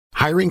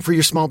Hiring for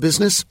your small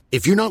business?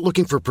 If you're not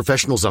looking for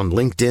professionals on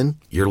LinkedIn,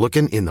 you're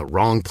looking in the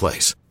wrong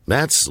place.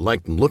 That's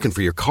like looking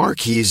for your car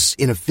keys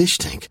in a fish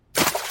tank.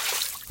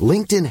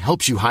 LinkedIn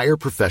helps you hire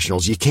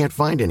professionals you can't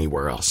find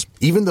anywhere else,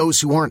 even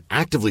those who aren't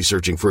actively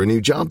searching for a new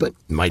job but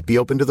might be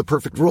open to the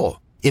perfect role.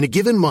 In a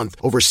given month,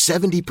 over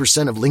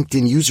 70% of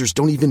LinkedIn users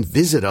don't even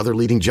visit other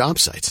leading job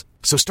sites.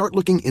 So start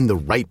looking in the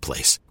right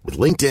place. With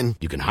LinkedIn,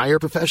 you can hire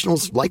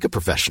professionals like a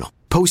professional.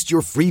 Post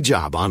your free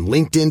job on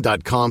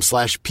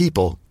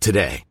linkedin.com/people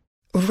today.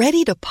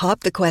 Ready to pop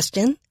the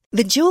question?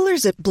 The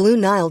jewelers at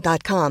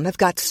BlueNile.com have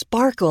got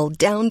sparkle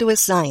down to a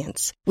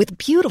science with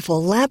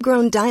beautiful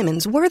lab-grown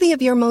diamonds worthy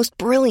of your most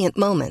brilliant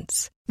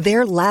moments.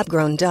 Their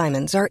lab-grown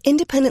diamonds are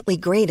independently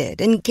graded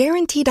and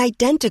guaranteed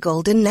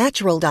identical to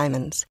natural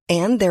diamonds,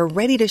 and they're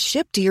ready to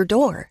ship to your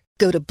door.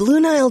 Go to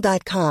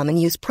BlueNile.com and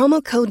use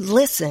promo code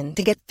LISTEN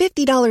to get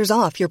 $50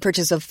 off your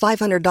purchase of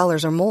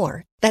 $500 or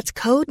more. That's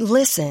code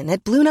LISTEN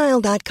at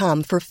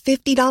BlueNile.com for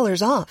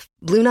 $50 off.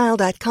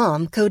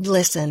 BlueNile.com, code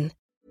LISTEN.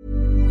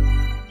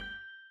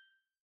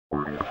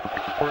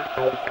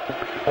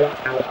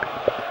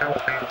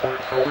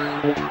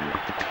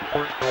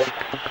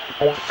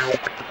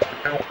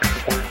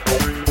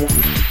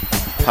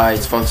 Hi,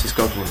 it's Francis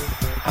Godwin.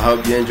 I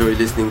hope you enjoy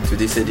listening to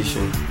this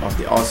edition of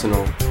the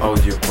Arsenal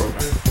audio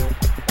program.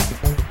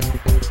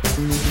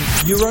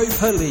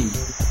 Europa League,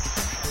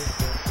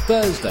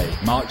 Thursday,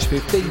 March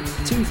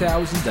 15th,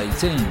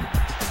 2018.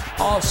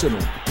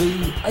 Arsenal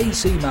v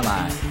AC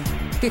Milan.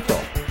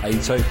 Kickoff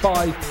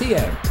 8:05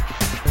 p.m.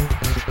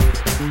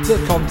 The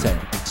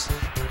contents: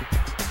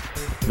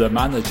 the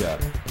manager,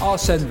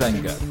 Arsene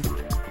Wenger;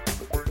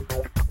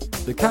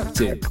 the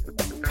captain,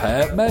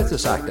 Per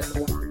Mertesacker;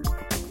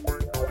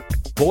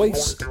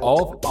 voice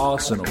of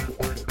Arsenal;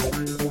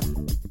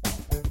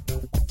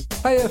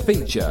 player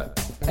feature,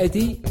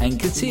 Eddie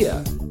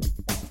Nketiah;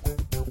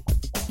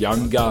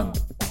 young gun,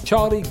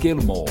 Charlie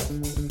Gilmore;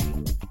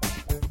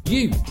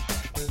 youth,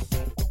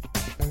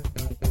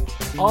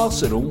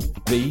 Arsenal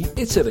v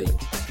Italy;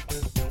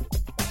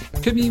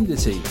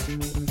 community,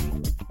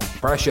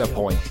 pressure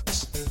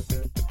points;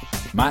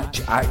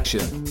 match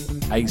action,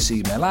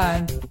 AC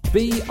Milan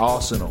v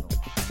Arsenal;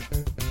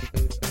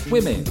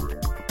 women,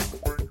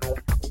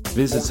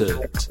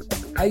 visitors,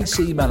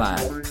 AC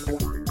Milan;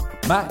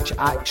 match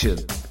action,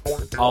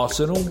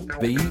 Arsenal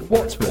v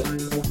Watford;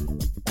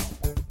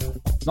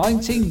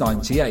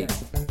 1998,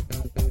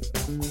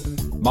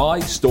 my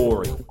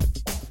story;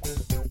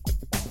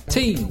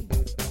 team.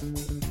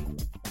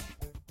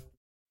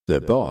 The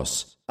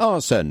boss,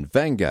 Arsene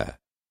Wenger.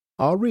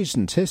 Our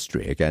recent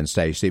history against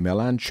AC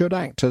Milan should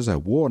act as a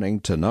warning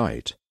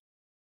tonight.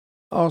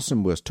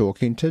 Arsene was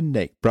talking to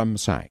Nick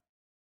Brumsack.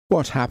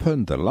 What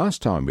happened the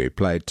last time we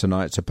played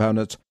tonight's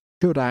opponent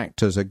should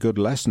act as a good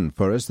lesson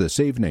for us this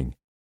evening.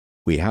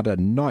 We had a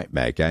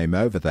nightmare game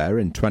over there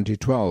in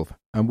 2012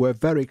 and were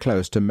very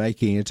close to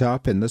making it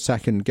up in the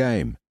second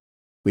game.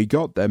 We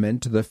got them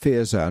into the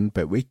fear zone,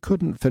 but we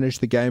couldn't finish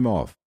the game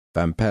off.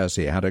 Van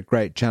Persie had a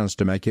great chance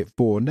to make it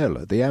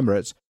 4-0 at the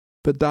Emirates,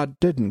 but that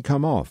didn't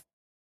come off.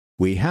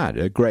 We had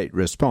a great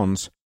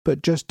response,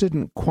 but just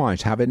didn't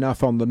quite have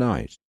enough on the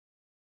night.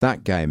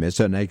 That game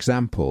is an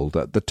example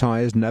that the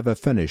tie is never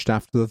finished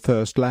after the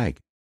first leg.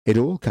 It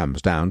all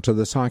comes down to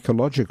the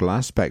psychological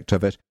aspect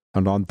of it,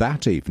 and on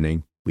that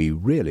evening we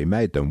really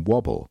made them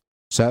wobble.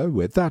 So,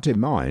 with that in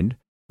mind,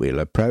 we'll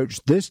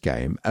approach this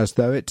game as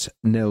though it's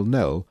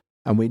 0-0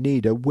 and we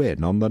need a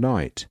win on the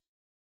night.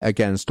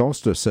 Against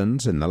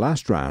Ostersunds in the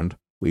last round,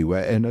 we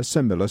were in a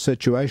similar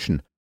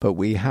situation, but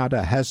we had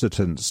a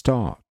hesitant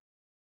start.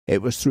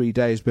 It was 3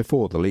 days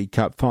before the League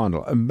Cup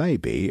final, and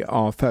maybe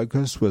our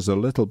focus was a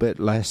little bit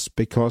less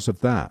because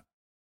of that.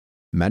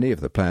 Many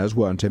of the players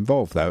weren't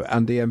involved, though,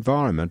 and the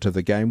environment of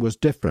the game was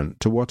different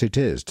to what it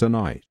is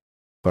tonight.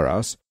 For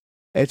us,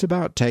 it's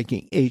about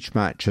taking each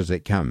match as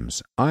it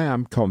comes. I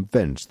am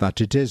convinced that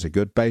it is a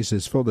good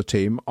basis for the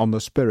team on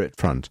the spirit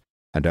front,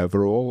 and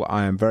overall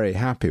I am very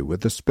happy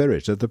with the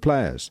spirit of the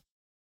players.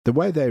 The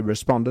way they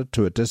responded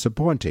to a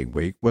disappointing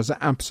week was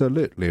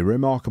absolutely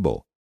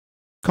remarkable.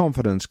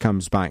 Confidence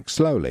comes back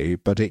slowly,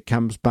 but it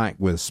comes back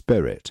with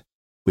spirit.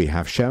 We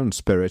have shown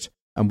spirit,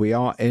 and we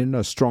are in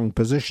a strong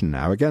position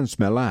now against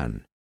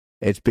Milan.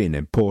 It's been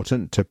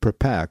important to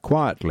prepare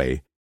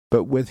quietly,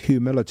 but with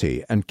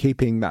humility and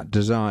keeping that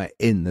desire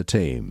in the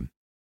team.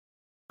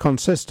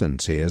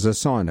 Consistency is a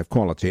sign of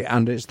quality,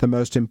 and it's the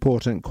most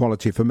important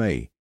quality for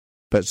me.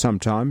 But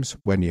sometimes,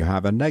 when you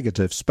have a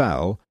negative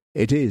spell,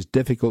 it is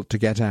difficult to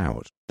get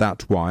out.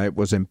 That's why it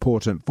was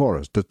important for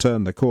us to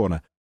turn the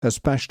corner,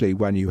 especially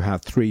when you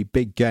have 3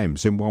 big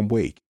games in 1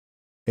 week.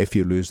 If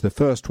you lose the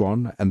first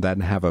one and then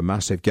have a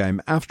massive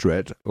game after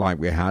it, like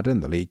we had in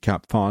the League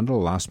Cup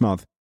final last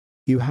month,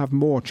 you have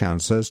more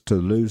chances to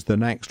lose the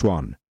next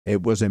one.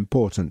 It was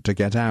important to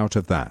get out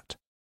of that.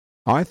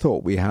 I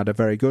thought we had a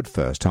very good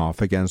first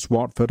half against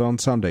Watford on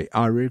Sunday.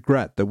 I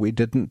regret that we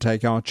didn't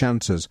take our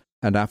chances,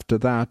 and after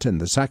that, in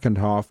the second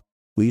half,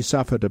 we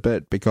suffered a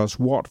bit because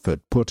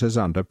Watford put us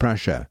under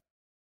pressure.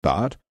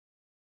 But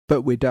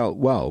but we dealt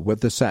well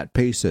with the set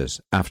pieces.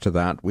 After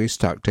that, we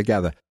stuck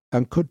together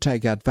and could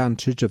take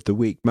advantage of the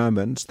weak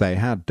moments they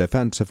had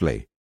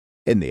defensively.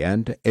 In the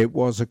end, it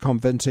was a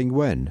convincing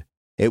win.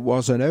 It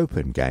was an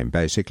open game,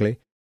 basically.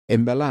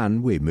 In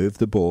Milan, we moved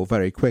the ball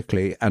very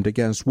quickly, and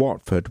against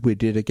Watford we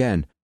did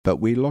again, but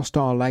we lost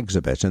our legs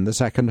a bit in the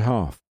second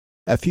half.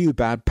 A few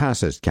bad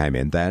passes came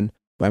in then,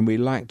 when we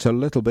lacked a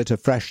little bit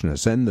of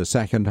freshness in the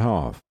second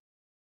half.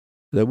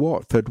 The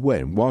Watford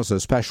win was a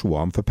special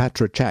one for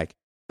Petr Cech,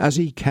 as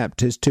he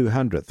kept his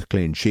 200th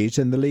clean sheet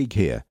in the league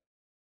here.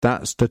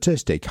 That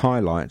statistic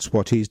highlights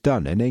what he's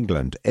done in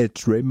England.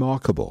 It's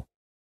remarkable.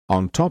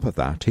 On top of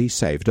that, he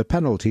saved a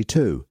penalty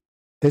too.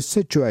 His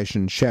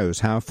situation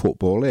shows how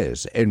football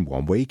is. In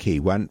 1 week he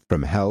went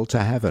from hell to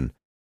heaven.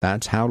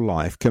 That's how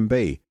life can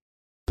be.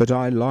 But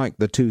I like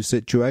the two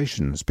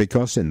situations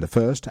because in the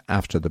first,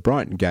 after the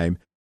Brighton game,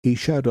 he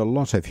showed a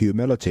lot of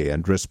humility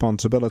and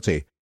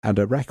responsibility, and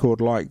a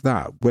record like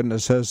that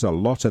witnesses a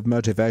lot of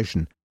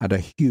motivation and a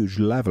huge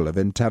level of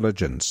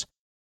intelligence.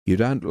 You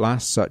don't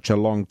last such a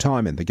long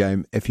time in the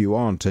game if you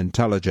aren't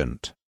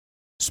intelligent.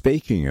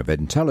 Speaking of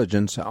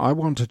intelligence, I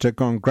wanted to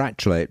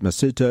congratulate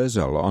Mesut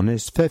Ozil on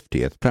his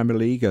 50th Premier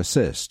League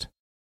assist.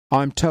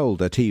 I'm told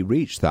that he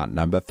reached that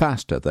number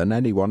faster than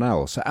anyone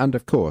else, and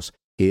of course,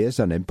 he is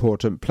an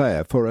important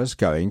player for us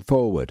going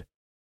forward.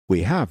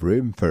 We have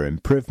room for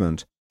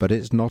improvement, but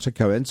it's not a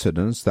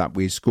coincidence that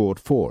we scored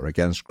 4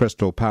 against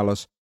Crystal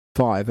Palace,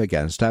 5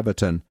 against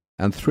Everton,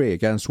 and 3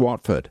 against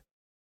Watford.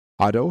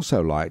 I'd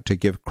also like to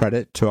give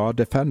credit to our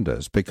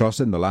defenders because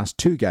in the last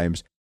 2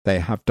 games they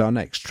have done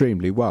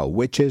extremely well,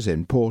 which is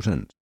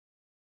important.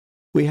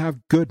 We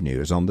have good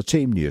news on the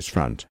team news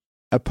front.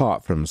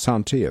 Apart from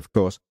Santi, of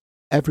course,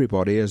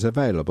 everybody is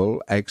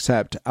available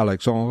except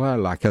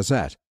Alexandre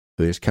Lacazette,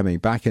 who is coming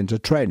back into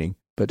training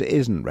but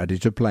isn't ready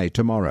to play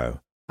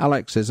tomorrow.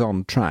 Alex is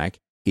on track.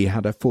 He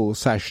had a full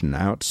session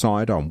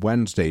outside on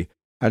Wednesday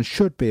and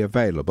should be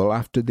available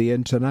after the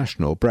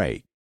international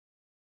break.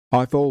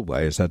 I've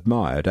always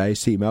admired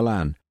AC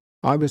Milan.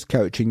 I was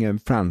coaching in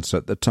France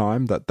at the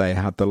time that they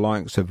had the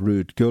likes of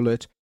Ruud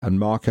Gullit and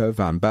Marco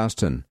van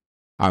Basten.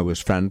 I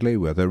was friendly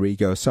with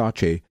Arrigo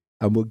Sacchi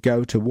and would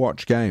go to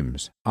watch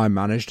games. I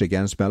managed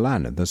against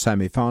Milan in the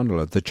semi-final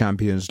of the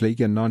Champions League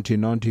in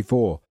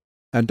 1994,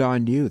 and I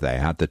knew they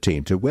had the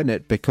team to win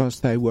it because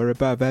they were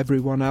above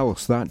everyone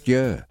else that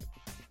year.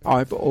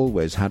 I've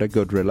always had a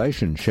good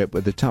relationship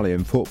with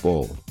Italian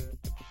football.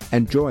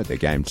 Enjoy the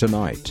game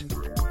tonight.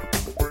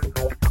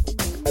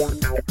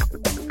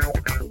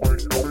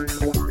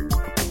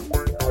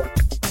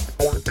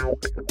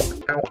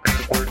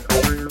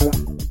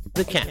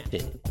 The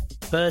captain.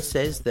 Spurs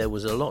says there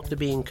was a lot to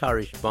be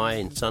encouraged by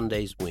in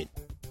Sunday's win.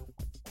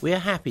 We are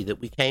happy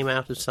that we came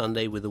out of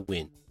Sunday with a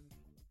win.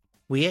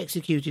 We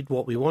executed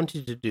what we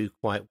wanted to do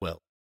quite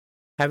well.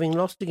 Having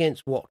lost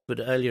against Watford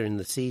earlier in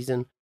the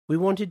season, we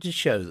wanted to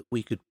show that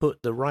we could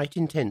put the right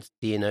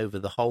intensity in over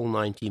the whole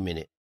 90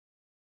 minutes.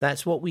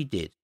 That's what we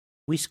did.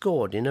 We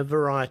scored in a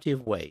variety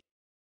of ways,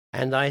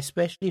 and I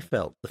especially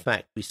felt the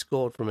fact we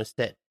scored from a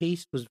set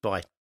piece was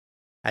vital,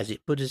 as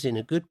it put us in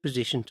a good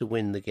position to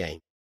win the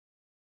game.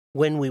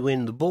 When we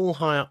win the ball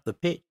high up the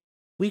pitch,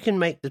 we can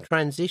make the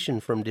transition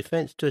from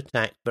defence to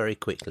attack very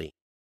quickly.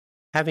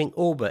 Having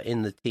Auba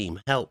in the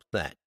team helps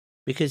that,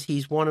 because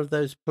he's one of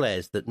those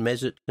players that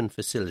Mesut can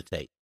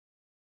facilitate.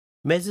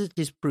 Mesut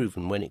is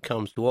proven when it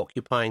comes to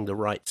occupying the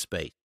right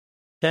space,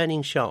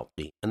 turning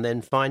sharply, and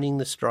then finding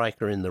the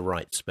striker in the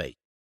right space.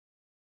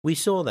 We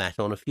saw that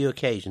on a few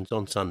occasions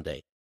on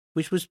Sunday,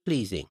 which was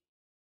pleasing,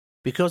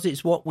 because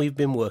it's what we've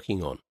been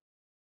working on.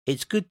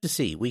 It's good to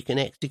see we can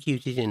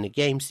execute it in a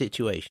game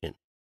situation.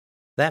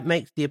 That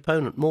makes the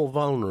opponent more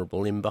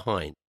vulnerable in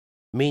behind,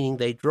 meaning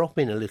they drop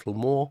in a little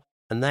more,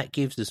 and that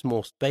gives us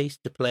more space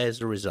to play as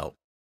a result.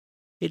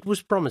 It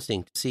was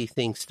promising to see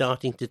things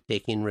starting to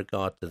tick in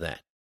regard to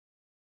that.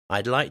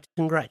 I'd like to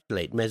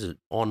congratulate Mesut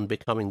on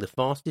becoming the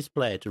fastest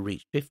player to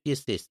reach 50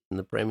 assists in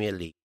the Premier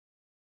League.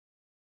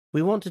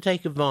 We want to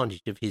take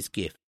advantage of his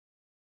gift.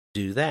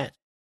 To do that,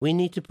 we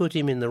need to put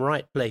him in the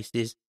right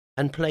places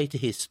and play to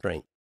his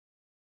strength.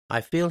 I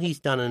feel he's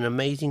done an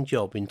amazing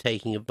job in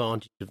taking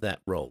advantage of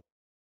that role,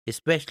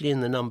 especially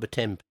in the number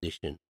 10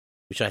 position,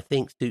 which I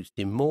think suits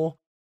him more.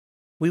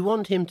 We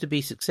want him to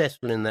be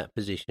successful in that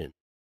position.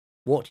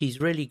 What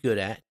he's really good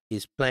at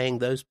is playing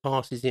those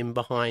passes in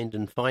behind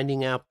and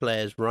finding our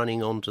players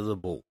running onto the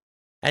ball,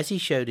 as he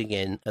showed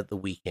again at the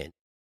weekend.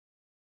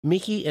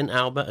 Mickey and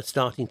Alba are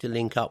starting to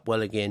link up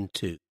well again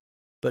too,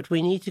 but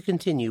we need to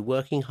continue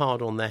working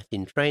hard on that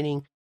in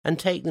training and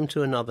take them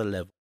to another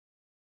level.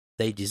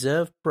 They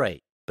deserve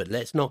praise, but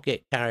let's not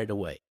get carried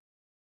away.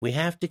 We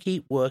have to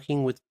keep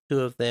working with the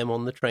 2 of them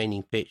on the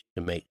training pitch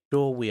to make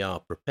sure we are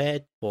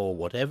prepared for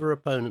whatever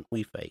opponent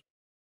we face.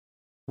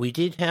 We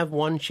did have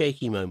one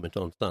shaky moment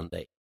on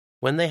Sunday,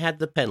 when they had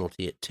the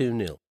penalty at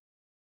 2-0.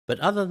 But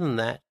other than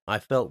that, I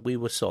felt we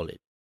were solid.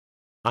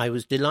 I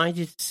was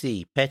delighted to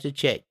see Petr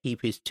Cech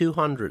keep his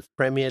 200th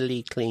Premier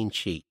League clean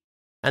sheet,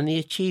 and the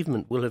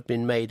achievement will have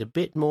been made a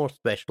bit more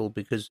special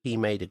because he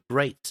made a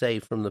great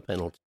save from the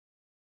penalty.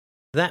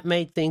 That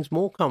made things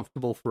more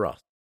comfortable for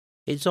us.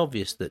 It's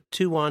obvious that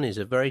 2-1 is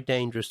a very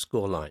dangerous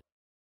scoreline,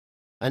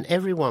 and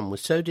everyone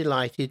was so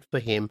delighted for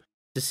him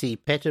to see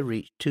Petr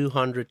reach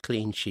 200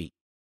 clean sheets.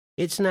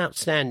 It's an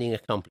outstanding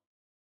accomplishment.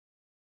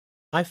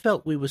 I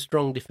felt we were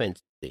strong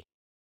defensively,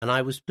 and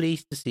I was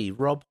pleased to see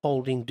Rob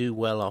Holding do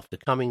well after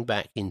coming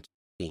back into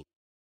the team.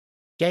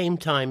 Game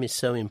time is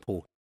so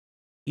important.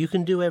 You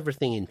can do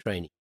everything in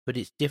training, but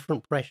it's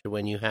different pressure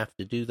when you have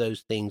to do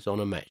those things on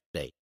a match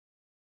day.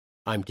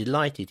 I'm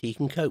delighted he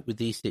can cope with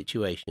these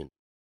situations.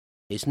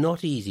 It's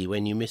not easy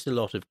when you miss a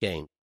lot of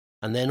games,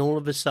 and then all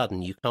of a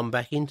sudden you come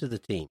back into the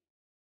team.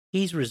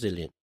 He's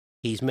resilient,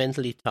 he's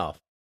mentally tough,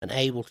 and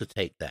able to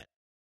take that.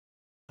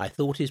 I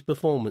thought his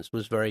performance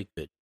was very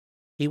good.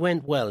 He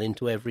went well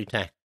into every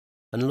tackle,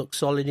 and looked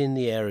solid in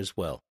the air as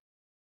well.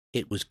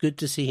 It was good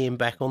to see him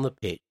back on the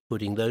pitch,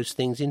 putting those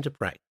things into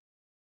practice,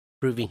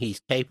 proving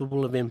he's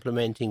capable of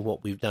implementing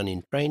what we've done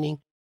in training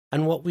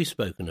and what we've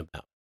spoken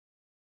about.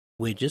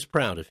 We're just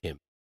proud of him,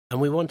 and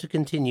we want to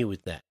continue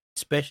with that,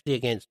 especially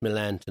against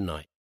Milan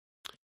tonight.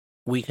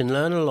 We can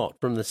learn a lot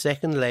from the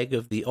second leg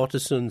of the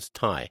Ottersunds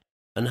tie,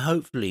 and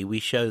hopefully we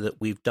show that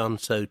we've done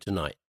so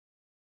tonight.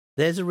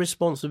 There's a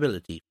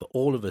responsibility for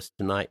all of us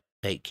tonight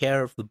to take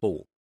care of the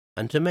ball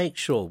and to make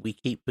sure we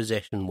keep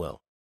possession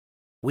well.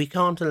 We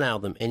can't allow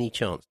them any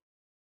chance.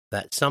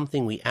 That's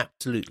something we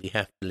absolutely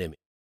have to limit.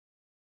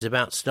 It's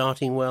about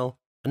starting well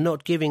and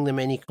not giving them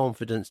any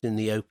confidence in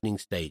the opening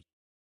stage.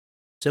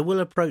 So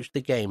we'll approach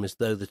the game as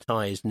though the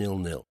tie is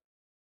 0-0.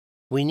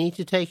 We need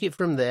to take it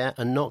from there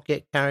and not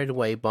get carried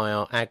away by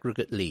our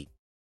aggregate lead.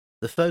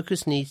 The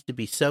focus needs to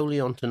be solely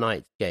on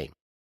tonight's game.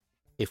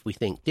 If we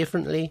think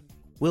differently,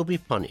 we'll be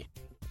punished.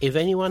 If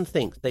anyone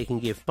thinks they can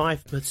give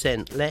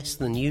 5% less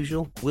than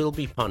usual, we'll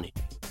be punished.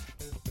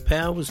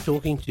 Per was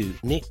talking to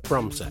Nick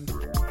Brumsack.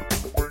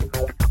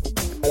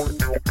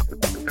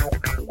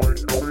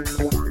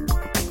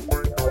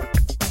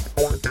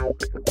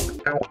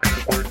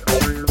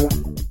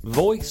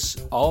 Voice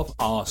of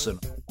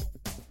Arsenal.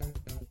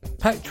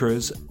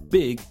 Petra's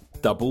big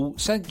double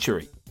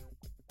century.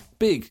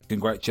 Big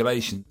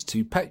congratulations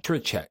to Petr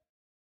Cech,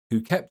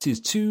 who kept his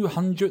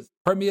 200th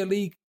Premier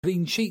League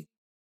clean sheet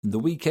in the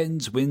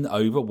weekend's win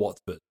over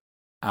Watford.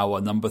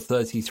 Our number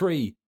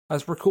 33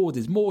 has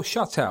recorded more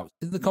shutouts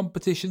in the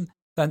competition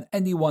than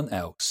anyone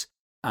else,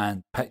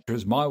 and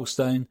Petra's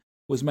milestone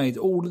was made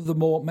all the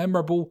more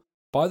memorable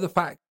by the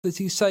fact that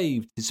he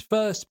saved his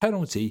first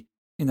penalty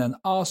in an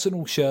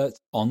Arsenal shirt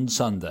on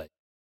Sunday.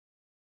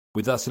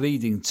 With us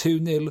leading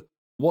 2-0,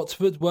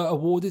 Watford were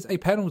awarded a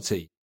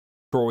penalty.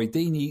 Troy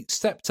Deeney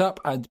stepped up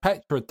and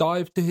Petra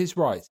dived to his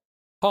right,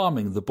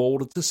 palming the ball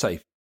to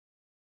safety.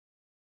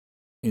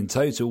 In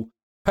total,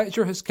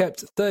 Petra has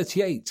kept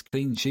 38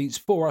 clean sheets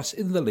for us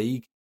in the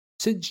league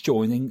since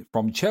joining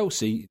from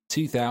Chelsea in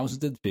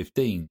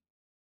 2015.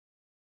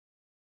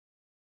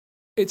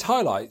 It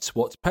highlights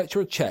what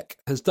Petr Cech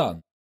has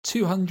done,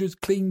 200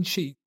 clean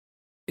sheets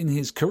in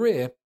his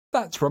career.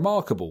 That's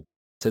remarkable,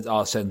 said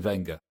Arsene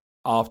Wenger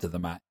after the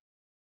match.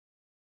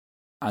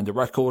 And a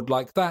record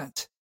like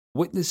that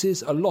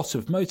witnesses a lot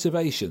of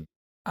motivation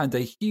and a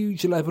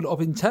huge level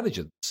of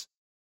intelligence,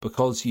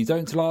 because you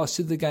don't last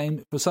in the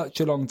game for such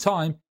a long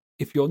time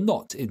if you're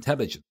not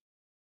intelligent.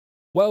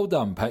 Well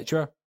done,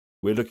 Petra.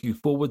 We're looking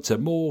forward to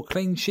more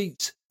clean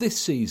sheets this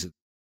season.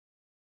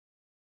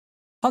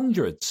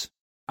 Hundreds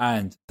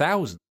and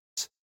thousands.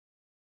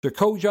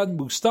 Jakoljan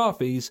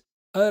Mustafi's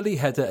early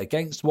header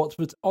against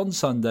Watford on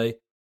Sunday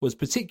was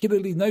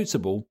particularly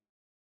notable.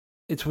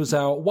 It was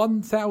our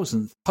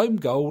 1,000th home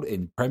goal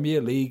in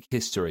Premier League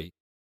history.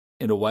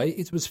 In a way,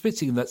 it was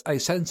fitting that a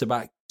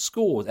centre-back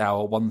scored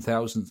our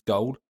 1,000th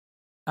goal,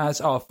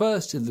 as our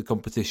first in the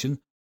competition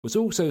was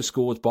also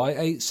scored by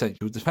a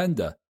central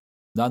defender,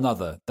 none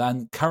other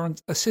than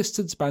current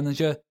assistant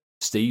manager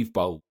Steve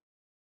Bold.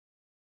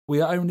 We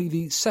are only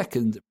the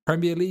second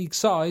Premier League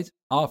side,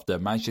 after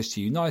Manchester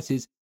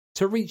United,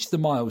 to reach the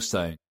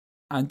milestone,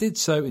 and did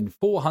so in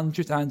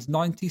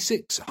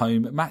 496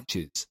 home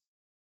matches.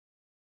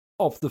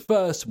 Of the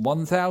first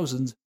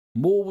 1,000,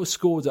 more were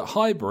scored at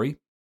Highbury,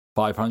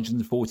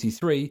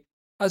 543,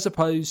 as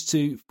opposed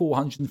to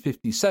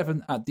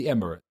 457 at the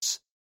Emirates.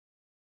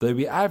 Though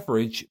we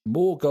average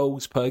more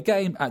goals per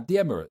game at the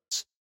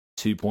Emirates,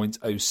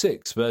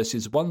 2.06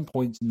 versus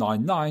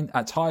 1.99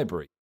 at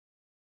Highbury.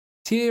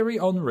 Thierry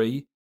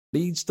Henry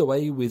leads the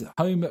way with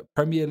home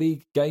Premier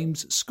League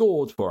games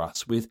scored for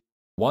us with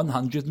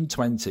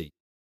 120.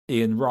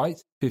 Ian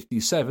Wright,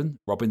 57,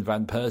 Robin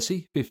van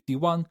Persie,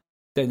 51,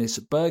 Dennis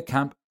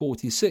Bergkamp,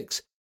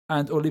 46,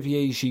 and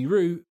Olivier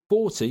Giroud,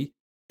 40,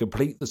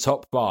 complete the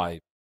top five.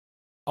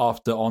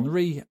 After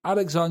Henry,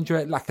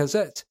 Alexandre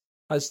Lacazette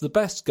has the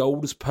best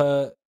goals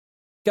per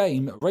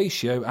game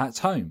ratio at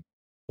home,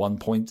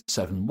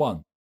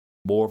 1.71.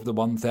 More of the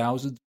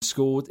 1,000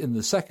 scored in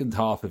the second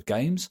half of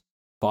games,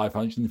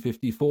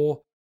 554,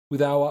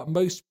 with our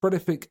most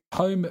prolific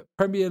home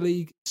Premier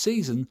League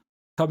season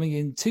coming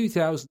in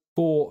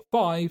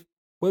 2004-05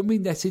 when we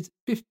netted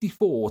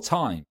 54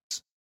 times.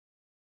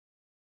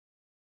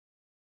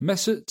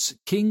 Mesut's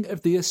king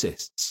of the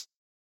assists.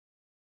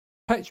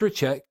 Petr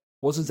Cech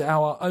wasn't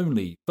our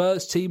only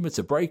first-teamer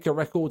to break a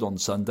record on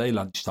Sunday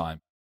lunchtime.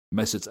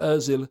 Mesut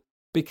Ozil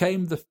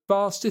became the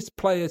fastest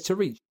player to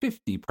reach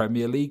 50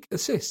 Premier League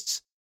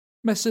assists.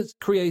 Mesut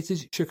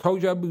created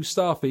Shokoja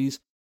Mustafi's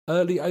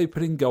early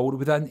opening goal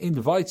with an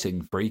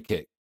inviting free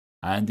kick,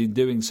 and in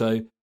doing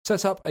so,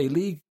 set up a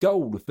league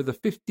goal for the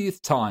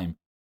 50th time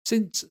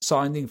since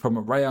signing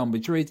from Real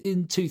Madrid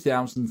in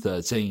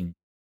 2013.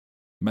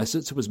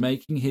 Mesut was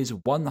making his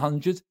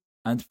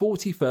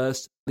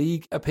 141st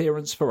league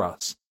appearance for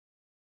us,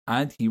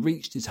 and he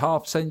reached his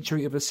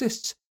half-century of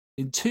assists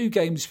in 2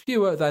 games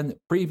fewer than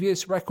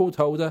previous record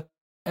holder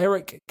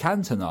Eric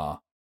Cantona.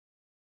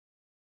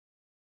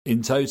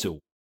 In total,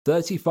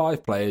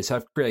 35 players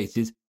have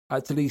created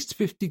at least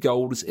 50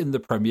 goals in the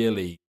Premier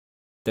League.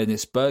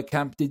 Dennis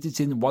Bergkamp did it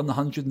in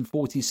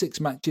 146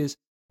 matches,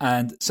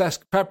 and Cesc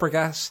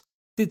Fabregas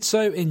did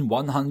so in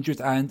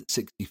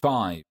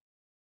 165.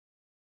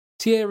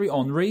 Thierry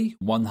Henry,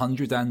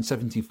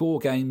 174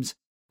 games,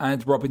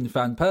 and Robin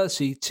van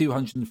Persie,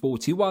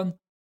 241,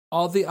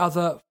 are the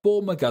other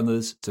former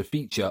Gunners to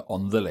feature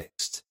on the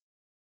list.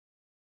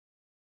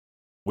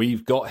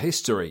 We've got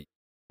history.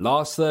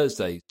 Last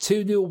Thursday's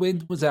 2-0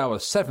 win was our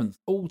 7th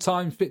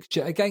all-time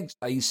fixture against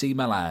AC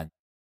Milan,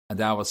 and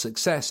our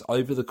success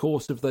over the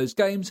course of those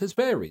games has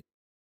varied.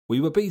 We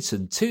were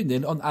beaten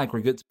 2-0 on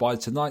aggregate by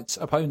tonight's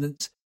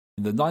opponents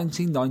in the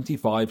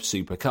 1995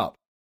 Super Cup.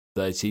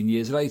 13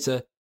 years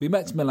later, we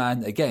met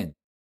Milan again,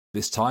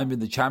 this time in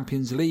the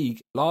Champions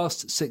League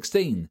last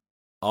 16.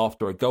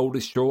 After a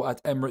goalless draw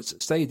at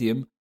Emirates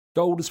Stadium,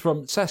 goals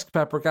from Cesc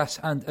Fabregas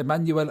and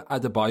Emmanuel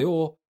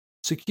Adebayor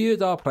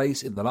secured our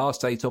place in the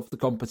last 8 of the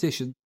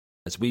competition,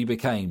 as we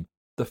became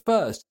the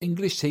first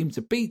English team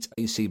to beat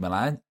AC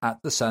Milan at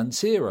the San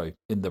Siro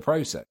in the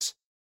process.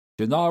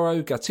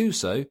 Gennaro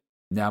Gattuso,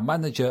 now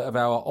manager of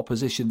our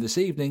opposition this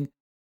evening,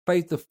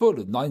 played the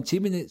full 90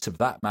 minutes of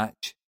that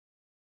match.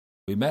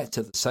 We met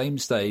at the same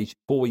stage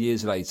 4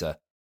 years later.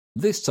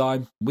 This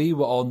time, we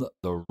were on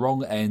the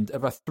wrong end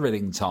of a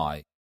thrilling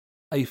tie.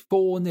 A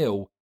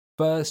 4-0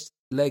 first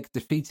leg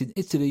defeat in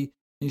Italy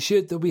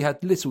ensured that we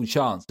had little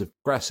chance of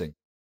progressing.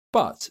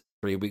 But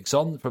 3 weeks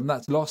on from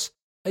that loss,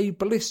 a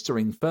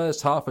blistering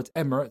first half at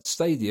Emirates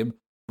Stadium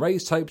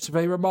raised hopes of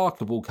a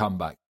remarkable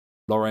comeback.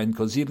 Laurent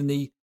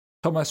Koscielny,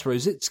 Thomas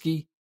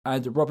Rosicky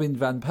and Robin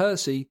van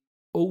Persie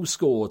all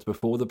scored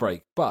before the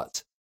break,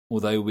 but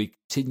although we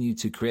continued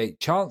to create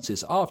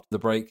chances after the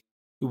break,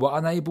 we were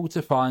unable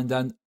to find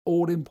an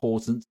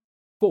all-important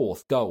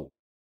 4th goal.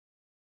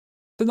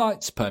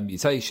 Tonight's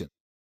permutation.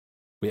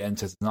 We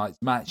enter tonight's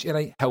match in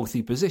a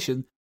healthy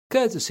position,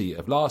 courtesy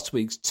of last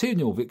week's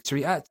 2-0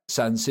 victory at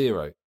San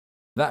Siro.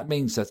 That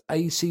means that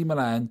AC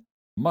Milan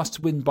must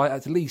win by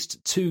at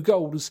least 2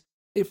 goals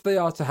if they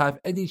are to have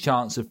any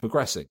chance of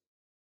progressing.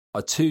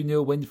 A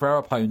 2-0 win for our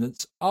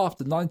opponents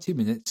after 90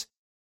 minutes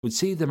would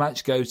see the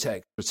match go to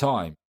extra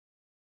time.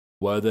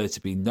 Were there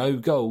to be no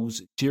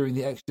goals during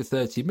the extra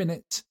 30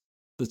 minutes,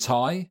 the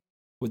tie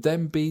would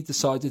then be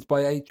decided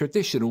by a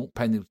traditional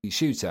penalty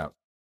shootout,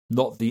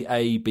 not the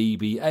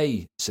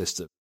ABBA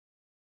system.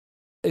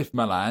 If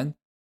Milan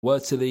were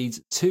to lead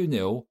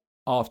 2-0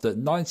 after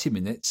 90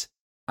 minutes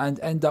and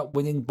end up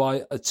winning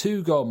by a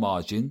 2-goal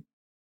margin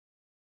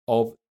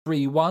of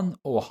 3-1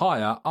 or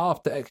higher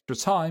after extra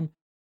time,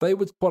 they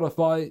would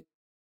qualify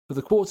for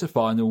the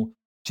quarter-final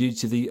due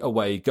to the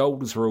away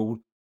goals rule,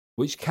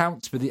 which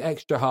counts for the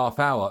extra half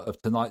hour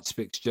of tonight's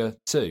fixture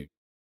too.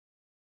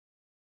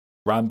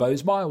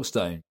 Rambo's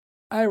milestone.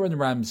 Aaron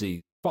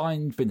Ramsey's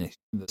fine finish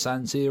in the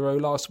San Siro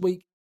last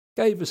week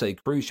gave us a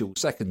crucial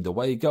second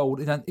away goal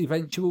in an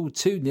eventual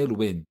 2-0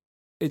 win.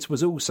 It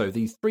was also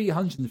the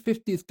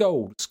 350th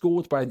goal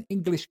scored by an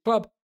English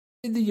club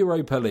in the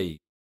Europa League.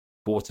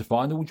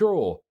 Quarter-final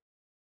draw.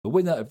 The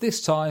winner of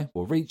this tie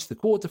will reach the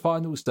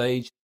quarter-final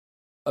stage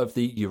of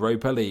the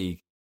Europa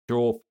League.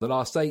 Draw for the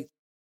last 8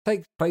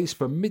 takes place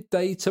from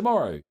midday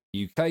tomorrow,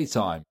 UK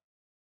time.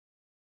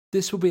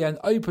 This will be an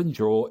open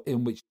draw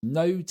in which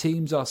no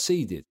teams are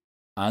seeded,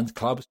 and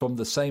clubs from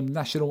the same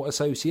national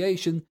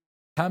association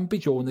can be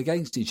drawn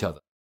against each other.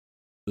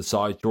 The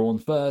side drawn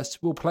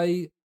first will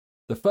play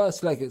the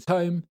first leg at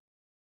home,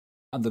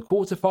 and the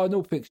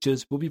quarter-final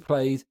fixtures will be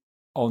played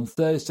on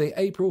Thursday,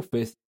 April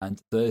 5th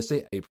and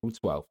Thursday, April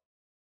 12th.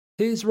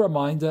 Here's a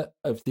reminder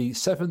of the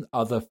 7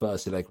 other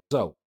first leg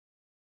results.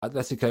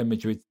 Atletico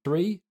Madrid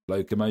 3,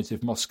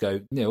 Lokomotiv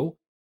Moscow 0,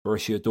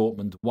 Borussia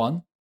Dortmund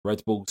 1,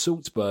 Red Bull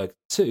Salzburg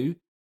 2,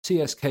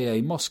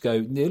 CSKA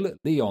Moscow 0,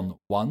 Lyon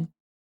 1,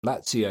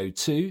 Lazio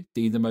 2,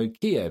 Dinamo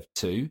Kiev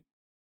 2,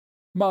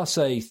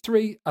 Marseille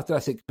 3,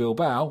 Athletic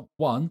Bilbao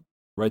 1,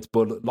 Red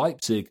Bull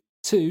Leipzig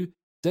 2,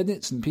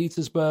 Zenit St.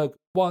 Petersburg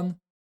 1,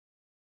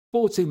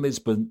 Sporting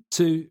Lisbon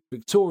 2,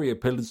 Victoria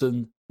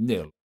Pilsen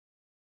 0.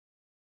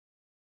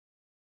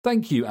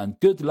 Thank you and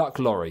good luck,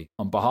 Laurie.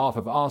 On behalf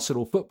of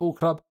Arsenal Football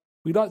Club,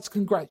 we'd like to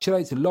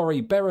congratulate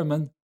Laurie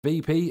Berriman,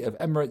 VP of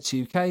Emirates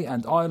UK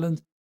and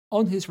Ireland,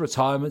 on his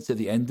retirement at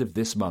the end of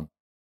this month.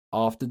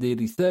 after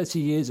nearly 30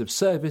 years of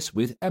service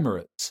with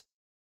Emirates.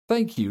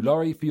 Thank you,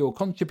 Laurie, for your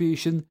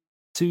contribution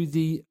to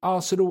the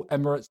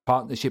Arsenal-Emirates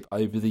partnership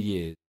over the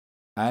years,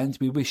 and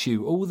we wish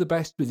you all the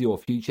best with your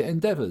future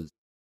endeavours.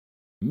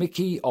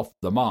 Mickey off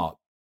the mark.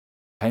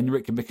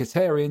 Henrik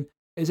Mkhitaryan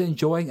is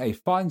enjoying a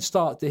fine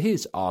start to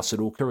his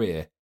Arsenal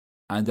career,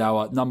 and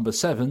our number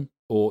 7,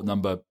 or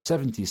number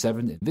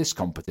 77 in this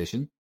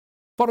competition,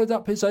 followed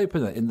up his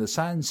opener in the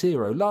San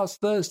Siro last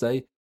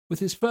Thursday with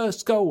his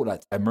first goal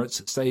at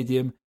Emirates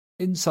Stadium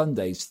in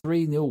Sunday's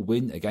 3-0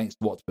 win against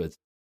Watford.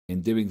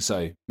 In doing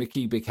so,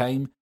 Mickey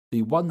became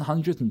the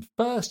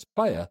 101st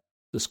player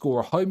to score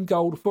a home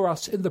goal for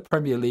us in the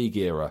Premier League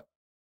era.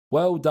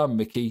 Well done,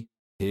 Mickey.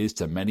 Here's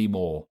to many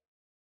more.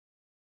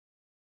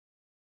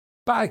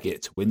 Bag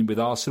It win with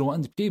Arsenal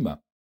and Puma.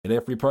 In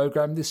every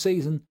programme this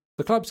season,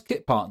 the club's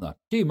kit partner,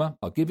 Puma,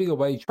 are giving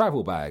away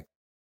travel bags.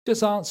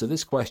 Just answer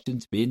this question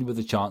to be in with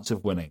a chance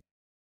of winning.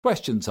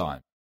 Question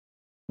time.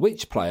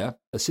 Which player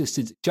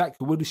assisted Jack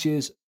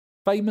Wilshere's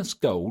famous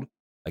goal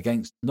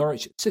against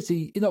Norwich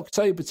City in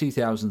October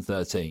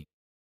 2013?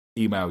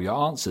 Email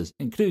your answers,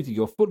 including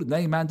your full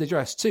name and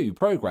address to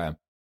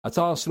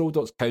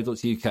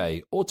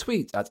programme@arsenal.co.uk or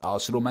tweet at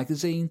Arsenal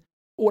Magazine.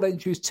 All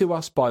entries to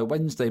us by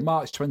Wednesday,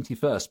 March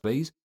 21st,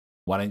 please.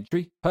 One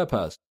entry per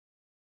person.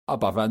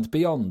 Above and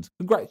beyond.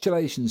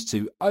 Congratulations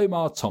to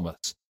Omar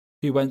Thomas,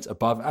 who went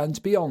above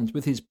and beyond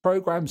with his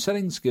programme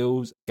selling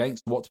skills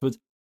against Watford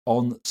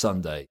on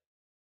Sunday.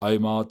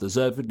 Omar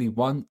deservedly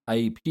won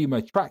a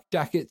Puma track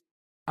jacket,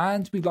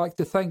 and we'd like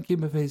to thank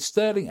him for his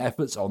sterling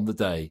efforts on the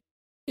day.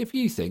 If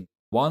you think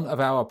one of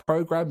our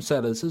programme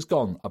sellers has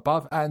gone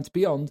above and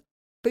beyond,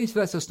 please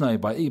let us know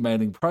by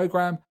emailing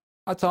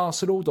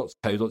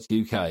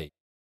programme@arsenal.co.uk.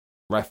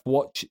 Ref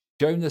watch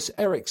Jonas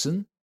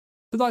Eriksson.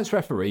 Tonight's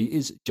referee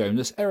is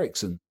Jonas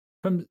Eriksson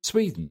from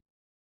Sweden.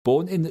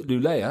 Born in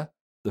Luleå,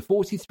 the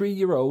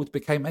 43-year-old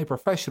became a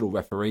professional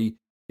referee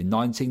in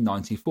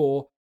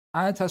 1994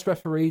 and has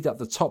refereed at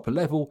the top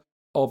level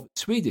of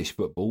Swedish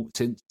football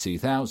since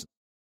 2000.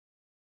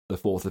 The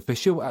fourth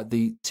official at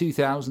the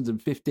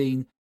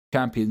 2015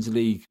 Champions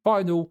League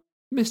final,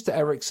 Mr.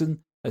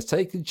 Eriksson has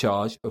taken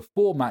charge of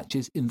 4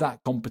 matches in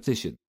that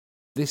competition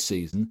this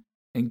season,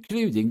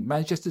 including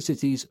Manchester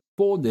City's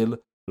 4-0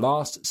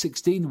 last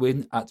 16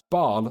 win at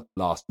Bâle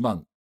last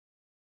month,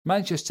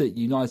 Manchester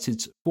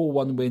United's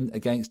 4-1 win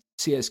against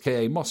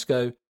CSKA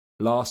Moscow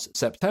last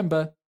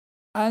September,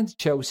 and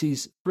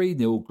Chelsea's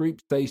 3-0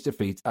 group stage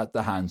defeat at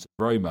the hands of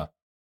Roma.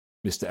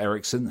 Mr.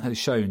 Eriksson has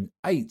shown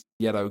 8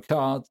 yellow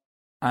cards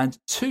and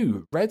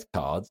 2 red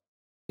cards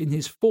in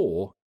his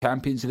 4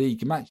 Champions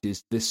League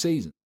matches this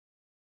season.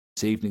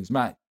 This evening's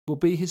match will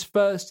be his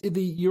first in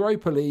the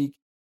Europa League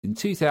in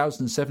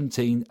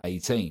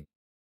 2017-18.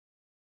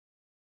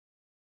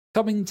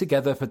 Coming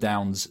together for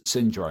Downs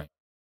syndrome.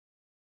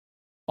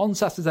 On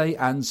Saturday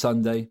and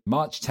Sunday,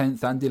 March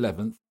 10th and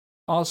 11th,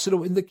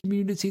 Arsenal in the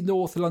community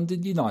North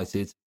London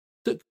United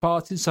took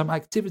part in some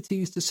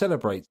activities to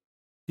celebrate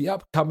the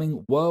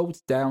upcoming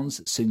World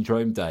Downs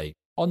Syndrome Day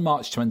on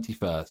March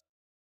 21st.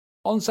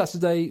 On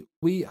Saturday,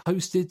 we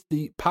hosted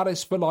the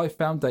Palace for Life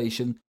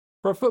Foundation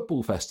for a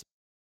football festival,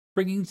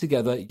 bringing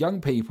together young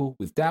people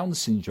with Down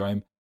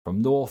syndrome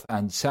from North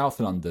and South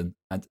London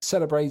and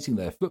celebrating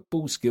their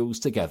football skills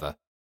together.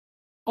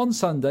 On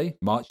Sunday,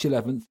 March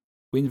 11th,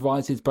 we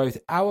invited both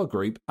our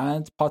group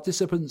and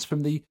participants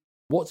from the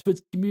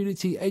Watford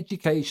Community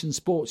Education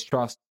Sports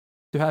Trust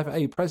to have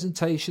a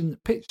presentation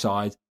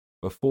pitchside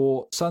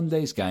before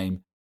Sunday's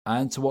game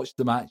and to watch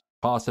the match,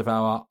 part of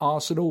our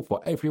Arsenal for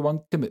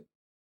Everyone commitment.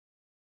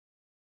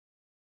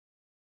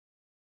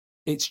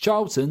 It's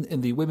Charlton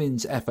in the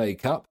Women's FA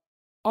Cup.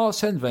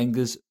 Arsene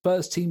Wenger's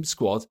first team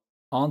squad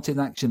aren't in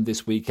action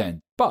this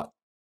weekend, but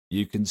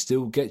you can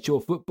still get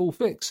your football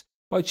fix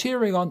by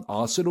cheering on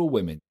Arsenal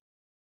women.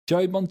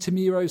 Joe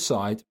Montemiro's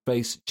side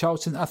face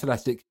Charlton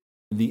Athletic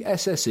in the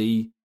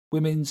SSE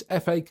Women's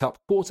FA Cup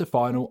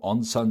quarter-final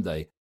on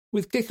Sunday,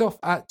 with kick-off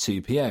at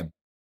 2 p.m.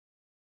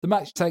 The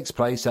match takes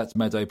place at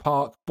Meadow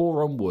Park,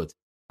 Boreham Wood,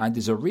 and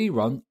is a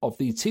rerun of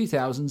the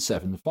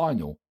 2007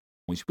 final,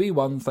 which we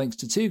won thanks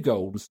to 2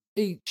 goals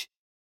each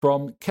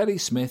from Kelly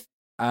Smith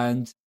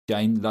and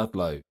Jane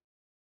Ludlow.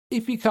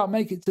 If you can't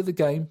make it to the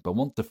game but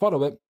want to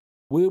follow it,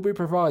 we'll be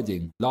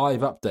providing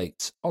live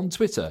updates on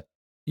Twitter.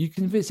 You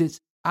can visit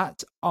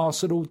at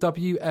Arsenal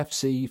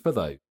WFC for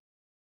those.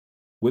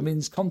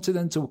 Women's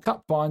Continental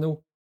Cup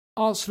final.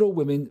 Arsenal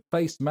women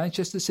faced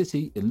Manchester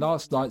City in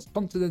last night's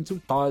Continental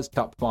Tires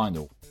Cup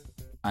final.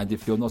 And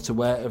if you're not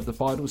aware of the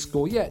final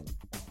score yet,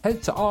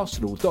 head to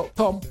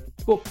arsenal.com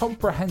for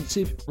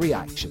comprehensive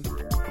reaction.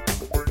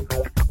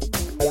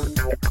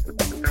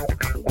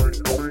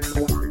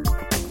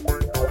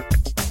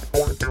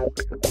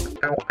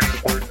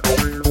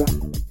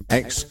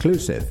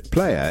 Exclusive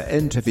player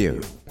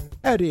interview.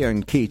 Eddie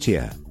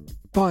Nketiah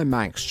by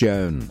Max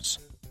Jones.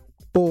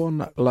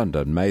 Born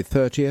London, May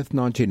 30th,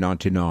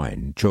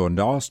 1999. Joined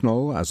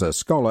Arsenal as a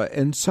scholar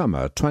in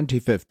summer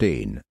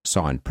 2015.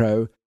 Signed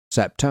pro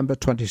September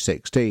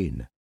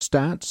 2016.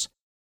 Stats: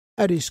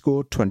 Eddie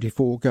scored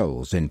 24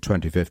 goals in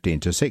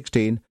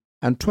 2015-16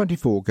 and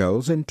 24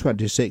 goals in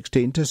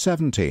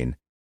 2016-17,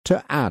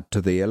 to add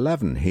to the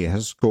 11 he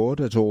has scored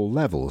at all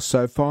levels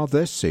so far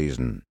this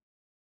season.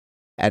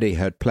 Eddie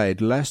had played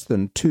less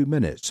than 2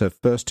 minutes of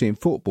first-team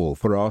football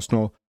for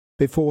Arsenal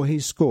before he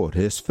scored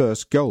his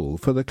first goal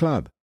for the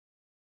club.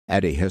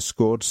 Eddie has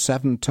scored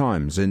 7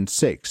 times in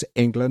 6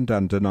 England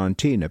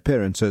under-19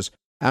 appearances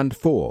and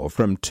 4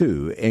 from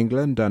 2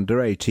 England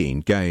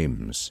under-18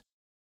 games.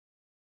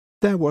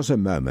 There was a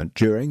moment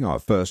during our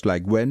first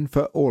leg win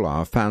for all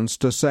our fans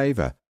to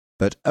savour,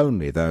 but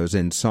only those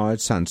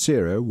inside San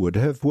Siro would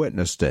have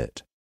witnessed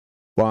it.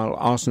 While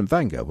Arsene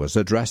Wenger was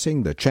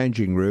addressing the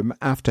changing room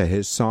after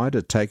his side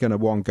had taken a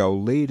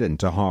 1-goal lead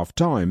into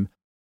half-time,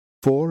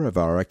 4 of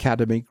our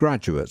academy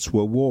graduates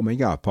were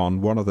warming up on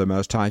one of the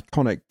most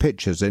iconic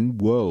pitches in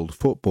world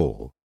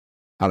football.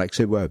 Alex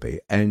Iwobi,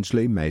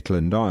 Ainsley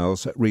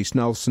Maitland-Niles, Reece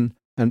Nelson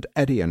and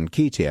Eddie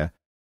Nketiah,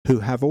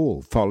 who have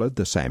all followed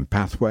the same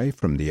pathway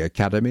from the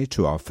academy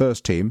to our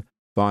first team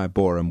via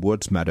Boreham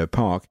Woods Meadow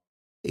Park,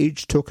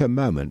 each took a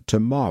moment to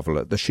marvel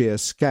at the sheer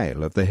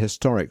scale of the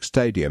historic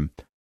stadium,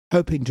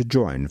 hoping to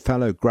join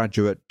fellow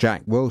graduate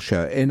Jack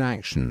Wilshere in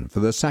action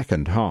for the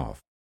second half.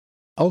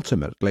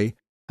 Ultimately,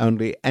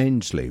 only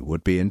Ainsley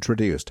would be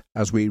introduced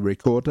as we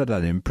recorded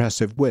an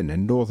impressive win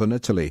in northern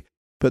Italy,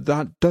 but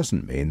that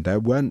doesn't mean there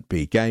won't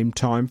be game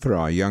time for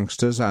our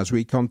youngsters as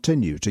we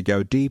continue to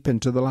go deep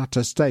into the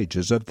latter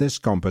stages of this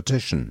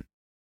competition.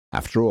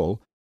 After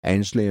all,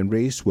 Ainsley and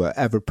Reece were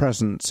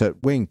ever-present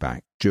at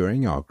wing-back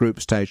during our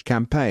group stage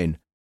campaign,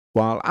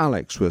 while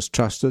Alex was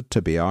trusted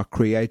to be our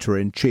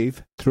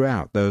creator-in-chief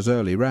throughout those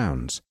early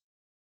rounds.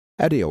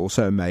 Eddie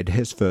also made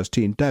his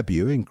first-team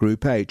debut in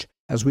Group H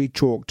as we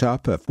chalked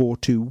up a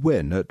 4-2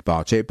 win at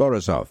Bate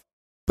Borisov.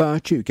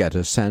 But you get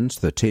a sense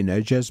the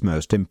teenager's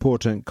most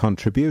important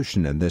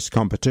contribution in this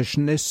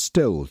competition is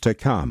still to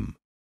come.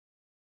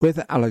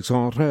 With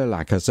Alexandre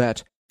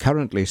Lacazette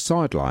currently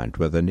sidelined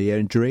with a knee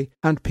injury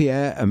and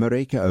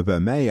Pierre-Emerick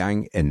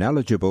Aubameyang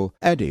ineligible,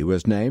 Eddie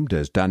was named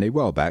as Danny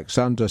Welbeck's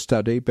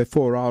understudy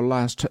before our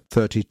last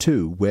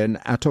 32 win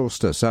at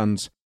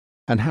Ulstersons,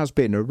 and has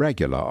been a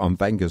regular on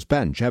Wenger's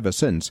bench ever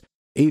since,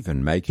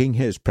 even making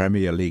his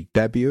Premier League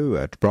debut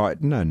at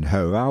Brighton and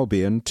Hove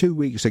Albion 2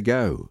 weeks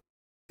ago.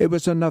 It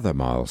was another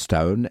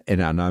milestone in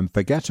an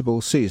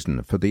unforgettable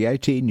season for the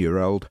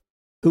 18-year-old,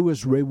 who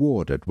was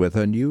rewarded with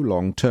a new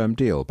long-term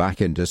deal back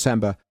in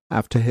December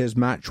after his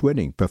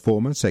match-winning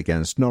performance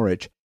against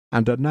Norwich,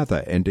 and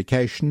another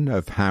indication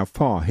of how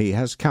far he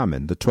has come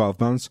in the 12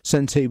 months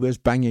since he was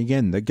banging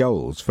in the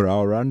goals for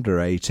our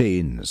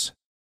under-18s.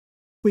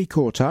 We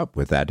caught up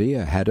with Eddie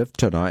ahead of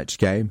tonight's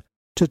game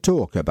to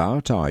talk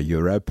about our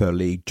Europa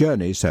League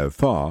journey so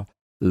far,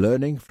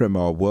 learning from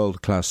our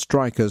world-class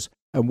strikers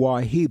and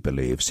why he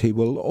believes he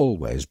will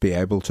always be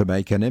able to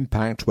make an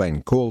impact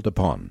when called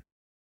upon.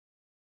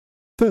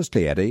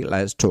 Firstly, Eddie,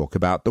 let's talk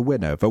about the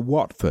win over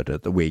Watford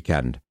at the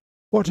weekend.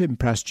 What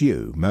impressed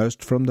you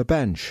most from the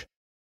bench?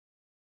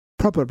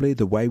 Probably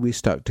the way we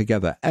stuck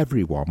together.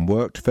 Everyone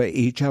worked for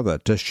each other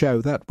to show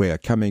that we are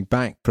coming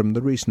back from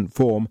the recent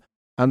form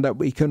and that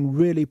we can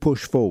really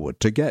push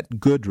forward to get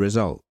good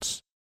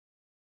results.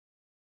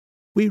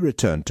 We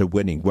returned to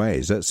winning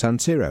ways at San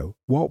Siro.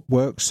 What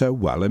worked so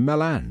well in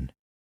Milan?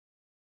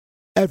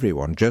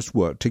 Everyone just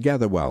worked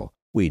together well.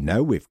 We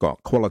know we've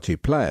got quality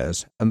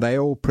players, and they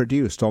all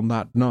produced on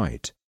that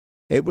night.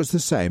 It was the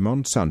same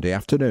on Sunday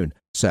afternoon,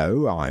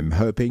 so I'm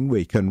hoping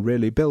we can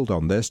really build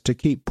on this to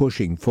keep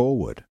pushing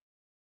forward.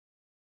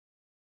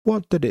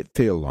 What did it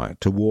feel like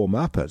to warm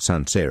up at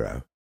San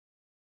Siro?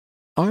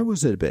 I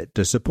was a bit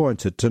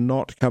disappointed to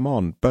not come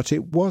on, but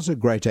it was a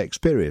great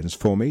experience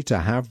for me to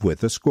have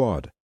with the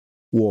squad.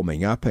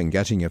 Warming up and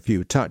getting a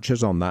few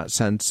touches on that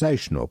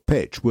sensational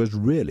pitch was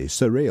really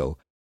surreal,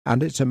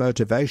 and it's a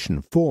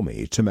motivation for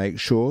me to make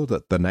sure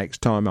that the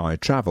next time I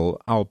travel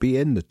I'll be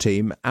in the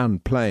team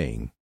and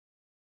playing.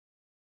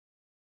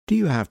 Do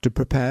you have to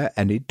prepare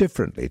any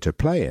differently to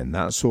play in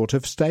that sort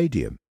of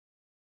stadium?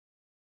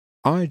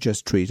 I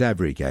just treat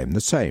every game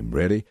the same,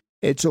 really.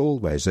 It's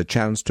always a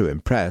chance to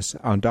impress,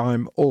 and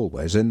I'm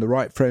always in the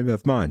right frame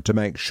of mind to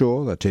make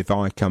sure that if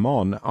I come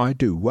on I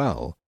do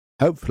well.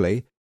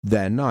 Hopefully,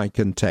 then I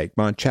can take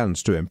my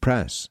chance to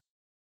impress.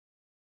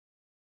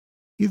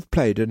 You've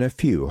played in a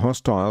few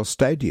hostile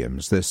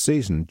stadiums this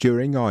season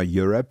during our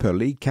Europa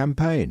League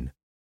campaign.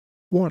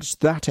 What's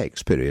that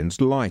experience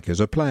like as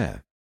a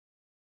player?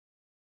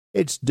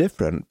 It's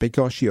different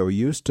because you're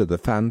used to the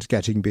fans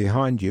getting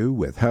behind you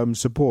with home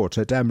support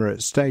at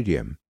Emirates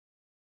Stadium.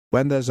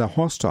 When there's a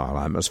hostile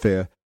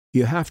atmosphere,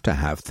 you have to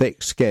have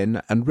thick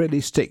skin and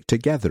really stick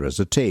together as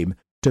a team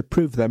to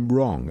prove them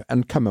wrong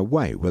and come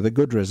away with a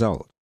good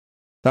result.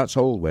 That's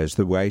always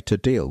the way to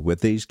deal with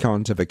these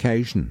kinds of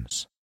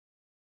occasions.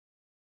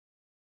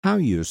 How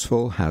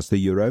useful has the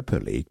Europa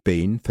League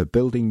been for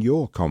building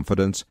your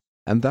confidence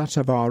and that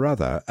of our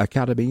other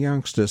academy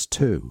youngsters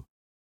too?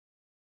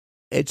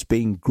 It's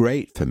been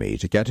great for me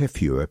to get a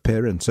few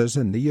appearances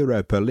in the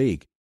Europa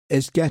League.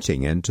 It's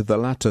getting into the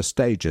latter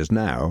stages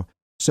now,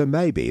 so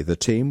maybe the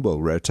team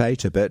will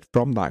rotate a bit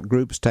from that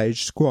group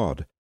stage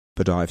squad,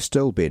 but I've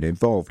still been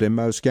involved in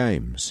most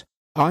games.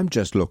 I'm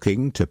just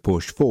looking to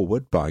push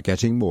forward by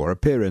getting more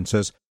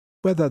appearances,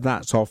 whether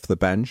that's off the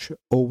bench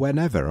or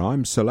whenever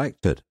I'm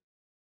selected.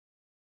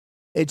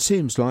 It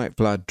seems like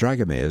Vlad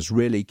Dragomir's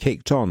really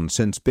kicked on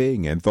since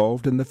being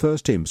involved in the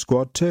first-team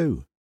squad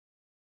too.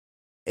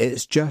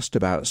 It's just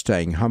about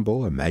staying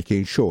humble and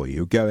making sure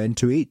you go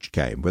into each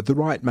game with the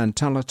right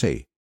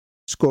mentality.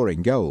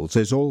 Scoring goals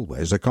is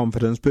always a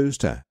confidence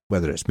booster,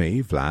 whether it's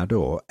me, Vlad,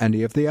 or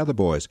any of the other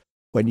boys.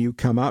 When you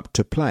come up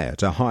to play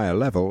at a higher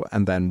level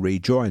and then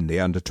rejoin the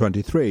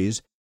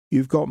under-23s,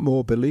 you've got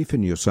more belief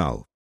in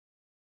yourself.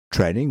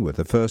 Training with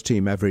the first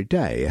team every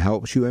day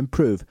helps you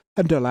improve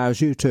and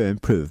allows you to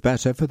improve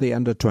better for the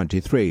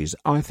under-23s.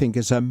 I think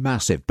is a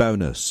massive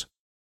bonus.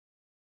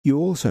 You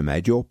also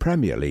made your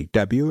Premier League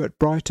debut at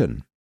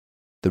Brighton.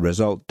 The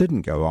result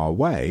didn't go our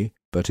way,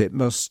 but it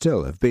must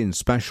still have been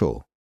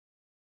special.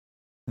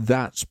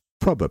 That's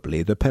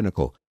probably the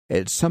pinnacle.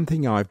 It's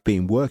something I've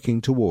been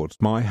working towards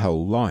my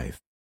whole life.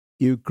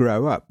 You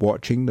grow up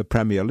watching the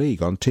Premier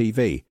League on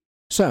TV,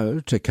 so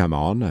to come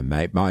on and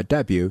make my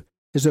debut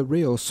is a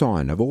real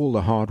sign of all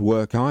the hard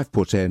work I've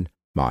put in,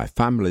 my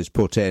family's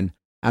put in,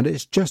 and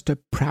it's just a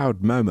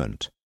proud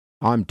moment.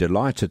 I'm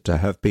delighted to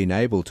have been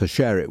able to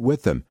share it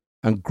with them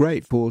and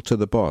grateful to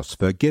the boss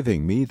for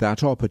giving me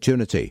that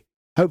opportunity.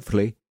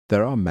 Hopefully,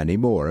 there are many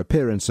more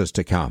appearances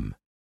to come.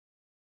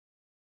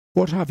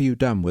 What have you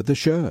done with the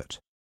shirt?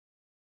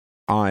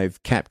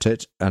 I've kept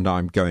it and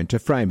I'm going to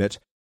frame it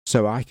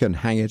so I can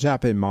hang it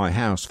up in my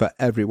house for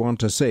everyone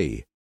to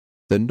see.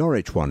 The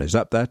Norwich one is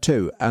up there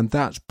too, and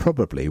that's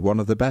probably one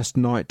of the best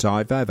nights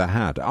I've ever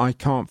had. I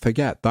can't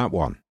forget that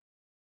one.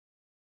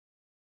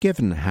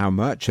 Given how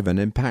much of an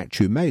impact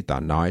you made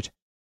that night,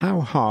 how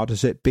hard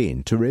has it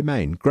been to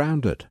remain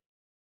grounded?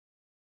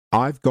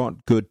 I've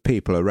got good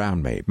people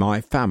around me. My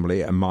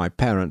family and my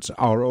parents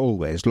are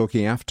always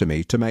looking after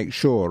me to make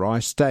sure I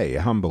stay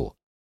humble.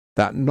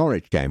 That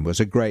Norwich game was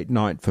a great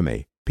night for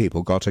me.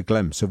 People got a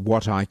glimpse of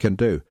what I can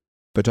do.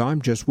 But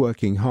I'm just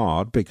working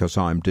hard because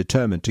I'm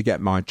determined to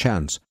get my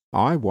chance.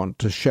 I want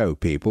to show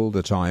people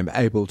that I'm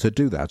able to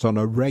do that on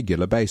a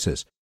regular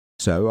basis.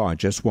 So I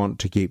just want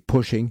to keep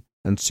pushing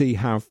and see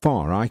how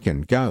far I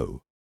can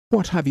go.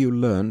 What have you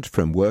learnt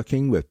from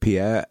working with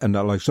Pierre and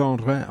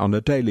Alexandre on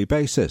a daily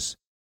basis?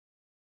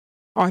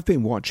 I've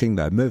been watching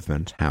their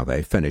movement, how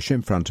they finish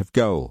in front of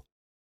goal.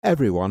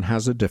 Everyone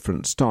has a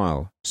different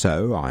style,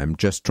 so I'm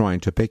just trying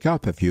to pick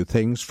up a few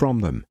things from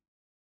them.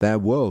 They're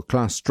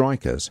world-class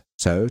strikers,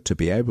 so to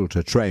be able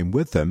to train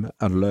with them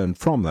and learn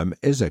from them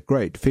is a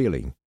great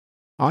feeling.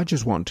 I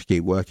just want to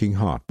keep working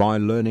hard by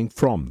learning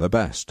from the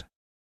best.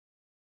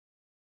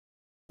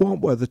 What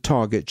were the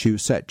targets you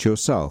set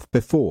yourself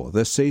before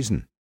this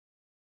season?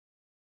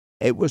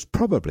 It was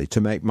probably to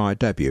make my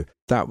debut.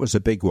 That was a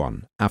big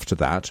one. After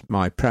that,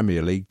 my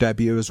Premier League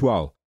debut as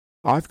well.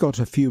 I've got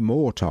a few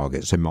more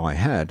targets in my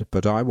head,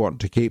 but I want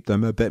to keep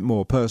them a bit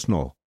more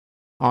personal.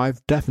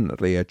 I've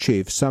definitely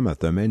achieved some of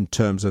them in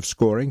terms of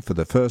scoring for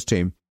the first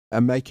team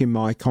and making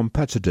my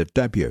competitive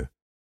debut.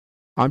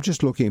 I'm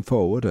just looking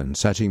forward and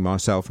setting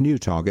myself new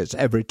targets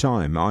every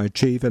time I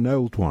achieve an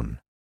old one.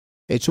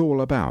 It's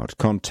all about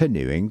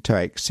continuing to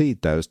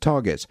exceed those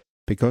targets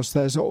because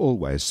there's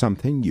always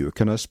something you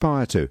can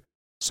aspire to,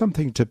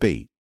 something to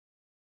beat.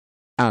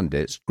 And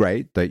it's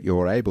great that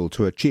you're able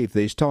to achieve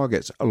these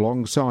targets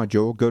alongside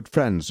your good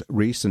friends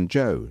Reece and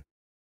Joe.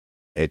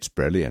 It's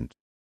brilliant.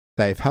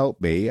 They've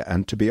helped me,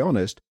 and to be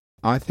honest,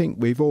 I think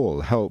we've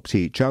all helped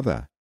each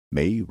other.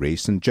 Me,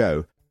 Reece and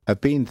Joe have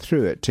been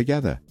through it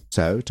together,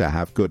 so to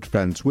have good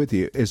friends with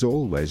you is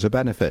always a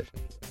benefit.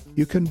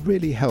 You can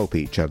really help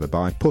each other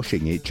by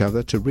pushing each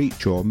other to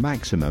reach your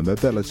maximum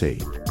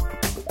ability.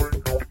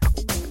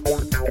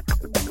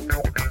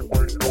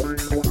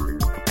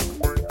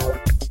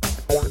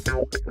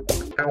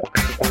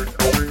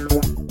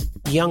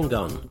 Young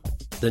Gun,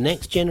 the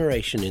next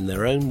generation in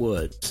their own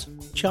words.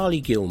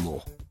 Charlie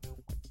Gilmore.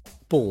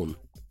 Born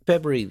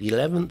February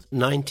 11th,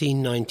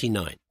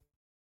 1999.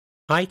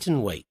 Height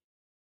and weight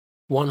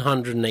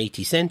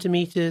 180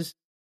 centimetres,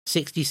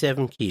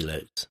 67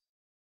 kilos.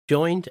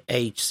 Joined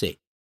age 6.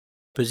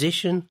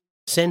 Position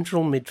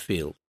central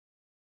midfield.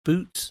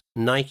 Boots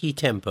Nike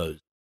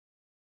Tempos.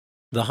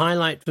 The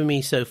highlight for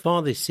me so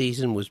far this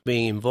season was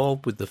being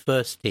involved with the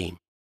first team.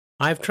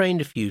 I've trained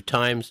a few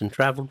times and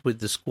travelled with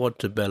the squad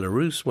to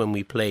Belarus when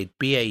we played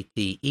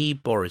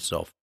BATE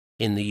Borisov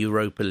in the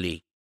Europa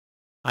League.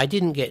 I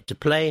didn't get to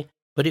play,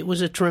 but it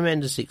was a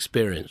tremendous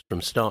experience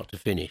from start to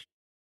finish.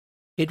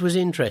 It was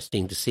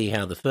interesting to see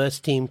how the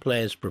first team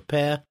players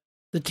prepare,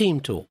 the team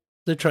talk,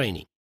 the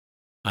training.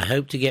 I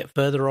hope to get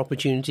further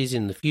opportunities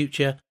in the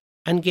future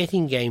and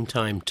getting game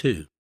time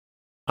too.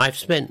 I've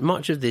spent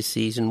much of this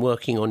season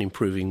working on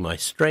improving my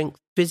strength,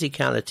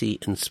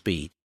 physicality and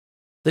speed.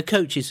 The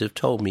coaches have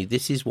told me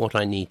this is what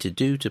I need to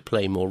do to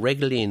play more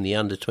regularly in the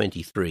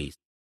under-23s.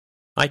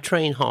 I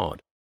train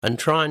hard and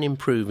try and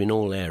improve in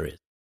all areas,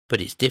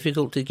 but it's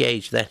difficult to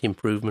gauge that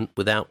improvement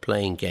without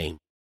playing games.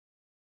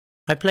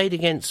 I played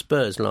against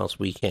Spurs last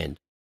weekend.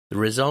 The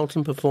result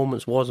and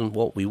performance wasn't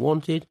what we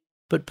wanted,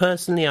 but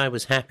personally I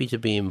was happy to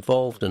be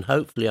involved and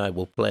hopefully I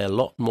will play a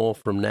lot more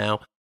from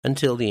now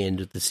until the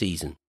end of the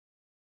season.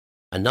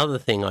 Another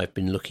thing I've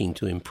been looking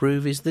to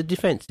improve is the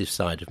defensive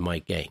side of my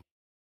game,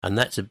 and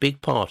that's a big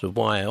part of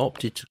why I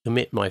opted to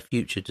commit my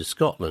future to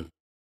Scotland.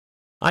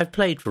 I've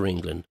played for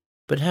England,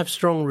 but have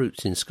strong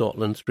roots in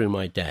Scotland through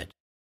my dad.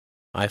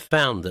 I've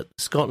found that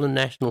the Scotland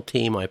national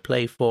team I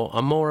play for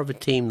are more of a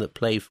team that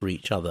play for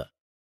each other,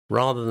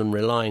 rather than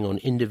relying on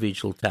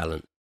individual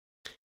talent.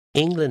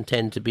 England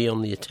tend to be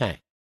on the attack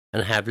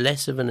and have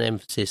less of an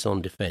emphasis on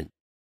defence,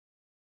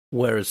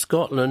 whereas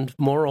Scotland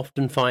more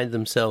often find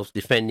themselves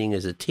defending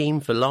as a team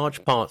for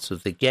large parts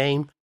of the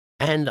game,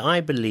 and I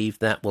believe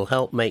that will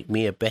help make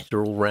me a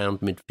better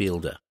all-round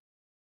midfielder.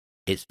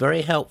 It's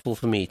very helpful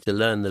for me to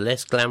learn the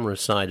less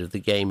glamorous side of the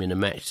game in a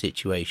match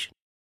situation.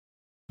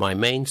 My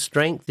main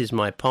strength is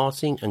my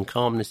passing and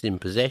calmness in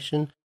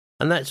possession,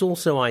 and that's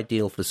also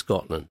ideal for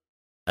Scotland,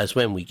 as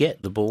when we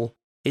get the ball,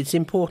 it's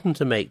important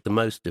to make the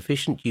most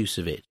efficient use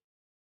of it,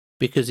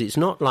 because it's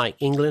not like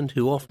England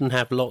who often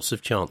have lots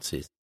of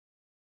chances.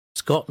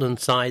 Scotland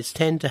sides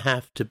tend to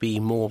have to be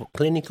more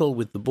clinical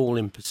with the ball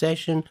in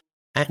possession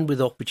and with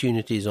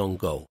opportunities on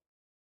goal.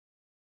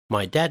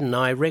 My dad and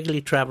I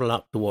regularly travel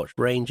up to watch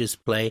Rangers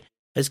play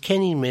as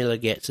Kenny Miller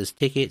gets us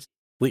tickets,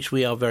 which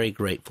we are very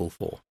grateful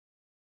for.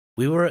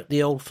 We were at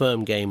the Old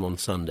Firm game on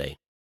Sunday.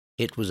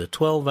 It was a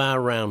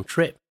 12-hour round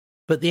trip,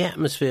 but the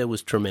atmosphere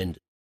was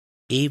tremendous,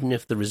 even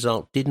if the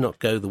result did not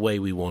go the way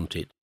we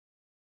wanted.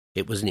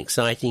 It was an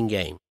exciting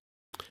game.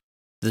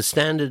 The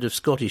standard of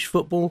Scottish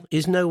football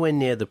is nowhere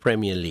near the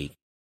Premier League.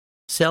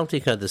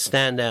 Celtic are the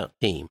standout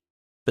team,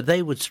 but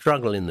they would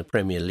struggle in the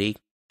Premier League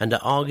and are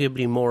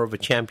arguably more of a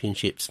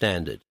championship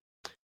standard.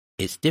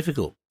 It's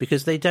difficult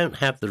because they don't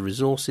have the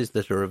resources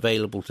that are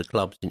available to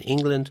clubs in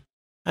England,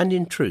 and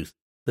in truth,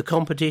 the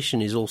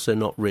competition is also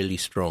not really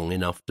strong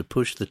enough to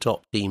push the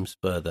top teams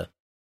further.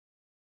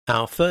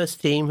 Our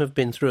first team have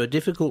been through a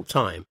difficult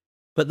time,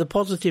 but the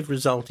positive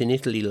result in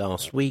Italy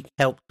last week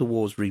helped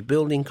towards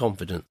rebuilding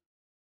confidence.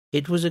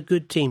 It was a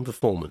good team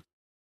performance,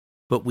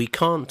 but we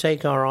can't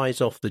take our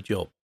eyes off the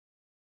job.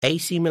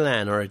 AC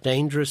Milan are a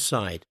dangerous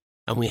side,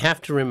 and we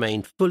have to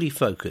remain fully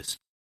focused.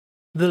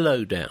 The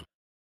lowdown.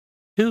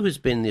 Who has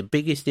been the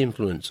biggest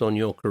influence on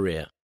your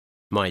career?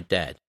 My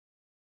dad.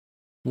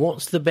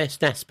 What's the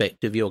best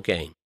aspect of your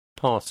game?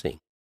 Passing.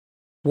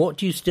 What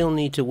do you still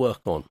need to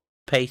work on?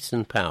 Pace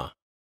and power.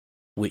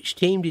 Which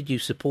team did you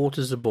support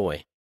as a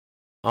boy?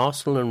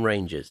 Arsenal and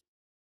Rangers.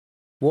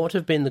 What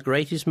have been the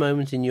greatest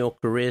moments in your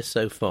career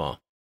so far?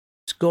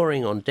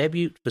 Scoring on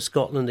debut for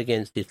Scotland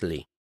against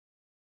Italy.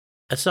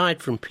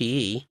 Aside from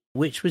PE,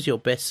 which was your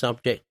best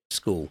subject at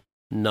school?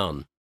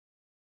 None.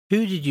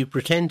 Who did you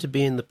pretend to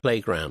be in the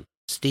playground?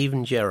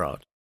 Steven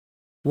Gerrard.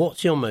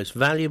 What's your most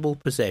valuable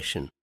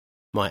possession?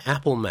 My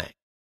Apple Mac.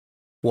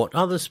 What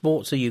other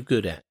sports are you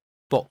good at?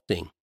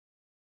 Boxing.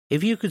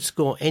 If you could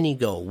score any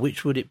goal,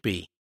 which would it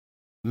be?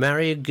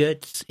 Mario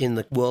Götze in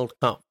the World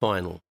Cup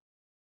final.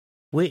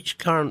 Which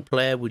current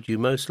player would you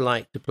most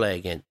like to play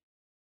against?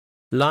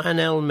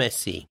 Lionel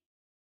Messi.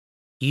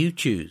 You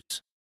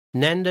choose.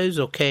 Nando's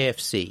or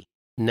KFC?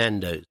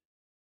 Nando's.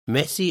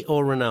 Messi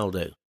or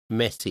Ronaldo?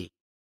 Messi.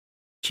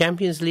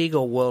 Champions League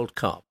or World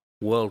Cup?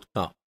 World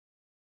Cup.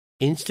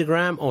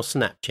 Instagram or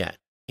Snapchat?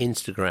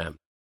 Instagram.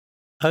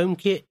 Home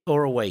kit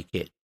or away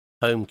kit?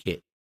 Home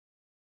kit.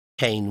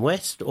 Kane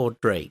West or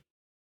Drake?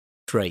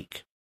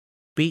 Drake.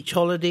 Beach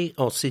holiday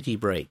or city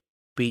break?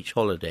 Beach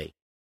holiday.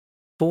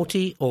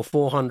 40 or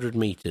 400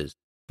 meters?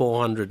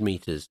 400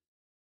 meters.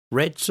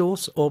 Red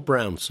sauce or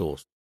brown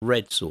sauce?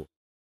 Red sauce.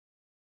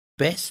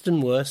 Best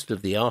and worst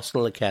of the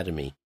Arsenal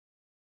Academy.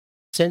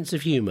 Sense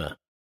of humour?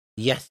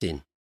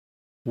 Yasin.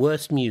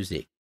 Worst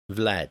music?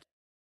 Vlad.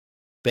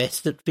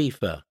 Best at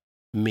FIFA?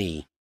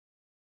 Me.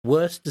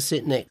 Worst to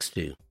sit next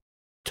to?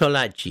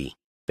 Tolaji.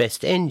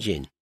 Best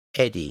engine?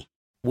 Eddie.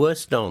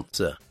 Worst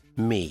dancer?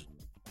 Me.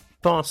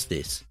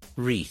 Fastest?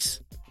 Reese.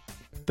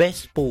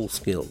 Best ball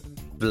skill?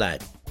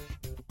 Vlad.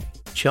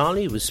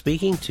 Charlie was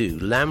speaking to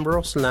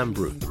Lambros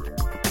Lambru.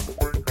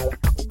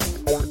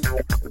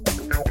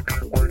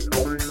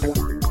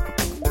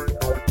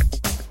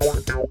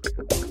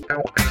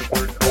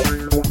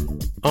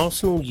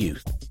 Arsenal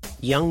youth.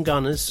 Young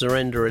Gunners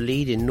surrender a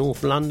lead in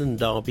North London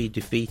derby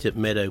defeat at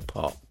Meadow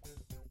Park.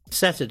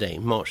 Saturday,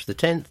 March the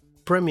 10th,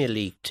 Premier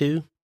League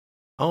 2.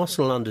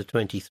 Arsenal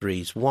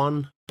under-23s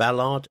 1,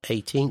 Ballard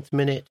 18th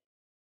minute,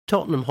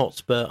 Tottenham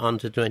Hotspur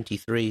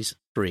under-23s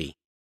 3.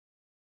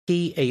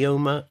 Key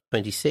Ayoma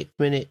 26th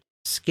minute,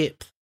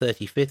 Skip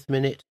 35th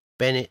minute,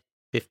 Bennett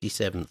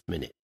 57th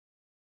minute.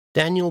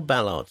 Daniel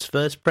Ballard's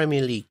first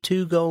Premier League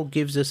 2 goal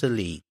gives us a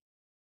lead.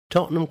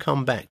 Tottenham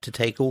come back to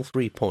take all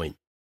 3 points.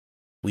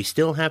 We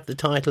still have the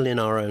title in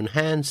our own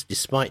hands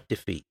despite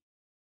defeat.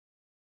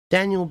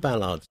 Daniel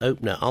Ballard's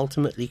opener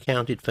ultimately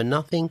counted for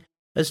nothing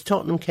as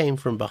Tottenham came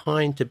from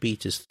behind to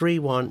beat us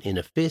 3-1 in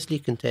a fiercely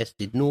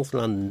contested North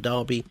London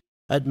derby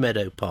at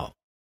Meadow Park.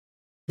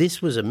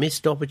 This was a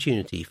missed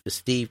opportunity for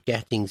Steve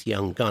Gatting's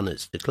young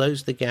Gunners to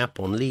close the gap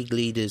on league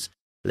leaders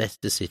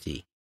Leicester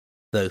City,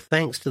 though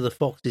thanks to the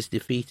Foxes'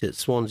 defeat at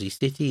Swansea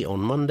City on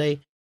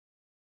Monday,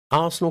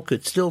 Arsenal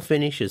could still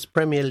finish as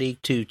Premier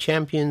League 2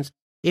 champions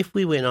if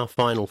we win our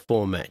final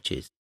 4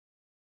 matches.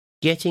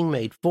 Getting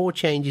made 4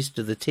 changes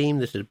to the team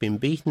that had been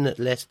beaten at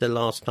Leicester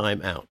last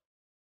time out.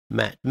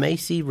 Matt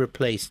Macey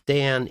replaced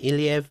Dejan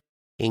Iliev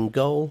in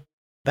goal,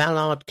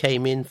 Ballard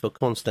came in for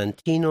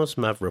Konstantinos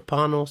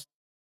Mavropanos,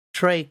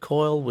 Trey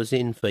Coyle was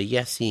in for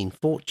Yassine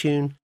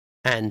Fortune,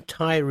 and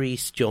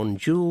Tyrese John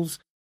Jules,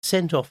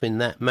 sent off in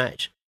that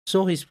match,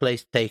 saw his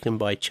place taken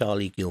by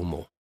Charlie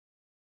Gilmore.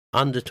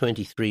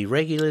 Under-23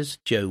 regulars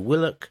Joe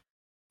Willock,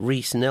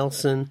 Reece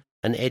Nelson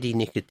and Eddie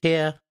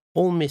Nketiah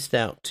all missed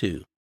out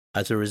too,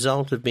 as a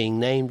result of being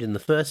named in the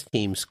first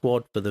team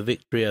squad for the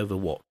victory over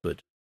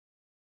Watford.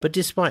 But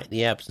despite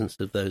the absence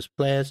of those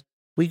players,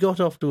 we got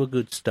off to a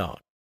good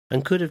start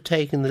and could have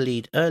taken the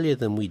lead earlier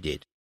than we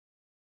did.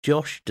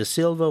 Josh Da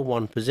Silva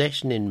won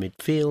possession in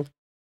midfield,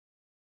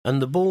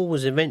 and the ball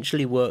was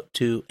eventually worked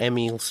to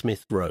Emile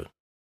Smith-Rowe.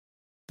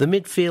 The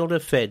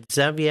midfielder fed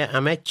Xavier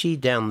Amechi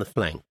down the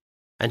flank,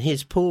 and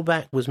his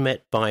pullback was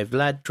met by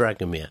Vlad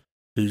Dragomir,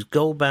 whose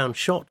goal-bound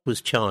shot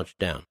was charged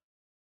down.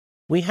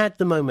 We had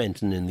the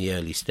momentum in the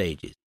early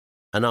stages,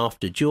 and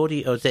after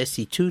Jordi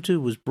Ozesi Tutu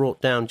was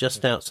brought down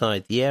just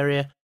outside the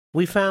area,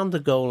 we found the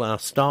goal our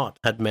start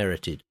had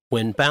merited,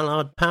 when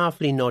Ballard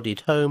powerfully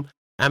nodded home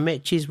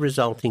Amechi's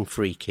resulting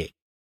free kick.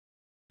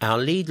 Our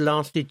lead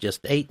lasted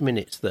just 8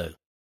 minutes though.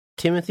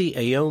 Timothy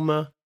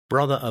Ayoma,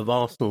 brother of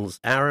Arsenal's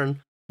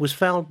Aaron, was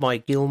fouled by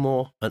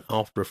Gilmore, and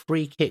after a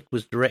free kick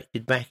was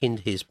directed back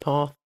into his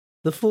path,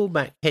 the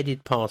fullback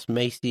headed past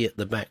Macey at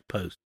the back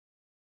post.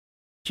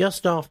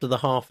 Just after the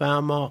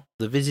half-hour mark,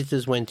 the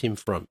visitors went in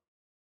front.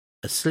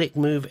 A slick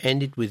move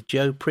ended with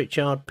Joe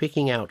Pritchard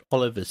picking out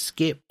Oliver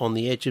Skipp on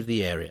the edge of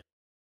the area.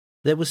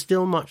 There was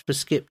still much for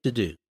Skipp to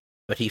do,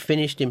 but he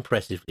finished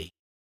impressively,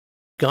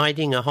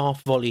 guiding a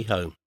half-volley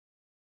home.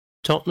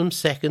 Tottenham's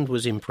second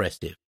was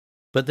impressive,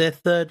 but their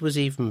third was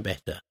even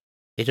better.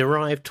 It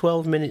arrived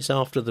 12 minutes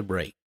after the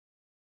break.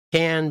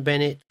 Kean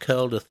Bennett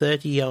curled a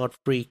 30-yard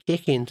free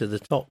kick into the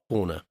top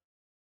corner.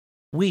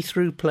 We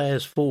threw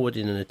players forward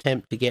in an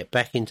attempt to get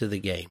back into the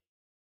game.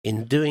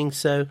 In doing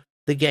so,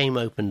 the game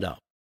opened up,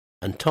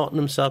 and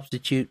Tottenham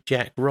substitute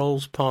Jack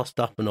Rolls passed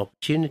up an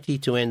opportunity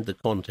to end the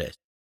contest,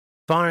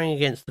 firing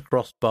against the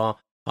crossbar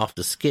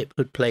after Skipp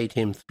had played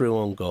him through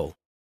on goal.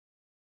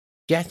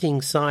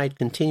 Gatting's side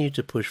continued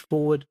to push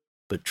forward,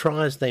 but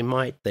try as they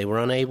might, they were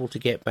unable to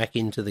get back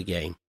into the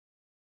game.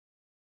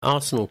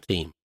 Arsenal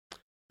team: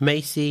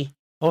 Macey,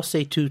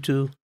 Ose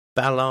Tutu,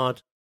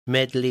 Ballard,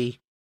 Medley,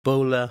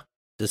 Bowler,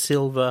 Da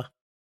Silva,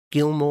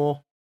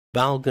 Gilmore,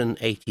 Balgan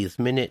 80th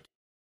minute,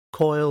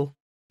 Coyle,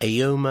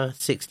 Ayoma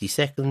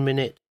 62nd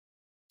minute,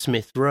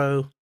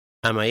 Smith-Rowe,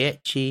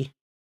 Amaechi,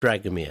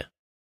 Dragomir.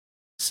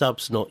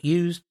 Subs not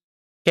used: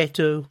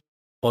 Keto,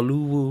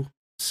 Oluwu,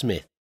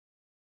 Smith.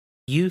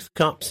 Youth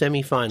Cup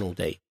semi-final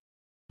date.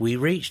 We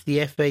reached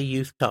the FA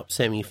Youth Cup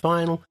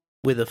semi-final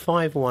with a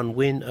 5-1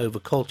 win over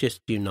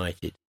Colchester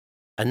United,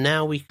 and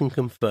now we can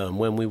confirm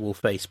when we will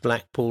face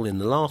Blackpool in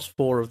the last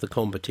 4 of the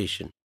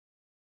competition.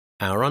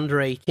 Our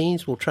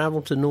under-18s will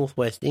travel to North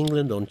West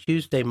England on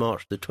Tuesday,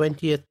 March the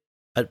 20th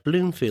at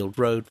Bloomfield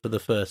Road for the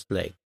first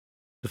leg,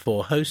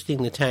 before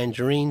hosting the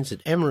Tangerines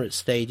at Emirates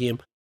Stadium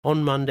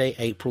on Monday,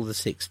 April the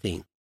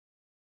 16th.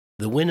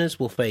 The winners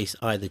will face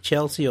either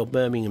Chelsea or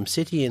Birmingham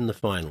City in the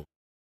final.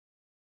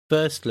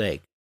 First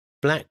leg: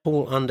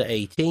 Blackpool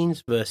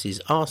under-18s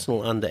versus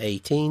Arsenal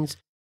under-18s,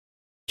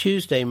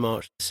 Tuesday,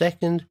 March the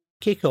 2nd,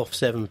 kick-off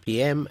 7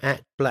 p.m.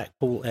 at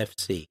Blackpool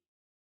FC.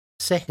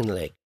 Second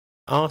leg: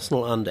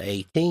 Arsenal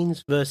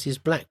under-18s versus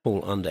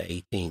Blackpool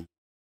under-18s,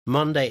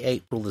 Monday,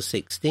 April the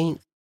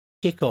 16th,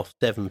 kick-off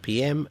 7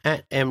 p.m.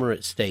 at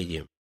Emirates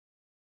Stadium.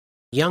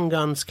 Young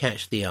guns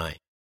catch the eye.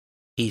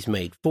 He's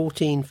made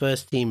 14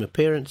 first-team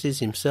appearances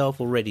himself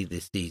already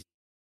this season,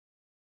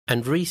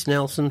 and Reece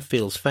Nelson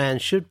feels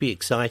fans should be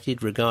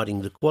excited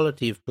regarding the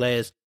quality of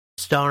players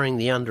starring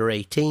the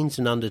under-18s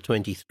and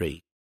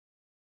under-23.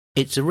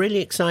 It's a really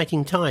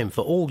exciting time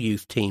for all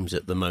youth teams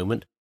at the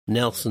moment,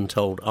 Nelson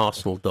told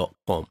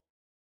Arsenal.com.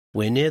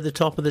 We're near the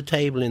top of the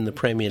table in the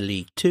Premier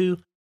League 2,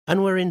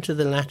 and we're into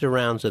the latter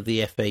rounds of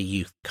the FA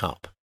Youth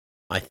Cup.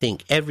 I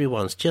think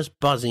everyone's just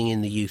buzzing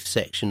in the youth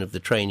section of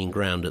the training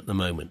ground at the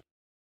moment.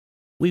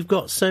 We've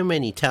got so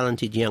many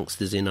talented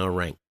youngsters in our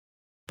ranks,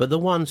 but the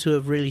ones who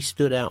have really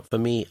stood out for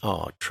me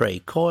are Trey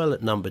Coyle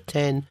at number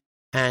 10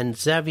 and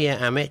Xavier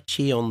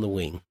Amechi on the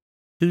wing,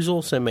 who's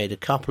also made a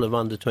couple of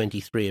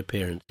under-23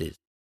 appearances.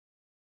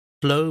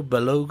 Flo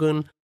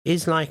Balogun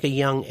is like a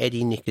young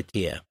Eddie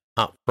Nketiah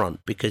up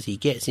front because he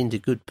gets into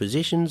good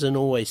positions and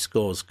always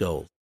scores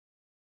goals.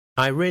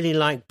 I really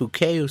like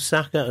Bukayo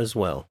Saka as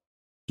well.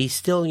 He's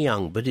still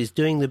young but is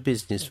doing the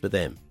business for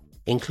them,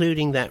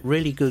 including that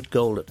really good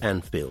goal at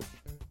Anfield.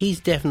 He's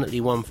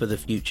definitely one for the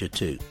future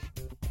too.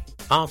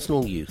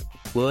 Arsenal Youth.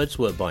 Words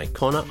were by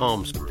Connor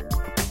Armstrong.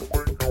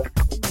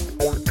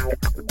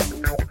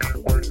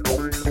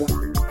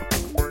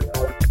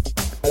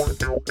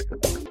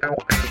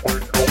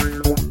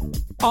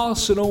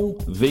 Arsenal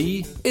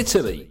v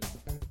Italy.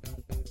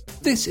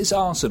 This is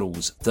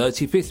Arsenal's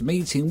 35th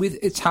meeting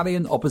with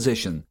Italian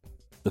opposition.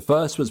 The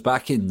first was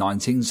back in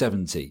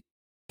 1970.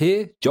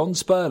 Here, John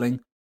Sperling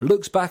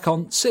looks back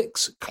on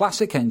 6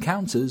 classic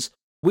encounters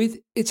with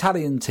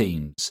Italian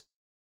teams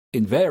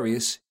in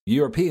various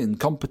European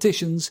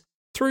competitions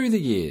through the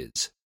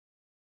years.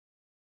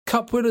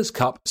 Cup Winners'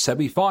 Cup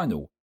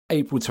semi-final,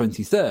 April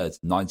 23rd,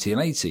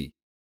 1980.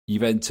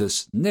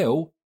 Juventus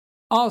 0,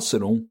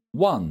 Arsenal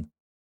 1.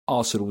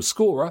 Arsenal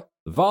scorer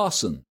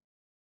Varson.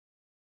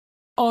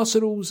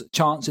 Arsenal's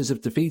chances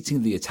of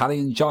defeating the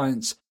Italian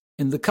giants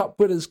in the Cup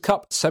Winners'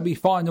 Cup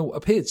semi-final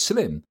appeared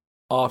slim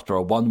after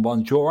a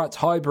 1-1 draw at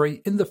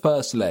Highbury in the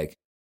first leg.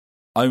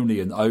 Only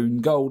an own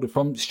goal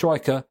from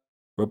striker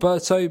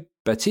Roberto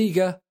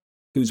Bettiga,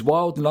 whose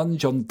wild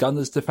lunge on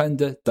Gunners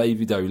defender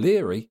David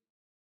O'Leary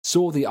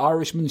saw the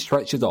Irishman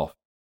stretchered off,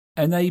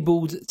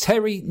 enabled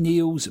Terry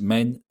Neal's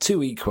men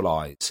to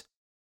equalise.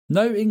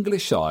 No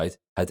English side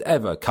had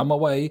ever come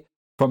away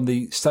from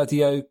the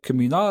Stadio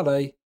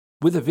Comunale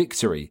with a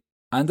victory,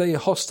 and a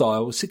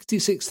hostile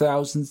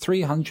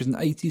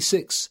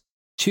 66,386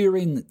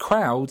 Turin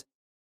crowd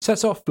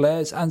set off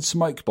flares and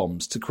smoke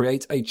bombs to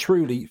create a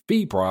truly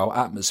febrile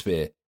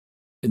atmosphere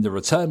in the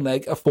return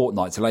leg a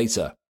fortnight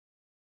later.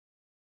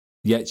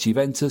 Yet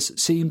Juventus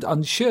seemed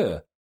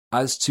unsure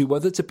as to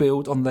whether to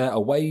build on their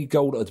away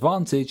goal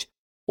advantage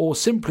or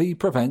simply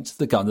prevent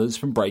the Gunners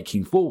from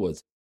breaking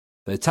forward.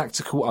 Their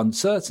tactical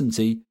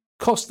uncertainty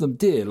cost them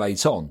dear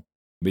late on.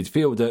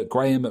 Midfielder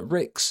Graham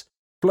Rix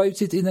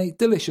floated in a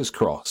delicious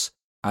cross,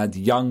 and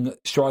young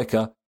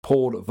striker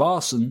Paul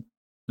Varson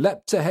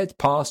leapt ahead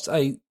past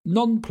a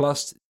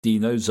nonplussed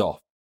Dino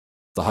Zoff.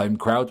 The home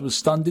crowd was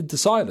stunned into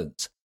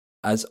silence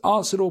as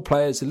Arsenal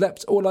players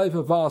leapt all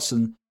over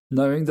Varson,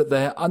 knowing that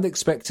their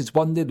unexpected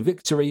 1-0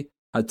 victory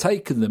had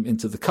taken them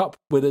into the Cup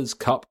Winners'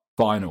 Cup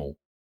final.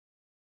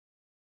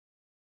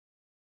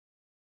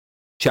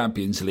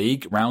 Champions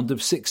League round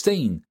of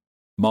 16,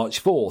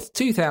 March 4th,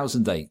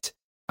 2008.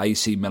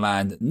 AC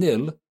Milan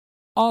 0,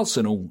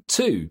 Arsenal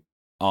 2.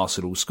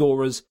 Arsenal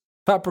scorers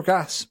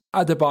Fabregas,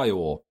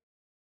 Adebayor.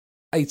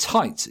 A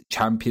tight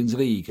Champions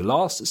League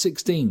last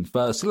 16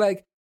 first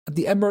leg at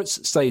the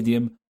Emirates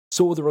Stadium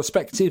saw the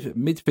respective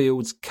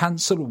midfields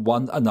cancel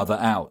one another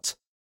out.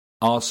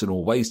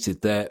 Arsenal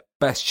wasted their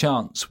best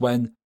chance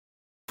when,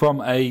 from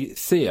a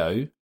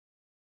Theo,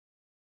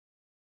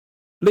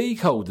 league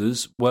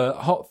holders were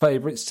hot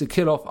favourites to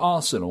kill off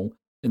Arsenal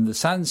in the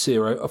San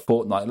Siro a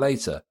fortnight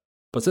later,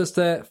 but as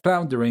their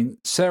floundering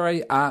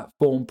Serie A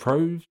form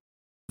proved,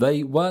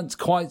 they weren't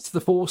quite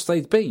the force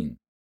they'd been.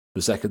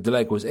 The second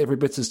leg was every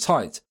bit as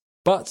tight,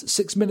 but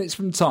 6 minutes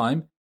from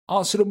time,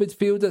 Arsenal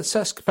midfielder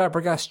Cesc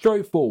Fabregas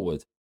drove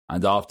forward,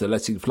 and after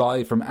letting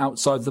fly from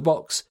outside the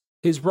box,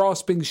 his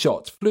rasping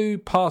shot flew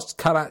past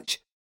Kalach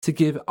to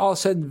give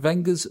Arsene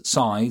Wenger's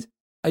side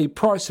a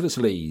priceless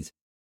lead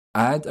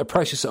and a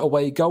precious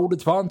away goal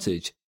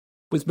advantage.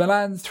 With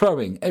Milan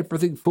throwing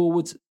everything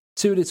forward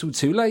too little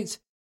too late,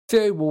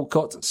 Theo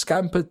Walcott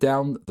scampered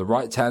down the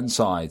right-hand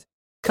side,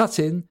 cut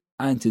in,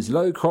 and his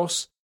low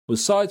cross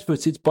was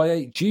side-footed by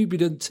a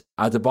jubilant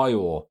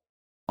Adebayor.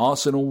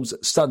 Arsenal's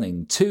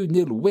stunning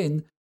 2-0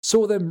 win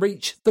saw them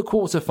reach the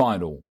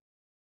quarter-final.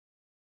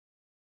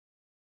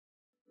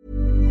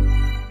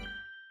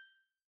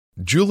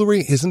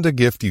 Jewelry isn't a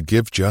gift you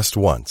give just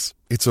once.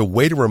 It's a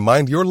way to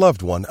remind your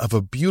loved one of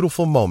a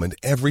beautiful moment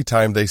every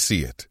time they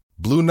see it.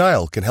 Blue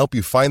Nile can help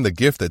you find the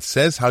gift that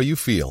says how you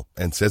feel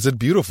and says it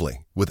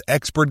beautifully, with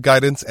expert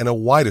guidance and a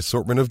wide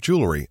assortment of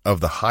jewelry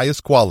of the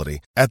highest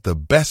quality at the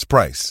best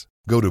price.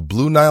 Go to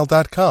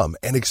BlueNile.com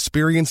and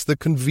experience the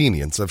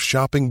convenience of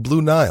shopping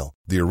Blue Nile,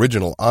 the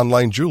original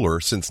online jeweler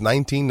since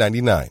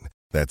 1999.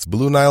 That's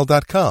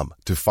BlueNile.com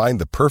to find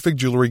the perfect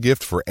jewelry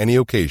gift for any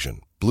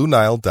occasion.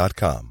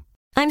 BlueNile.com.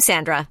 I'm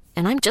Sandra,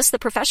 and I'm just the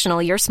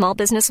professional your small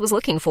business was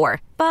looking for.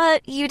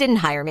 But you didn't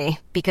hire me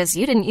because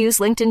you didn't use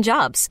LinkedIn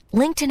Jobs.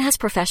 LinkedIn has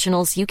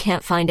professionals you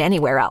can't find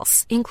anywhere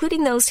else,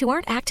 including those who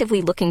aren't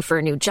actively looking for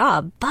a new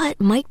job,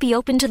 but might be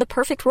open to the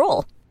perfect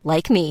role,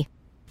 like me.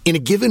 In a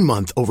given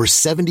month, over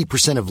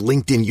 70% of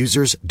LinkedIn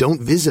users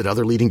don't visit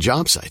other leading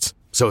job sites.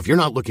 So if you're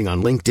not looking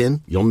on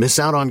LinkedIn, you'll miss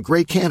out on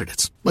great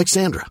candidates like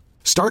Sandra.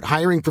 Start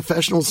hiring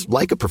professionals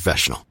like a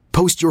professional.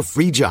 Post your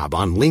free job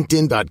on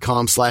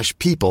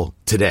linkedin.com/people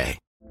today.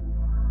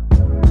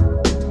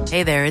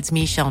 Hey there, it's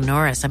Michelle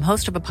Norris. I'm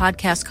host of a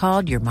podcast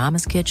called Your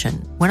Mama's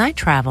Kitchen. When I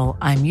travel,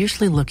 I'm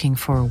usually looking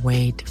for a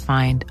way to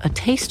find a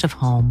taste of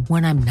home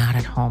when I'm not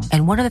at home.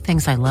 And one of the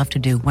things I love to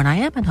do when I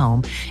am at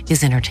home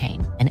is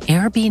entertain. And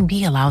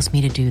Airbnb allows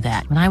me to do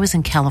that. When I was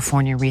in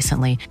California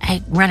recently,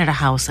 I rented a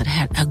house that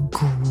had a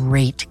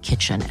great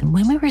kitchen. And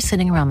when we were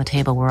sitting around the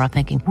table, we're all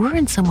thinking, we're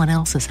in someone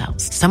else's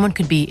house. Someone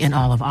could be in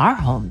all of our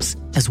homes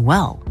as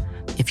well.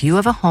 If you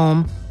have a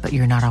home, but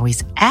you're not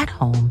always at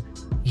home,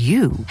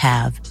 you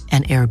have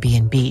an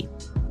Airbnb.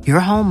 Your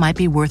home might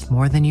be worth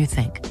more than you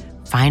think.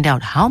 Find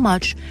out how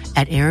much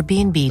at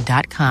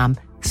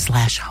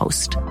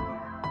airbnb.com/host.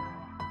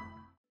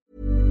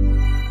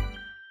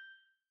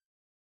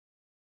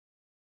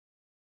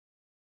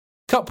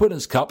 Cup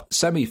Winners' Cup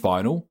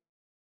semi-final,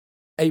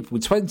 April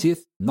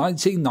 20th,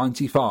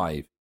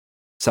 1995.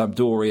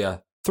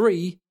 Sampdoria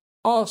 3,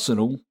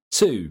 Arsenal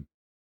 2.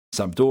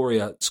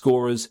 Sampdoria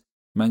scorers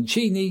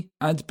Mancini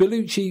and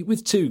Bellucci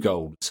with 2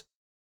 goals.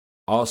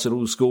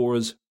 Arsenal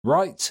scorers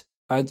Wright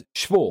and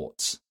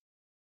Schwartz.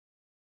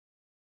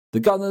 The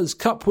Gunners'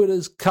 Cup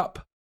Winners'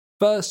 Cup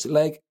first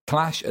leg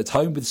clash at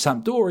home with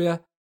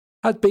Sampdoria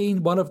had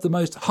been one of the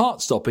most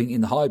heart-stopping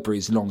in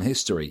Highbury's long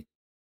history.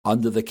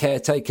 Under the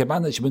caretaker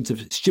management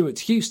of Stuart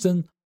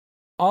Houston,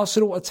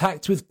 Arsenal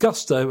attacked with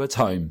gusto at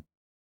home,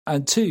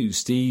 and 2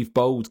 Steve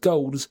Bold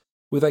goals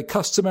with a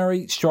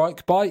customary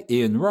strike by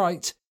Ian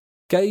Wright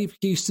gave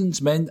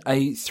Houston's men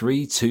a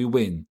 3-2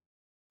 win.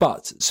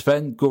 But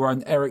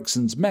Sven-Goran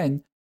Eriksson's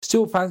men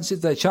still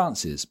fancied their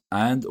chances,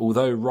 and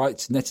although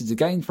Wright netted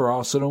again for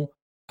Arsenal,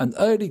 an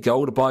early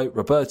goal by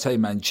Roberto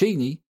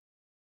Mancini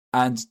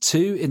and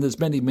 2 in as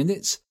many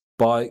minutes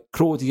by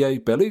Claudio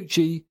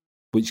Bellucci,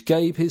 which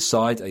gave his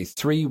side a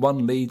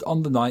 3-1 lead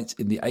on the night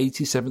in the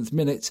 87th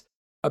minute,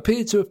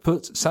 appeared to have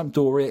put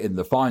Sampdoria in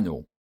the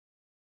final.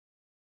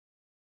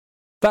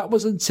 That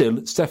was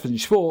until Stefan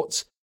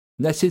Schwartz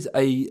netted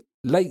a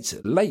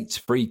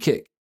late free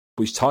kick,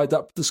 which tied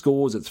up the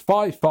scores at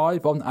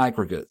 5-5 on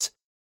aggregate.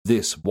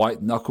 This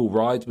white-knuckle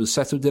ride was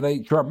settled in a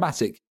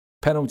dramatic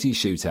penalty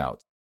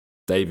shootout.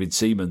 David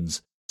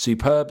Seaman's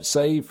superb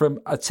save from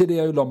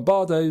Attilio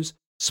Lombardo's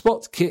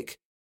spot kick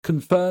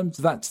confirmed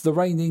that the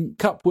reigning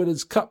Cup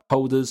Winners' Cup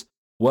holders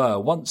were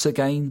once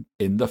again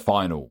in the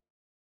final.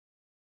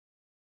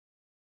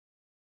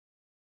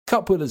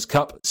 Cup Winners'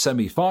 Cup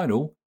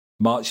semi-final,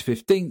 March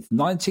 15th,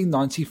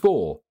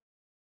 1994.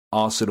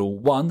 Arsenal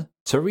 1,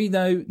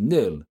 Torino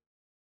 0.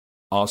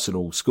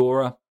 Arsenal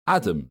scorer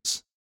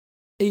Adams.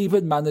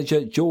 Even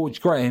manager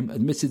George Graham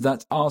admitted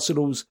that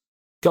Arsenal's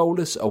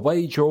goalless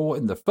away draw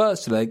in the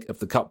first leg of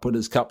the Cup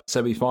Winners' Cup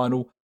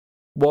semi-final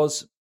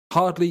was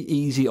hardly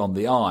easy on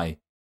the eye.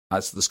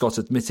 As the Scot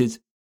admitted,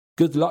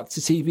 good luck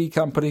to TV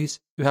companies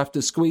who have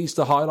to squeeze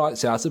the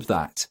highlights out of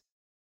that.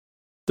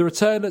 The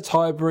return at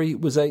Highbury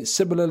was a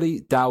similarly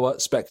dour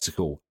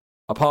spectacle,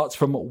 apart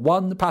from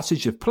one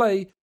passage of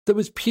play that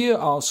was pure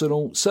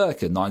Arsenal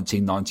circa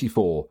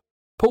 1994.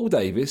 Paul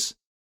Davis,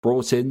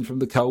 brought in from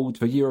the cold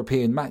for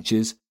European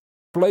matches,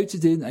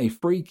 floated in a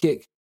free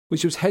kick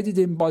which was headed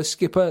in by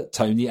skipper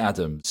Tony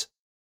Adams.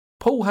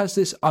 Paul has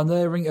this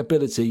unerring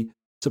ability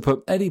to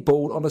put any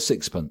ball on a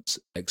sixpence,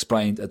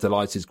 explained a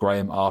delighted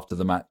Graham after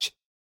the match.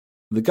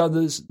 The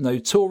Gunners'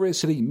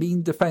 notoriously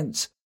mean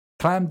defence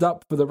clammed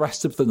up for the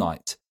rest of the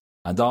night,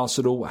 and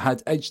Arsenal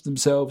had edged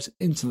themselves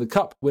into the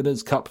Cup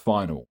Winners' Cup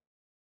final.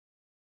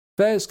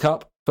 Fairs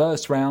Cup,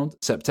 first round,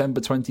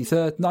 September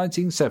 23rd,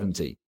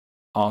 1970.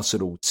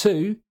 Arsenal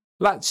 2,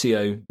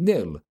 Lazio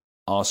 0.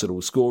 Arsenal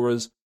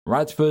scorers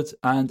Radford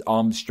and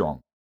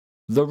Armstrong.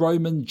 The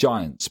Roman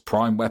Giants'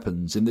 prime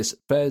weapons in this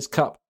Fairs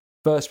Cup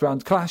first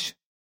round clash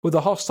with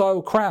a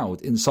hostile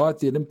crowd inside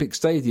the Olympic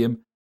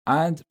Stadium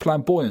and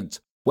flamboyant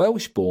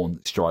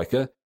Welsh-born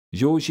striker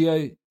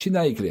Giorgio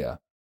Chinaglia,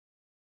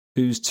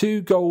 whose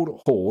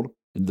 2-goal haul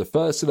in the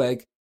first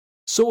leg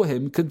saw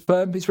him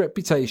confirm his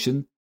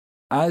reputation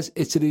as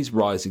Italy's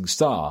rising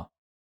star.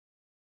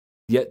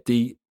 Yet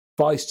the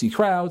feisty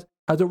crowd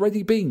had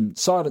already been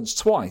silenced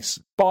twice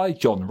by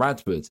John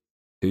Radford,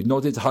 who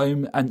nodded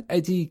home an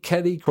Eddie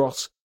Kelly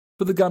cross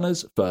for the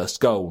Gunners' first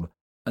goal,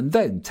 and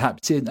then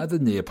tapped in at the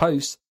near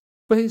post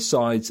for his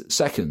side's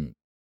second.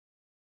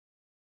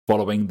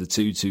 Following the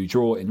 2-2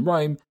 draw in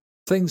Rome,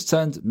 things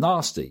turned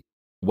nasty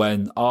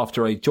when,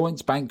 after a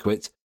joint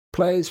banquet,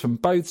 players from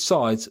both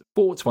sides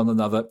fought one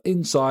another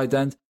inside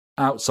and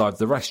outside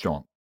the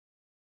restaurant.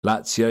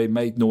 Lazio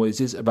made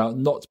noises about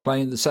not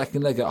playing the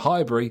second leg at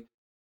Highbury,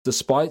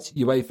 despite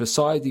UEFA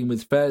siding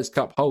with Fairs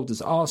Cup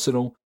holders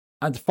Arsenal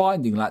and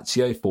finding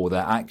Lazio for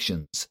their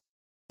actions.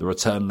 The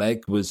return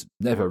leg was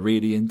never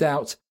really in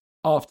doubt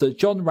after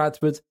John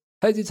Radford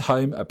headed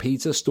home a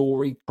Peter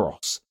Storey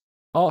cross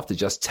after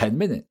just 10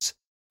 minutes,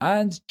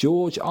 and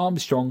George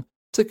Armstrong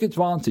took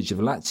advantage of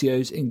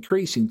Lazio's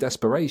increasing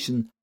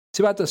desperation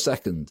to add a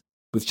second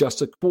with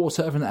just a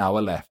quarter of an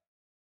hour left.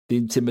 The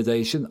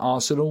intimidation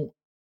Arsenal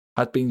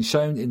had been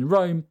shown in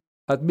Rome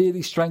had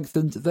merely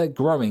strengthened their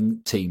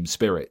growing team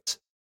spirit.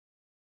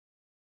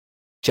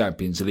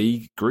 Champions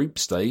League Group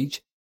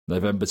Stage,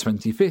 November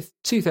 25th,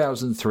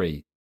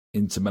 2003.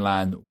 Inter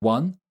Milan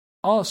 1,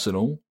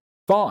 Arsenal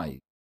 5.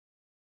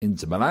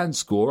 Inter Milan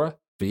scorer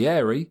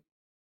Vieri.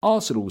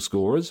 Arsenal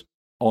scorers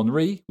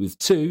Henry with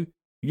 2,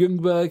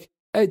 Ljungberg,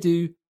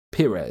 Edu,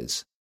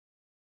 Pires.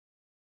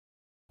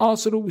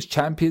 Arsenal's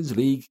Champions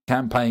League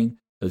campaign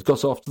had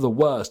got off to the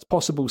worst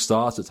possible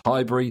start at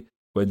Highbury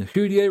when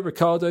Julio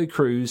Ricardo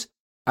Cruz,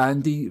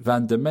 Andy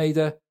van der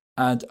Meijde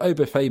and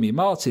Obafemi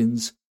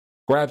Martins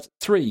grabbed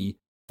 3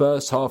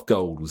 first-half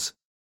goals,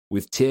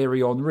 with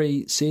Thierry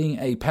Henry seeing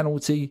a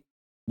penalty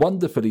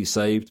wonderfully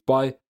saved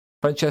by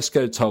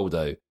Francesco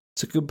Toldo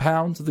to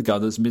compound the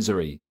Gunners'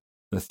 misery.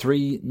 The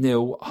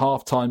 3-0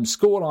 half-time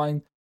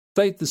scoreline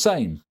stayed the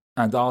same,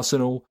 and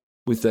Arsenal,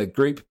 with their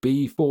Group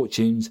B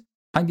fortunes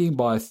hanging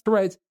by a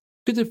thread,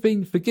 could have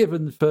been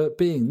forgiven for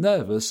being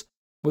nervous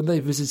when they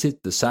visited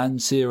the San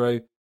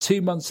Siro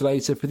 2 months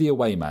later for the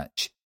away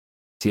match.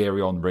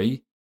 Thierry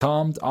Henry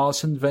calmed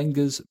Arsene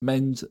Wenger's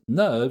men's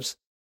nerves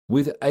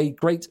with a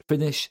great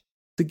finish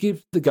to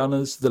give the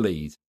Gunners the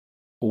lead,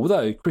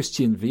 although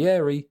Christian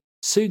Vieri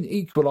soon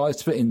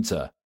equalised for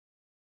Inter.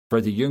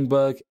 Freddie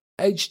Ljungberg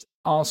edged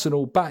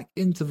Arsenal back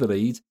into the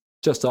lead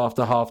just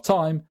after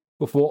half-time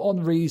before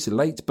Henry's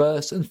late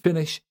burst and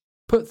finish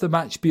put the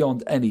match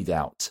beyond any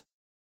doubt.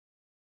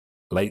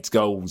 Late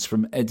goals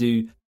from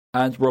Edu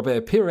and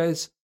Robert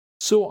Pires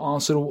saw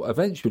Arsenal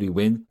eventually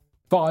win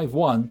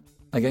 5-1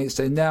 against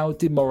a now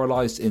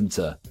demoralised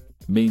Inter,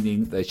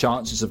 meaning their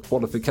chances of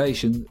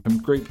qualification from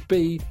Group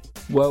B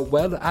were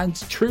well and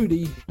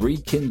truly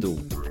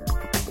rekindled.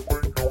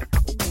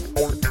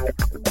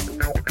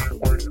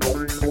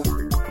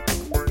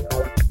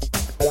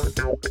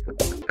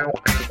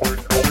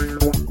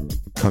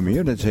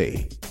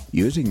 Community,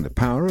 using the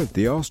power of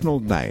the Arsenal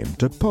name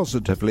to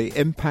positively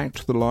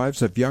impact the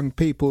lives of young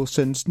people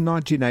since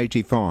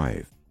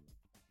 1985.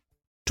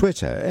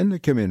 Twitter in the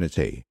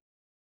community.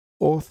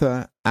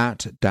 Author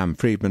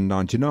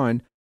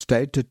 @DanFriedman99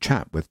 stayed to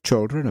chat with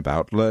children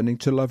about learning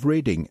to love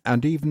reading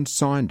and even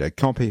signed a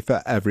copy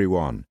for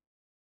everyone.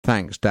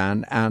 Thanks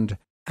Dan and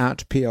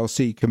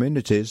 @PLC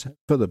Communities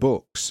for the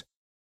books.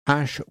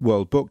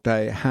 #World Book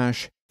Day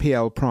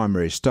 #PL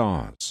Primary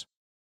Stars.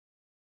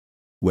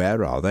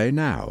 Where are they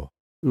now?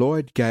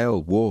 Lloyd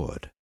Gale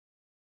Ward.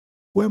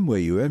 When were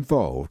you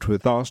involved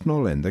with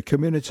Arsenal in the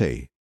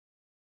community?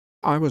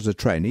 I was a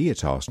trainee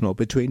at Arsenal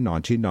between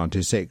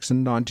 1996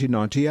 and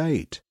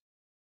 1998.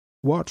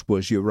 What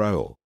was your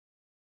role?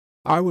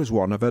 I was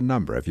one of a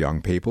number of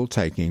young people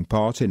taking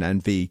part in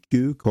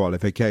NVQ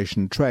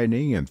qualification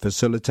training in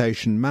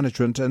facilitation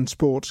management and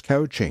sports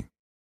coaching.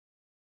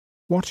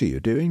 What are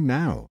you doing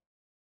now?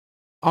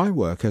 I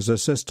work as a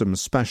systems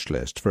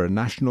specialist for a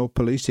national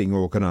policing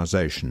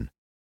organisation.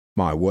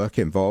 My work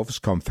involves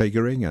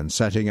configuring and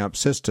setting up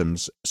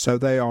systems so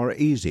they are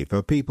easy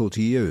for people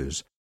to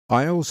use.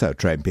 I also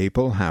train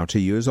people how to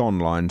use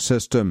online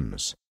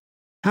systems.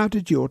 How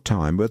did your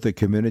time with the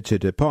community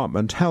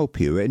department help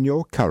you in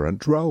your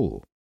current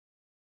role?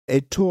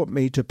 It taught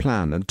me to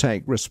plan and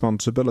take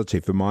responsibility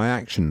for my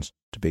actions,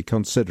 to be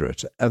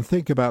considerate and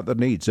think about the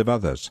needs of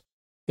others.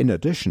 In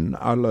addition,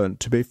 I learnt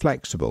to be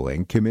flexible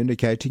in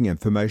communicating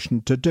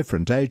information to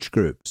different age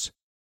groups.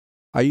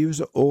 I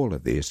use all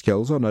of these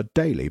skills on a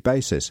daily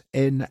basis,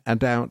 in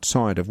and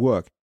outside of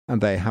work,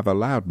 and they have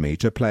allowed me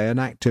to play an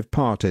active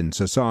part in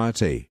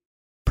society.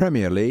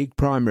 Premier League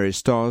Primary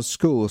Stars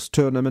Schools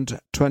Tournament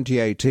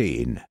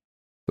 2018.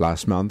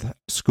 Last month,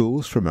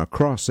 schools from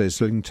across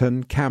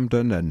Islington,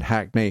 Camden and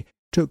Hackney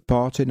took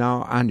part in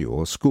our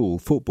annual school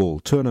football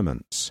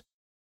tournaments.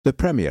 The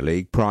Premier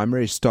League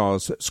Primary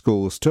Stars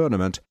Schools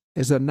Tournament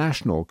is a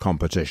national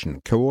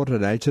competition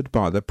coordinated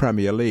by the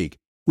Premier League,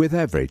 with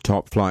every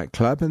top-flight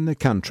club in the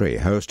country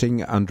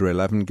hosting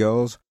under-11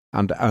 girls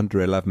and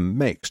under-11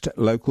 mixed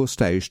local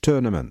stage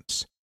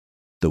tournaments.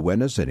 The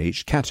winners in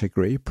each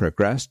category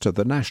progress to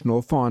the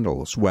national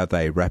finals, where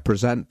they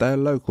represent their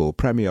local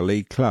Premier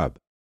League club.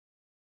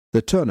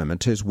 The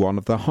tournament is one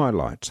of the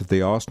highlights of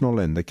the Arsenal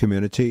in the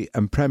Community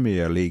and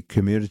Premier League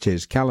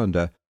Communities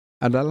calendar,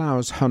 and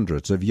allows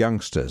hundreds of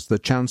youngsters the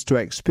chance to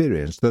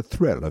experience the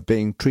thrill of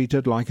being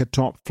treated like a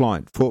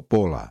top-flight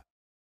footballer.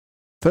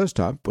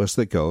 First up was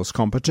the girls'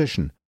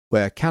 competition,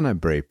 where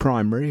Canonbury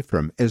Primary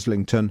from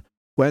Islington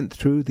went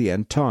through the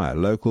entire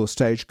local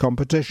stage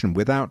competition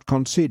without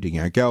conceding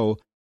a goal,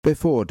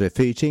 before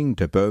defeating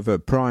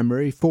Dubova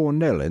Primary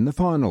 4-0 in the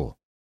final.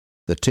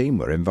 The team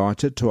were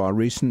invited to our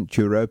recent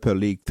Europa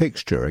League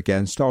fixture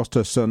against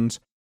Östersunds,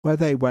 where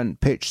they went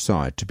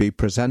pitchside to be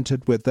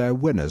presented with their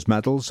winners'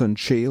 medals and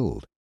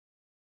shield.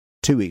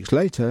 2 weeks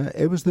later,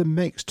 it was the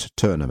mixed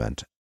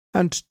tournament,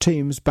 and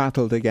teams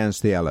battled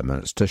against the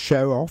elements to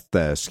show off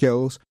their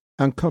skills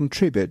and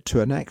contribute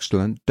to an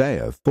excellent day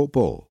of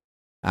football.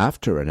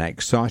 After an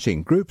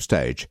exciting group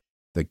stage,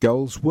 the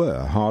goals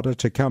were harder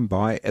to come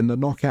by in the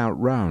knockout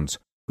rounds,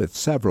 with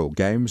several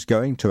games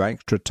going to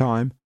extra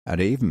time and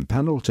even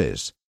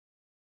penalties.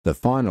 The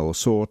final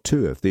saw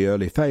two of the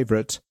early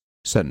favourites,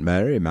 St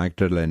Mary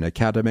Magdalene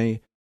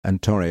Academy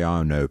and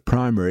Torriano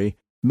Primary,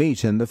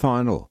 meet in the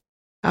final.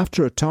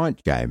 After a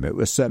tight game, it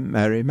was St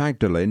Mary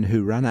Magdalene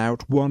who ran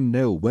out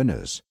 1-0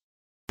 winners.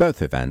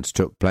 Both events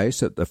took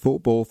place at the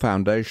Football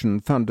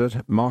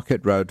Foundation-funded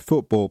Market Road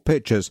football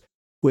pitches,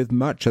 with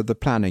much of the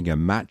planning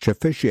and match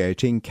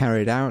officiating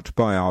carried out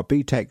by our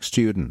BTEC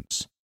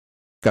students.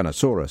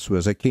 Gunnosaurus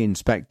was a keen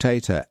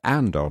spectator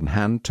and on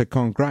hand to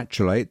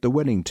congratulate the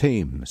winning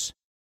teams.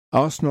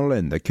 Arsenal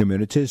in the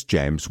Community's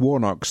James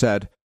Warnock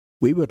said,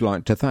 "We would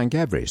like to thank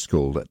every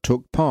school that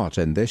took part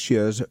in this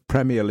year's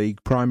Premier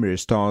League Primary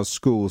Stars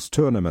Schools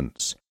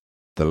tournaments.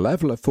 The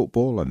level of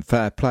football and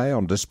fair play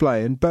on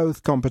display in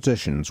both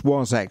competitions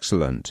was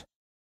excellent.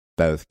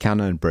 Both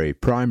Canonbury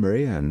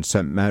Primary and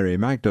St Mary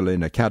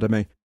Magdalene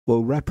Academy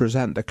will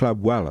represent the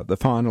club well at the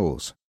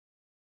finals.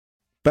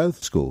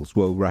 Both schools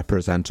will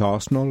represent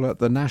Arsenal at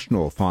the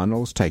national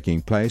finals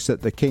taking place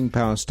at the King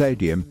Power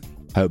Stadium,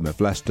 home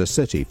of Leicester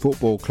City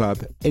Football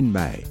Club, in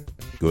May.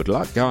 Good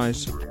luck,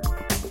 guys.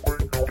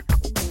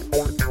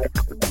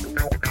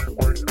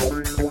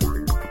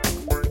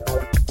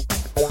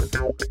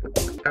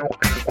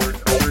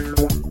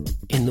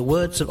 In the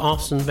words of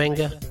Arsene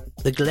Wenger,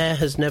 the glare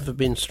has never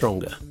been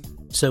stronger.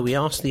 So we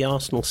asked the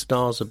Arsenal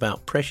stars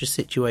about pressure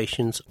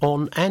situations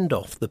on and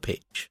off the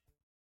pitch.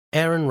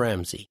 Aaron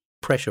Ramsey,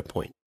 pressure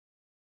point.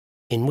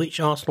 In which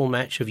Arsenal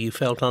match have you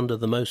felt under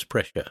the most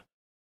pressure?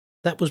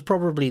 That was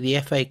probably the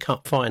FA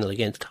Cup final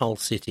against Hull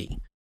City.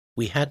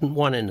 We hadn't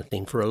won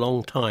anything for a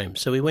long time,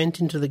 so we went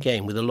into the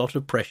game with a lot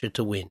of pressure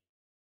to win.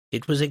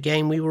 It was a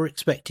game we were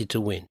expected to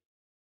win.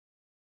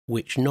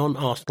 Which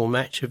non-Arsenal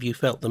match have you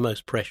felt the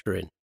most pressure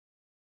in?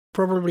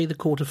 Probably the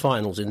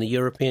quarter-finals in the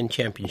European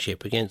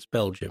Championship against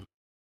Belgium.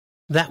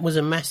 That was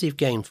a massive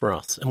game for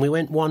us, and we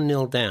went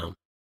 1-0 down.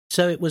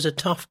 So it was a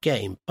tough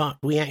game, but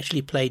we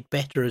actually played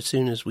better as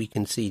soon as we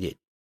conceded,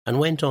 and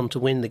went on to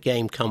win the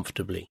game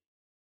comfortably.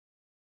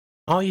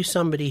 Are you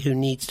somebody who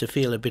needs to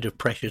feel a bit of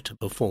pressure to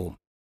perform?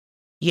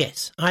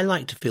 Yes, I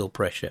like to feel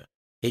pressure.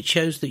 It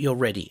shows that you're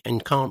ready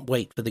and can't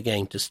wait for the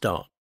game to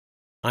start.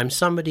 I'm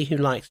somebody who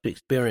likes to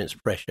experience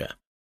pressure.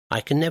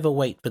 I can never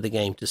wait for the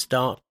game to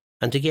start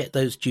and to get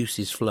those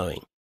juices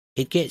flowing.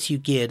 It gets you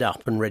geared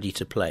up and ready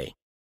to play.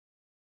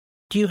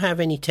 Do you have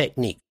any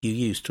technique you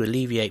use to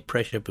alleviate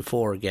pressure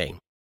before a game?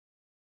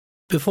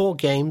 Before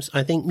games,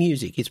 I think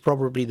music is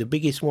probably the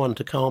biggest one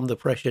to calm the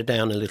pressure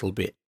down a little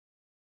bit.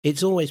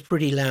 It's always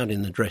pretty loud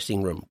in the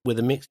dressing room with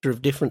a mixture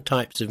of different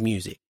types of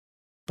music.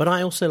 But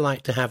I also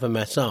like to have a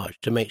massage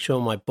to make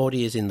sure my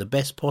body is in the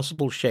best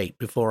possible shape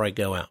before I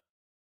go out.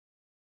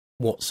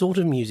 What sort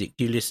of music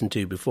do you listen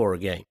to before a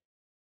game?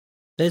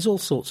 There's all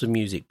sorts of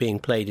music being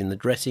played in the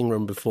dressing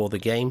room before the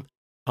game.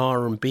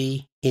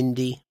 R&B,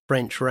 indie,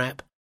 French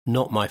rap.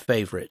 Not my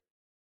favourite.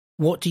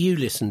 What do you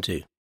listen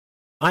to?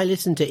 I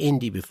listen to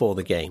indie before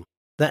the game.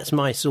 That's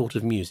my sort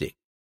of music.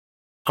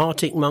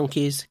 Arctic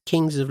Monkeys,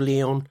 Kings of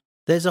Leon,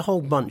 there's a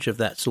whole bunch of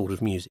that sort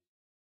of music.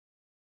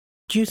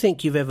 Do you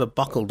think you've ever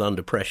buckled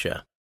under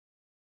pressure?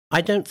 I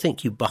don't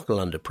think you buckle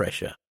under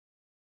pressure.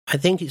 I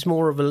think it's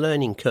more of a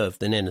learning curve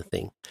than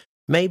anything.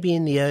 Maybe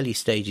in the early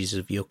stages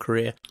of your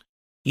career,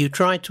 you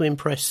tried to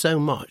impress so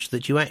much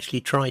that you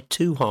actually tried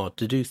too hard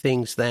to do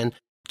things than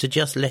to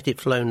just let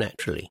it flow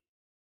naturally.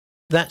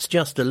 That's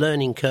just a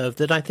learning curve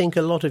that I think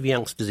a lot of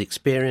youngsters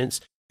experience,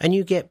 and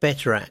you get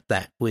better at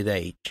that with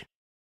age.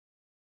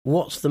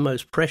 What's the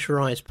most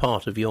pressurized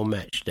part of your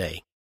match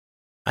day?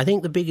 I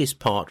think the biggest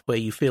part where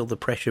you feel the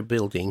pressure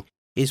building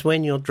is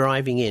when you're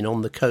driving in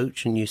on the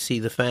coach and you see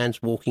the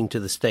fans walking to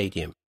the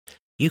stadium.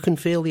 You can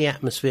feel the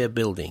atmosphere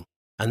building,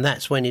 and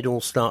that's when it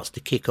all starts to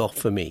kick off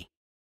for me.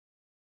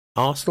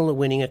 Arsenal are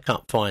winning a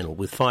cup final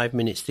with 5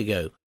 minutes to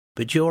go,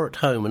 but you're at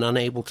home and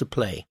unable to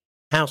play.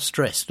 How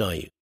stressed are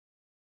you?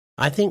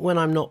 I think when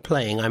I'm not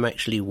playing, I'm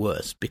actually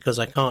worse because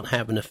I can't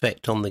have an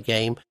effect on the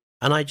game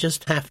and I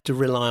just have to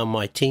rely on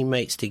my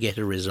teammates to get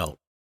a result.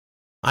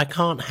 I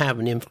can't have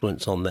an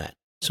influence on that,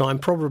 so I'm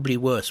probably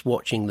worse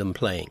watching them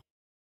playing.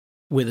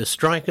 With a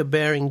striker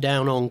bearing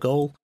down on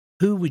goal,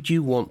 who would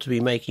you want to be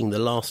making the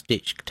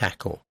last-ditch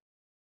tackle?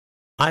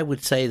 I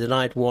would say that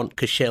I'd want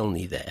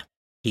Koscielny there.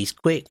 He's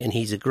quick and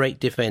he's a great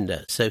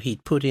defender, so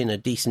he'd put in a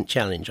decent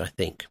challenge, I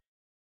think.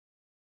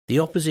 The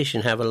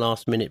opposition have a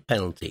last-minute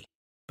penalty.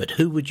 But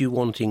who would you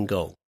want in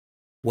goal?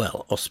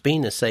 Well,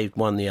 Ospina saved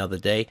one the other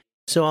day,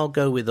 so I'll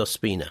go with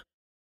Ospina.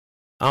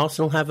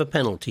 Arsenal have a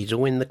penalty to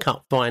win the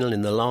cup final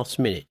in the last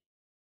minute.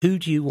 Who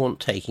do you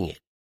want taking it?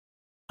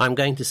 I'm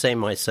going to say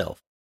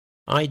myself.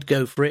 I'd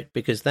go for it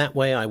because that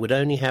way I would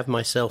only have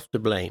myself to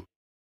blame.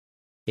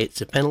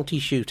 It's a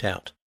penalty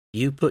shootout.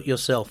 You put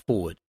yourself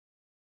forward.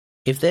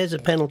 If there's a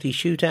penalty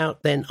shootout,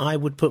 then I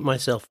would put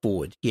myself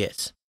forward,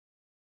 yes.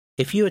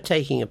 If you are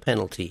taking a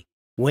penalty,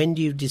 when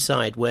do you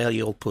decide where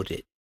you'll put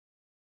it?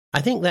 I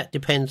think that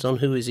depends on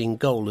who is in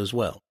goal as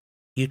well.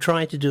 You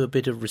try to do a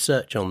bit of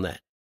research on that.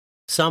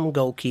 Some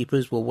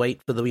goalkeepers will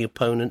wait for the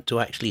opponent to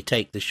actually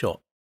take the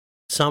shot.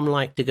 Some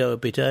like to go a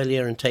bit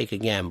earlier and take a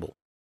gamble.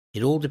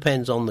 It all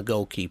depends on the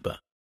goalkeeper.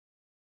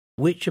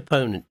 Which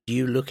opponent do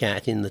you look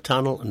at in the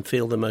tunnel and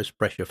feel the most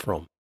pressure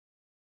from?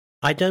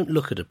 I don't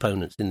look at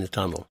opponents in the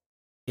tunnel.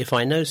 If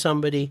I know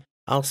somebody,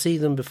 I'll see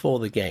them before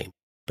the game,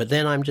 but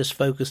then I'm just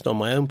focused on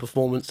my own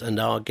performance and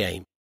our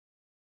game.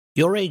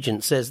 Your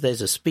agent says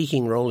there's a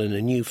speaking role in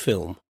a new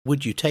film.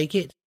 Would you take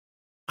it?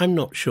 I'm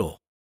not sure.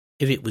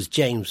 If it was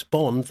James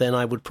Bond, then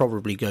I would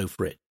probably go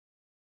for it.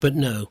 But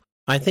no,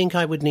 I think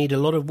I would need a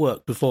lot of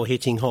work before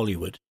hitting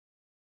Hollywood.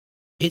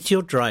 It's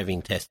your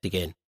driving test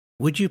again.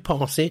 Would you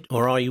pass it,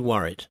 or are you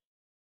worried?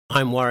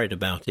 I'm worried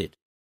about it.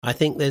 I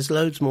think there's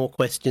loads more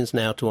questions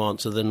now to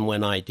answer than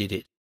when I did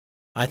it.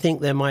 I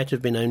think there might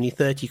have been only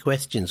 30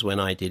 questions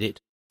when I did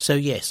it, so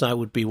yes, I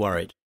would be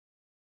worried.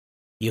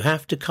 You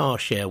have to car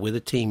share with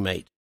a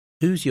teammate.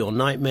 Who's your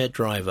nightmare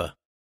driver?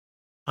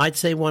 I'd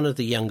say one of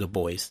the younger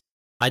boys.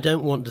 I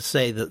don't want to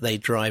say that they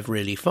drive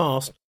really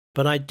fast,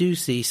 but I do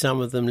see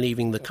some of them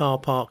leaving the car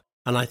park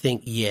and I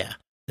think, yeah,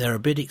 they're a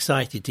bit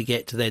excited to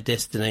get to their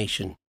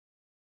destination.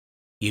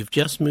 You've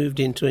just moved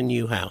into a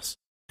new house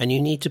and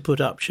you need to put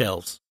up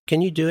shelves.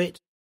 Can you do it?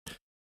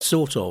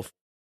 Sort of.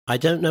 I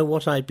don't know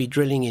what I'd be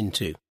drilling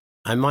into.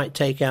 I might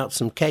take out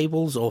some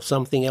cables or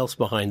something else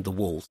behind the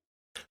walls.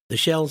 The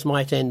shelves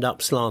might end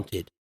up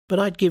slanted, but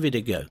I'd give it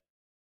a go.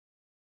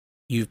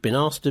 You've been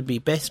asked to be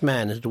best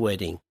man at a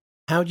wedding.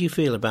 How do you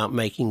feel about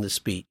making the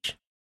speech?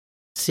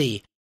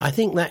 See, I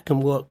think that can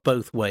work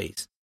both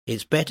ways.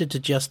 It's better to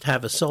just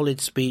have a solid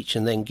speech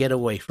and then get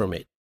away from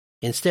it,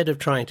 instead of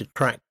trying to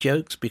crack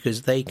jokes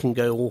because they can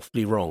go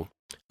awfully wrong,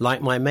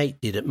 like my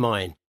mate did at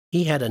mine.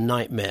 He had a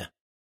nightmare.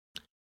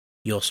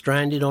 You're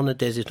stranded on a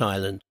desert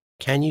island.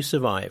 Can you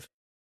survive?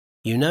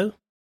 You know,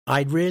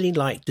 I'd really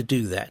like to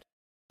do that.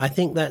 I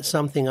think that's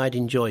something I'd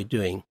enjoy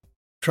doing.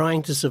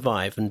 Trying to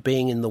survive and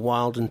being in the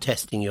wild and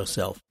testing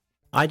yourself.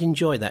 I'd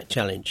enjoy that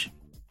challenge.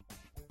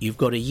 You've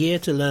got a year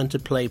to learn to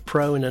play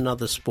pro in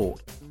another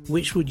sport.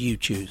 Which would you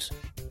choose?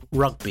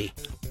 Rugby.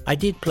 I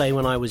did play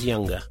when I was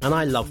younger, and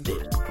I loved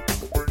it.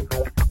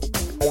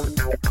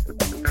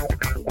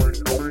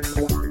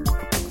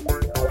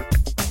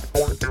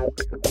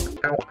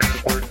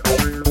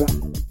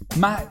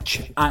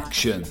 Match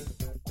action.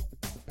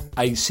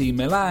 AC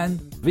Milan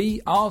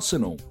v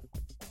Arsenal.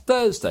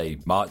 Thursday,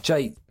 March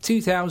 8,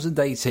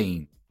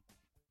 2018.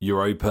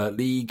 Europa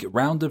League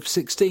Round of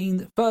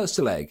 16, first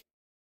leg.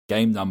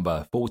 Game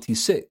number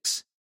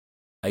 46.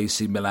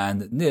 AC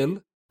Milan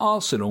 0,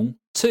 Arsenal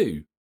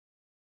 2.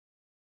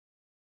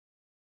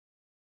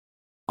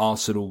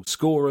 Arsenal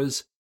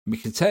scorers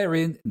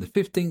Mkhitaryan in the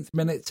 15th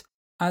minute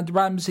and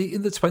Ramsey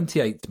in the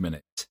 28th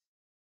minute.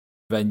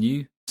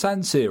 Venue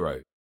San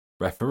Siro.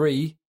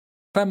 Referee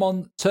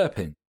Clement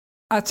Turpin.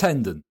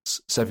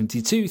 Attendance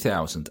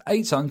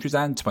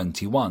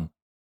 72,821.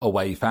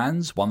 Away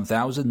fans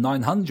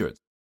 1,900.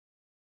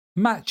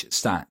 Match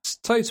stats.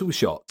 Total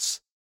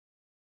shots.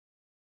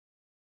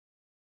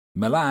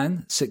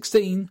 Milan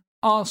 16,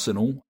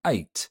 Arsenal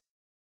 8.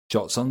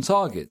 Shots on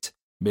target.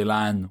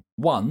 Milan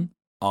 1,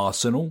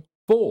 Arsenal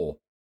 4.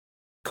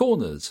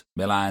 Corners.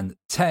 Milan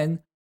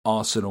 10,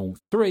 Arsenal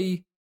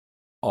 3.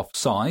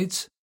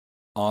 Offsides.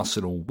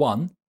 Arsenal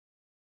 1.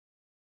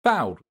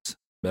 Fouls.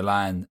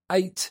 Milan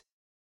 8,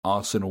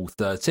 Arsenal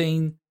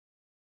 13.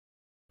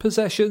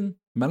 Possession.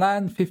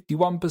 Milan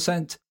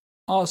 51%,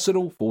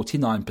 Arsenal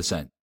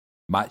 49%.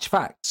 Match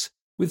facts.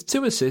 With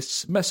 2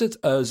 assists, Mesut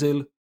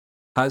Ozil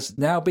has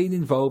now been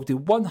involved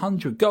in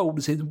 100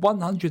 goals in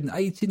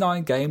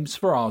 189 games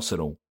for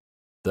Arsenal.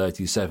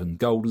 37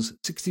 goals,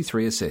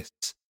 63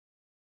 assists.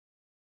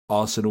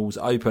 Arsenal's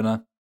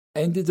opener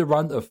ended a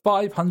run of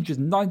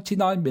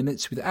 599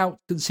 minutes without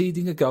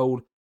conceding a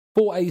goal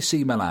for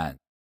AC Milan.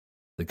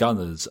 The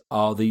Gunners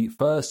are the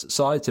first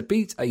side to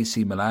beat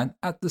AC Milan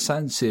at the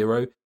San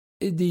Siro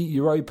in the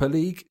Europa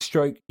League /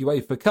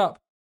 UEFA Cup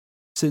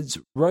since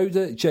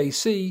Roda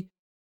JC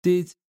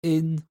did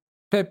in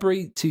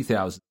February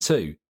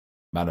 2002.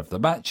 Man of the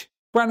match,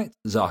 Granit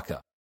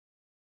Xhaka.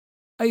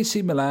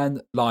 AC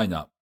Milan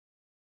lineup.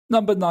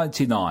 Number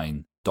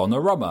 99,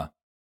 Donnarumma.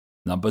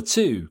 Number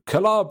 2,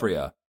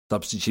 Calabria,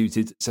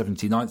 substituted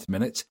 79th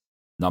minute.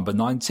 Number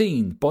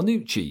 19,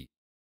 Bonucci.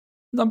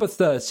 Number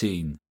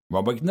 13,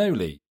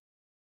 Romagnoli.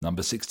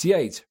 Number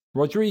 68,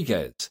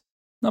 Rodriguez.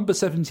 Number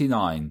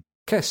 79,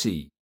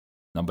 Kessie.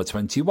 Number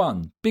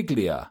 21,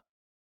 Biglia.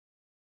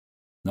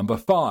 Number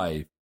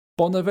 5,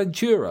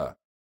 Bonaventura.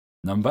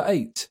 Number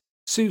 8,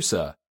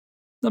 Sousa.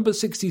 Number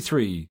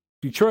 63,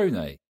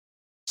 Cutrone.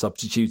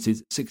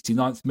 Substituted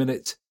 69th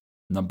minute.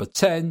 Number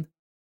 10,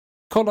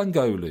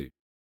 Kolangolu.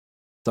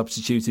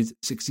 Substituted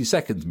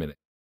 62nd minute.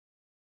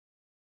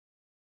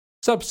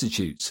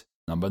 Substitutes.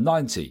 Number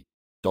 90,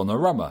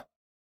 Donnarumma.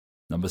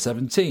 Number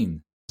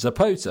 17,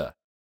 Zapata.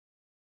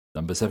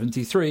 Number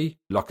 73,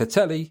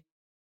 Locatelli.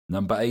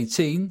 Number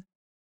 18,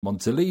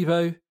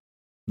 Montalivo.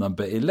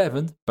 Number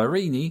 11,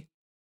 Barini.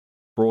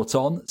 Brought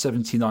on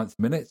 79th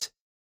minute.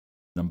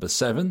 Number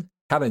 7,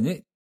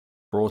 Kalinic.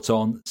 Brought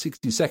on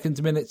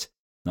 62nd minute.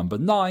 Number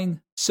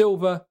 9,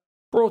 Silva.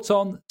 Brought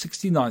on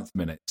 69th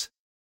minute.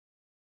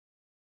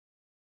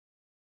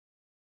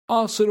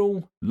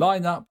 Arsenal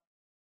lineup.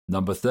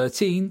 Number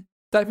 13,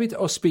 David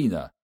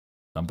Ospina.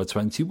 Number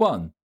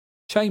 21,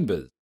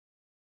 Chambers.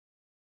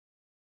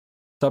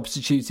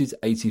 Substituted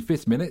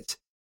 85th minute.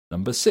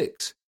 Number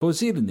 6,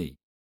 Borzilny.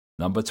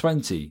 Number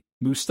 20,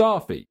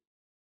 Mustafi.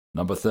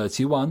 Number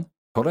 31,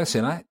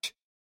 Kolasinac.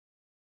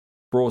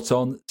 Brought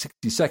on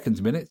 62nd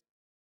minute.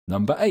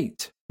 Number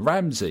 8,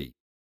 Ramsey.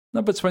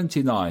 Number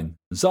 29,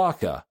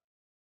 Xhaka.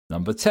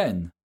 Number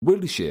 10,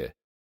 Wilshere.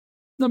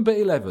 Number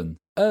 11,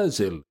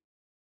 Ozil.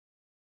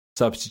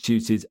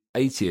 Substituted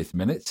 80th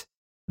minute.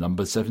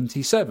 Number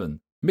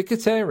 77,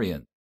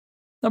 Mkhitaryan.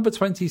 Number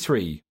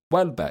 23,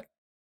 Welbeck.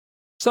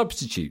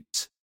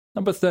 Substitutes.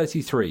 Number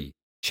 33,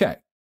 Cech.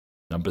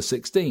 Number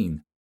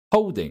 16,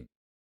 Holding.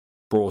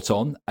 Brought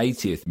on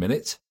 80th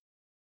minute.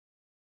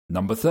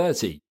 Number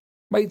 30,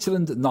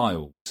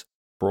 Maitland-Niles,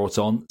 brought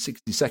on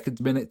 62nd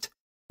minute.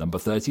 Number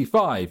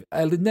 35,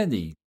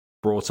 Elineni,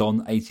 brought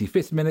on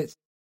 85th minute.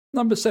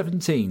 Number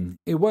 17,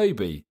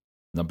 Iwobi.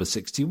 Number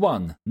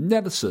 61,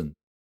 Nelson.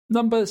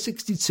 Number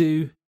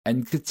 62,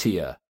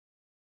 Nketiah.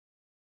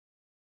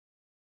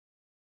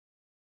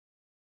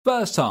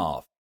 First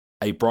half.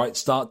 A bright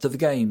start to the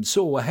game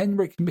saw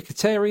Henrik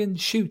Mkhitaryan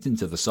shoot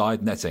into the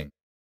side netting.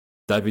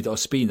 David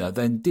Ospina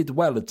then did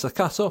well to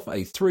cut off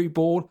a through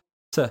ball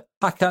to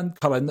Hakan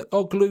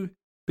Çalhanoğlu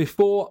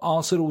before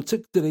Arsenal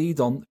took the lead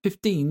on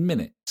 15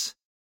 minutes.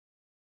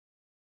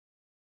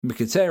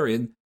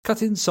 Mkhitaryan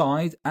cut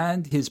inside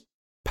and his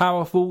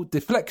powerful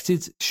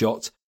deflected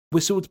shot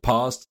whistled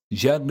past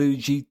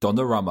Gianluigi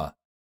Donnarumma.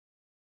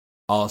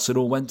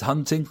 Arsenal went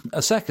hunting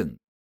a second.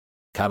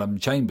 Callum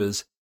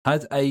Chambers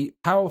had a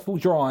powerful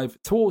drive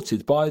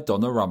thwarted by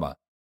Donnarumma,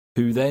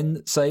 who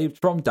then saved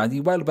from Danny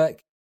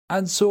Welbeck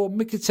and saw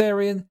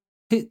Mkhitaryan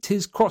hit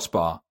his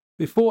crossbar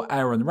before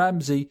Aaron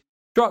Ramsey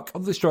struck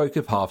on the stroke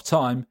of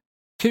half-time,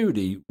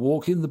 coolly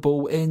walking the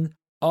ball in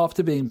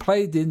after being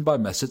played in by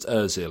Mesut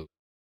Ozil.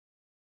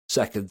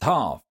 Second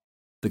half,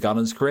 the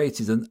Gunners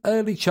created an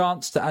early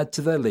chance to add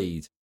to their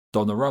lead.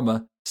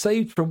 Donnarumma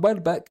saved from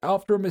Welbeck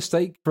after a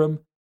mistake from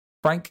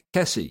Frank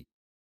Kessie.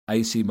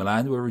 AC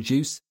Milan were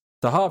reduced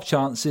to half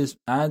chances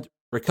and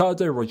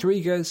Ricardo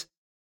Rodriguez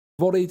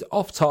volleyed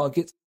off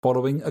target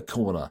following a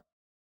corner.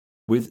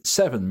 With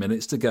 7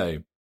 minutes to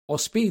go,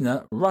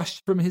 Ospina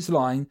rushed from his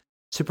line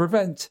to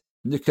prevent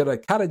Nikola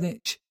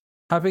Kalinic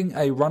having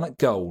a run at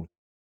goal,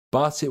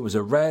 but it was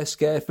a rare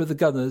scare for the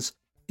Gunners.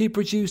 He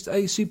produced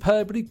a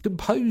superbly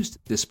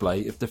composed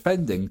display of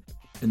defending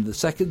in the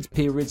second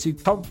period to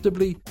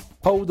comfortably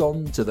hold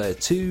on to their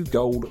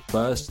 2-goal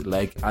first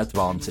leg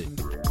advantage.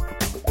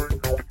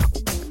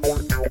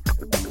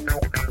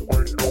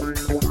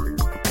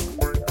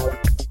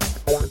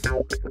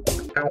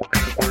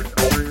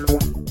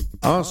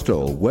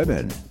 Arsenal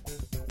women.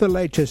 The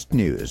latest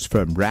news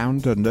from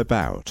round and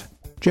about.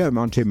 Joe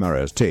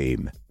Montemurro's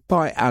team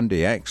by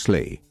Andy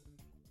Exley.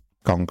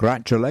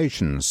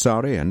 Congratulations,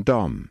 Sarri and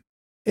Dom.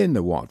 In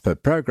the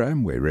Watford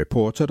programme, we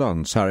reported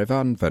on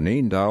Sarivan van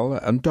Eendal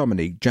and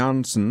Dominique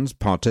Jansson's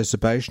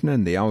participation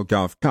in the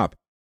Algarve Cup,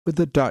 with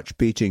the Dutch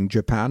beating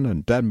Japan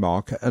and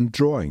Denmark and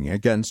drawing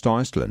against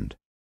Iceland.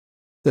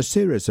 The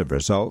series of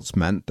results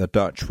meant the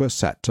Dutch were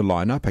set to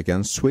line up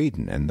against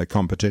Sweden in the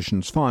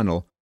competition's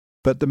final,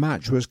 but the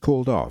match was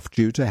called off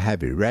due to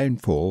heavy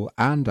rainfall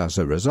and, as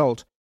a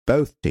result,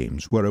 both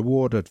teams were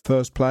awarded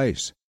first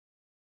place.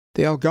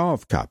 The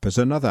Algarve Cup is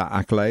another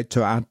accolade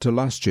to add to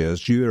last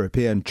year's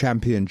European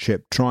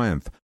Championship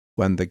triumph,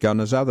 when the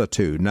Gunners' other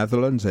two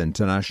Netherlands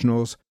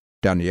internationals,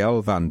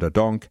 Danielle van der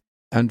Donk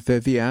and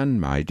Viviane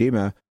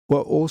Miedema,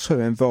 were also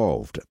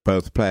involved.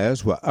 Both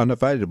players were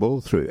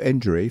unavailable through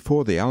injury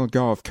for the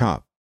Algarve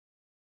Cup.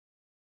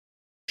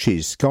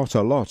 She's got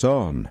a lot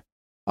on.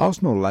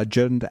 Arsenal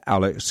legend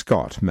Alex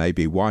Scott may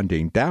be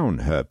winding down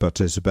her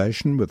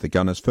participation with the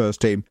Gunners' first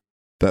team,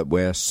 but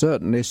we're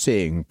certainly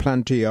seeing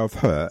plenty of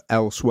her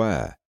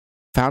elsewhere.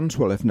 Fans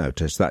will have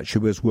noticed that she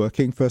was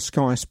working for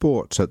Sky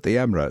Sports at the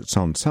Emirates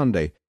on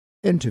Sunday,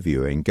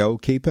 interviewing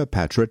goalkeeper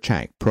Petr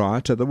Cech prior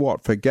to the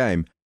Watford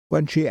game,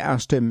 when she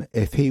asked him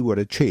if he would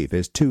achieve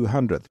his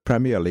 200th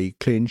Premier League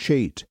clean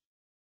sheet.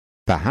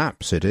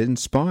 Perhaps it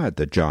inspired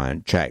the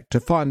giant Cech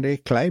to finally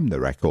claim the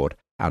record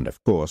and,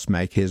 of course,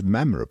 make his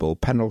memorable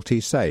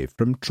penalty save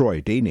from Troy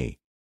Deeney.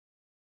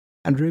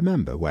 And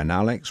remember when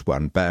Alex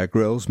won Bear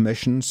Grylls'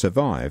 Mission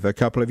Survive a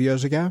couple of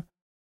years ago?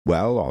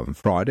 Well, on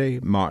Friday,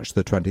 March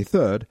the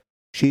 23rd,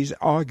 she's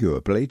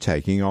arguably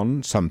taking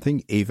on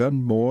something even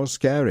more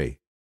scary,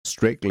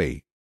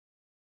 Strictly.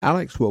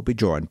 Alex will be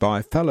joined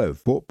by fellow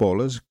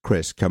footballers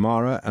Chris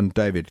Kamara and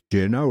David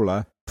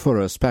Ginola for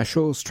a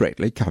special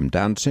Strictly Come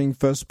Dancing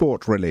for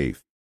Sport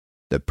Relief.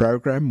 The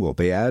programme will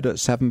be aired at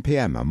 7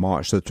 p.m. on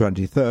March the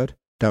 23rd.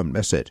 Don't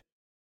miss it.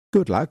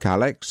 Good luck,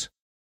 Alex.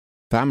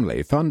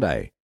 Family Fun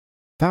Day.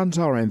 Fans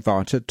are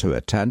invited to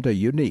attend a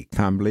unique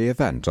family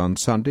event on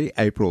Sunday,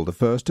 April the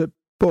 1st at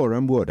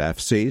Boreham Wood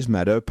FC's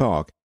Meadow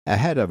Park,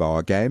 ahead of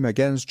our game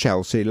against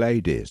Chelsea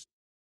Ladies.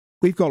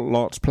 We've got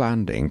lots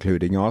planned,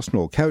 including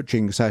Arsenal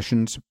coaching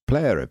sessions,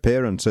 player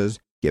appearances,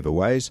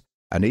 giveaways,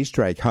 an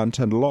Easter egg hunt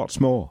and lots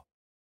more.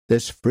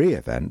 This free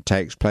event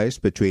takes place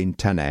between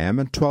 10 a.m.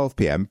 and 12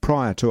 p.m.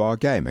 prior to our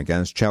game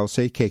against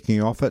Chelsea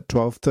kicking off at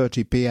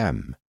 12:30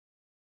 p.m.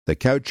 The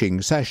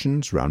coaching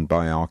sessions, run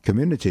by our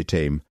community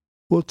team,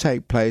 will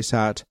take place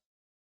at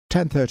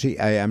 10:30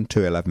 a.m. to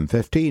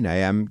 11:15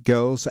 a.m.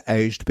 girls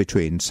aged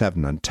between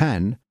 7 and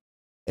 10,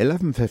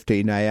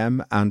 11:15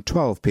 a.m. and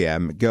 12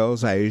 p.m.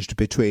 girls aged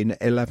between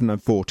 11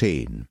 and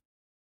 14.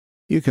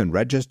 You can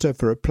register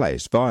for a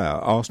place via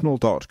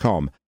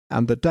arsenal.com,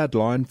 and the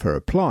deadline for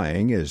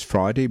applying is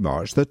Friday,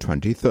 March the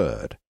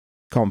 23rd.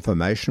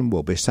 Confirmation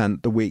will be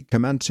sent the week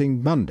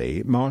commencing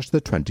Monday, March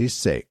the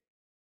 26th.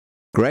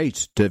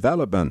 Great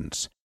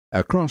developments!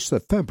 Across the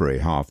February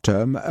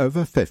half-term,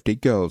 over 50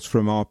 girls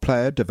from our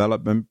player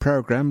development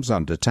programmes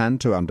under 10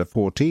 to under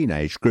 14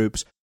 age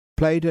groups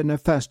played in a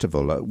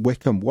festival at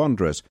Wycombe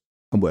Wanderers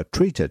and were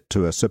treated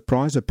to a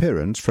surprise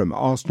appearance from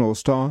Arsenal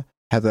star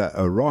Heather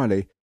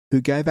O'Reilly,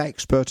 who gave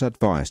expert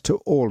advice to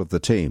all of the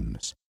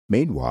teams.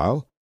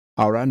 Meanwhile,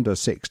 our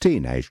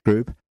under-16 age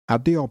group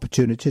had the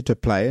opportunity to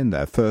play in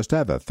their first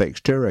ever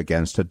fixture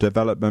against a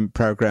development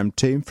programme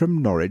team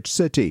from Norwich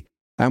City,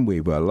 and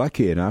we were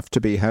lucky enough to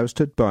be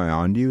hosted by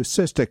our new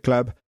sister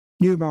club,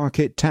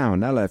 Newmarket Town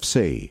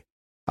LFC.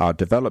 Our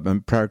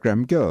development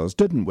programme girls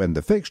didn't win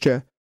the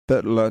fixture,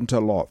 but learnt a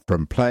lot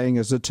from playing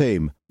as a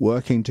team,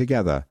 working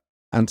together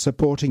and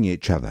supporting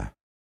each other.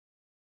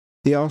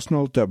 The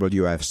Arsenal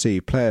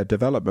WFC Player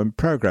Development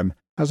Programme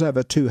has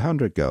over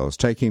 200 girls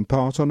taking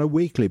part on a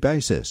weekly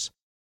basis.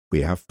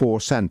 We have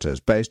 4 centres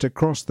based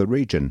across the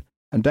region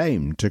and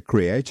aim to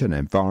create an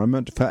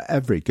environment for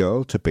every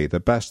girl to be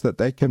the best that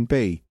they can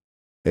be.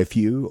 If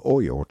you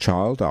or your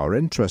child are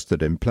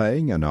interested in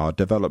playing in our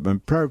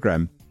development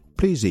programme,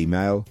 please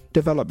email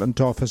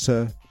Development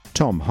Officer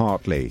Tom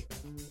Hartley.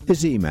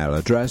 His email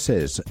address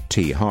is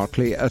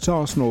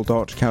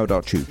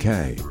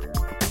thartley@arsenal.co.uk.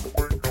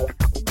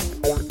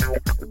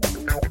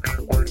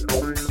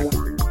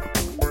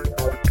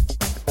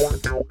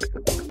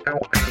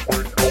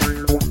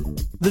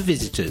 The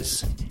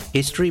Visitors.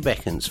 History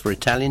beckons for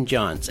Italian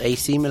giants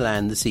AC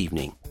Milan this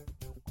evening.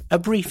 A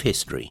brief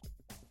history.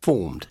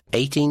 Formed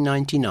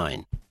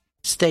 1899.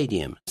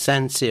 Stadium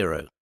San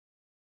Siro.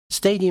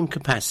 Stadium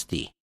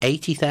capacity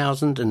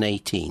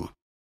 80,018.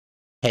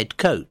 Head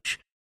coach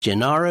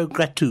Gennaro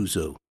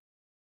Gattuso.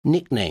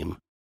 Nickname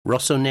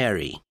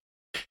Rossoneri.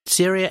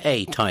 Serie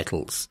A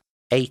titles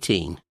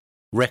 18.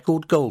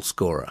 Record goal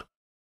scorer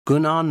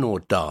Gunnar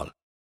Nordahl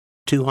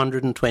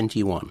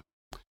 221.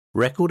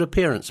 Record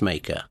appearance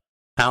maker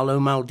Paolo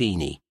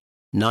Maldini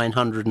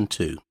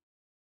 902.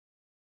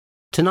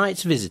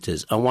 Tonight's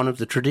visitors are one of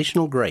the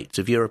traditional greats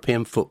of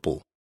European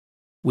football.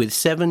 With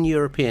 7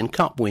 European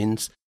Cup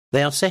wins,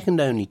 they are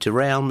second only to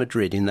Real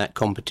Madrid in that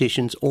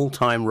competition's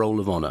all-time Roll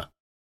of Honour.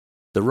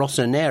 The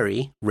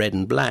Rossoneri, Red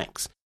and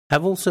Blacks,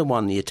 have also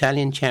won the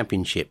Italian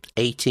Championship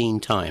 18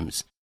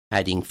 times,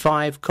 adding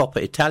 5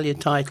 Coppa Italia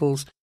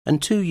titles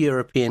and 2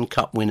 European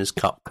Cup Winners'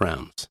 Cup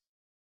crowns.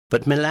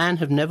 But Milan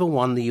have never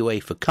won the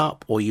UEFA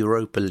Cup or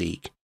Europa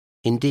League.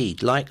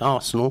 Indeed, like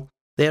Arsenal,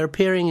 they are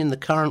appearing in the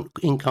current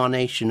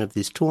incarnation of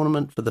this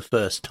tournament for the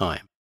first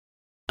time.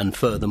 And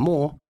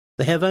furthermore,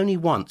 they have only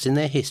once in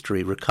their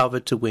history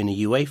recovered to win a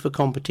UEFA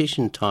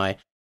competition tie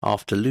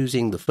after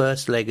losing the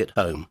first leg at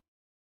home.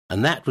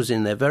 And that was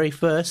in their very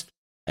first,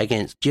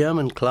 against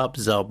German club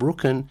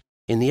Saarbrücken,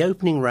 in the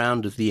opening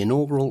round of the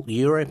inaugural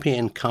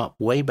European Cup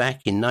way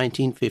back in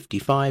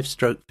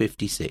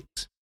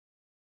 1955-56.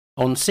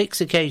 On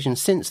 6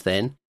 occasions since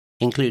then,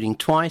 including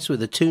twice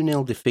with a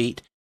 2-0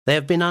 defeat, they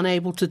have been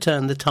unable to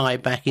turn the tie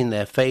back in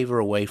their favour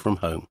away from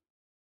home.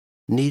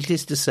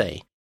 Needless to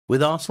say,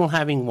 with Arsenal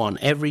having won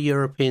every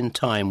European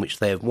time which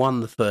they have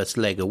won the first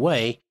leg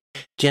away,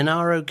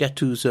 Gennaro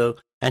Gattuso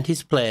and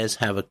his players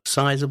have a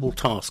sizable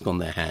task on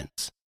their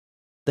hands.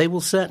 They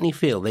will certainly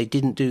feel they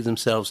didn't do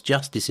themselves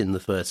justice in the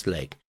first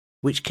leg,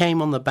 which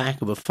came on the back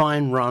of a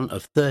fine run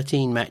of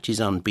 13 matches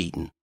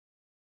unbeaten.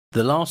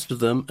 The last of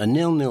them a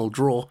 0-0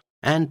 draw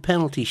and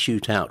penalty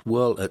shootout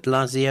whirl at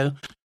Lazio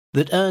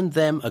that earned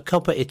them a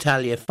Coppa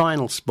Italia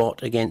final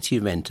spot against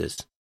Juventus.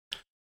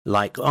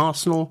 Like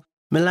Arsenal,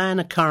 Milan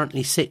are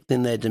currently 6th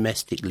in their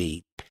domestic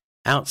league,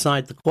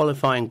 outside the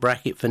qualifying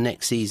bracket for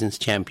next season's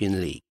Champions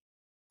League,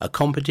 a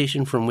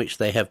competition from which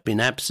they have been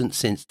absent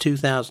since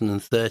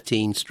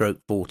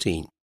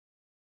 2013-14.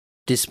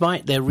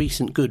 Despite their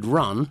recent good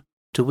run,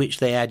 to which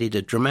they added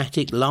a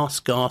dramatic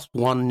last-gasp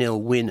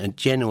 1-0 win at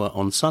Genoa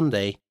on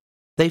Sunday,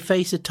 they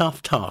face a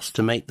tough task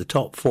to make the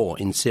top 4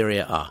 in Serie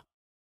A,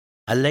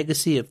 a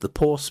legacy of the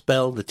poor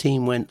spell the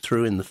team went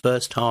through in the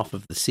first half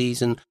of the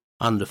season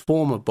under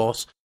former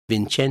boss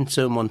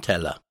Vincenzo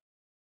Montella,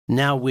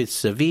 now with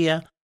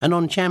Sevilla and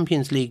on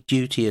Champions League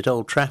duty at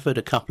Old Trafford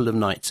a couple of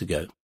nights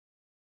ago.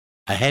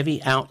 A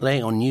heavy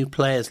outlay on new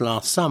players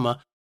last summer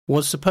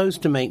was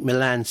supposed to make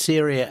Milan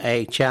Serie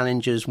A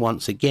challengers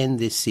once again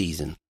this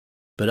season,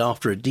 but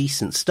after a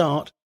decent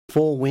start,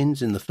 4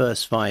 wins in the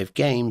first 5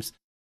 games,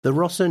 the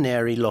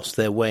Rossoneri lost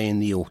their way in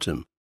the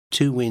autumn,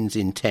 2 wins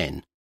in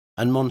 10,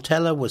 and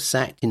Montella was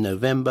sacked in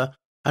November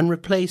and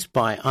replaced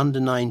by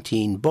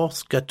under-19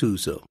 boss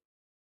Gattuso.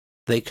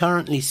 They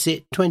currently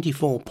sit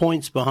 24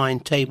 points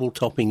behind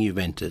table-topping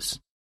Juventus.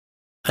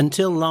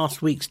 Until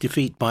last week's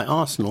defeat by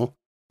Arsenal,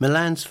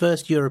 Milan's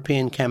first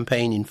European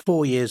campaign in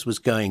 4 years was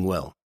going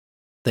well.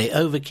 They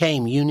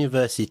overcame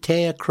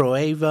Universitatea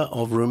Craiova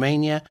of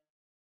Romania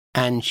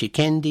and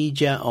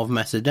Shkendija of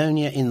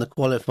Macedonia in the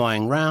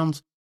qualifying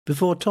rounds,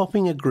 before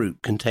topping a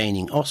group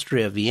containing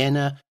Austria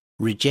Vienna,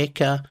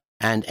 Rijeka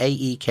and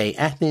AEK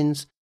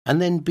Athens, and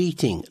then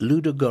beating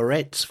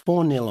Ludogorets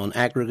 4-0 on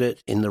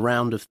aggregate in the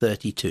round of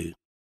 32.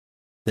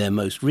 Their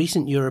most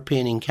recent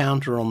European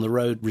encounter on the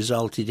road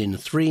resulted in a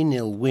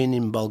 3-0 win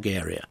in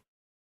Bulgaria.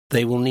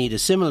 They will need a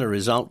similar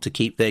result to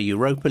keep their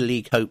Europa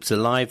League hopes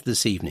alive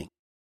this evening.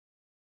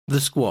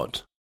 The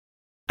squad: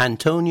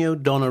 Antonio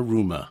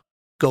Donnarumma,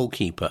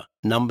 goalkeeper,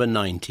 number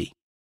 90.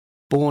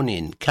 Born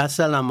in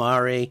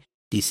Castellammare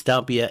di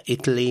Stabia,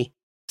 Italy,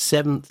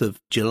 7th of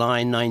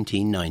July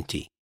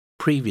 1990.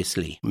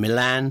 Previously,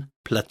 Milan,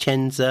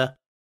 Piacenza,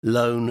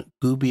 loan,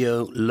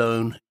 Gubbio,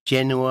 loan,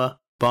 Genoa,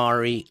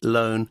 Bari,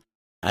 loan,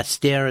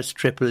 Asteras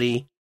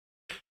Tripoli.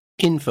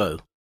 Info: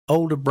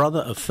 older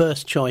brother of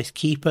first-choice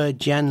keeper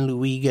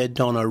Gianluigi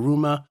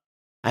Donnarumma.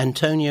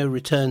 Antonio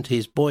returned to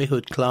his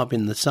boyhood club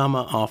in the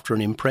summer after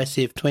an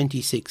impressive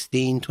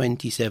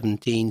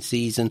 2016-2017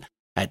 season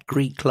at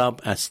Greek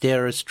club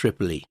Asteras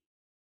Tripoli.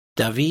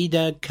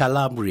 Davide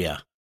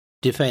Calabria,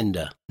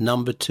 defender,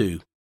 number 2.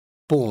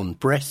 Born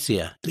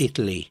Brescia,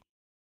 Italy,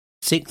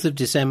 6th of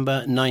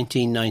December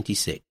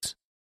 1996.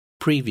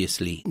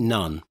 Previously,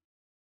 none.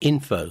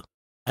 Info: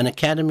 an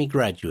academy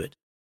graduate.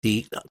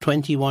 The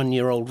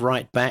 21-year-old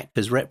right-back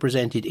has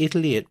represented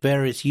Italy at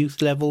various youth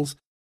levels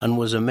and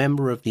was a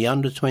member of the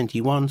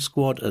under-21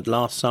 squad at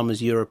last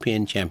summer's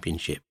European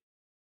Championship.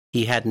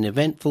 He had an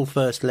eventful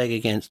first leg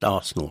against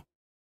Arsenal,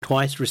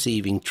 twice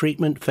receiving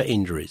treatment for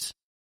injuries.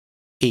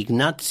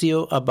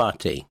 Ignazio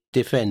Abate,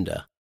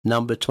 defender,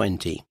 number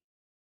 20.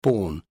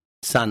 Born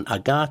San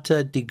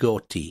Agata di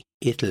Goti,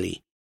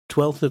 Italy,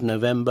 12th of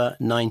November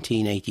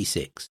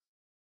 1986.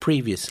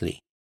 Previously,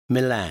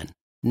 Milan,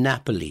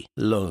 Napoli,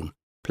 loan,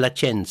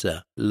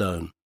 Piacenza,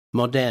 loan,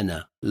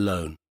 Modena,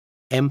 loan,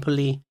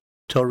 Empoli,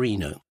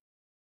 Torino.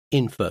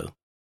 Info: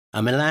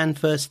 a Milan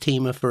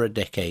first-teamer for a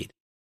decade,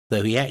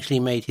 though he actually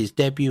made his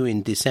debut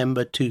in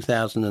December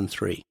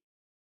 2003.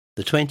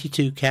 The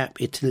 22-cap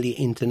Italy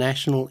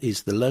international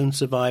is the lone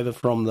survivor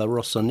from the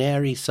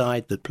Rossoneri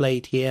side that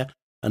played here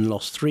and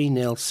lost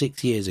 3-0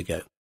 6 years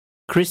ago.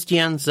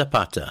 Cristian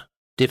Zapata,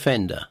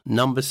 defender,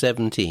 number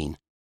 17,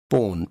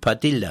 born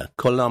Padilla,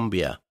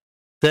 Colombia,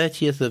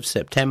 30th of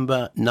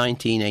September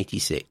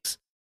 1986.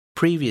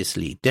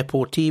 Previously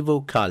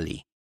Deportivo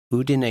Cali,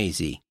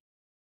 Udinese,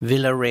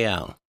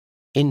 Villarreal.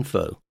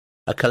 Info: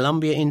 a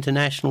Colombia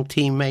international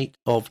teammate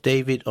of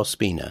David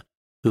Ospina,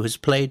 who has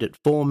played at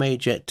 4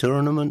 major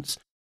tournaments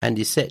and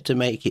is set to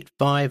make it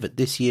 5 at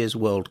this year's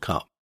World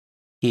Cup.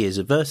 He is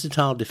a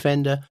versatile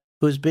defender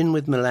who has been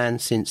with Milan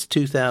since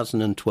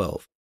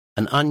 2012,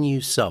 an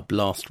unused sub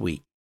last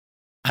week.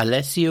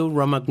 Alessio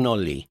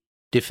Romagnoli,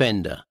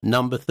 defender,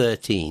 number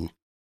 13,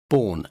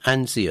 born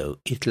Anzio,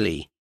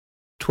 Italy,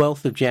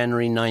 12th of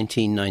January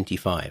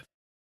 1995.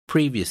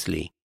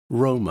 Previously,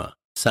 Roma,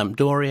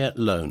 Sampdoria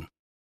loan.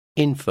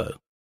 Info: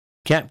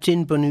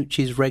 Captain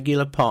Bonucci's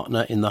regular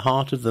partner in the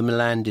heart of the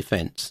Milan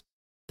defence.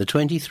 The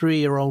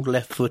 23-year-old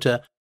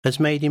left-footer has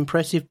made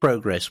impressive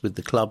progress with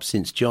the club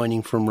since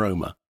joining from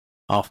Roma,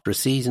 after a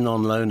season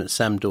on loan at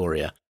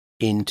Sampdoria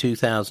in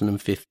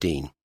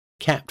 2015,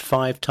 capped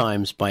 5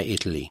 times by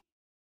Italy.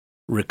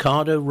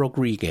 Ricardo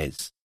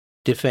Rodriguez,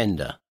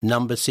 defender,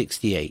 number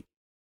 68,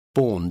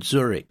 born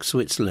Zurich,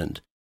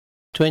 Switzerland,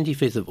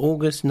 25th of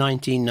August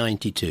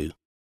 1992.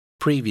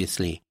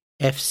 Previously,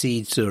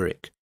 FC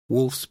Zurich,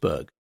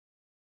 Wolfsburg.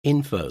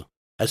 Info: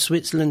 a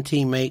Switzerland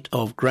teammate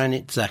of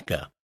Granit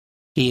Xhaka.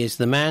 He is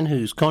the man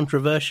whose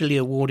controversially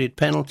awarded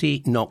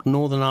penalty knocked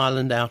Northern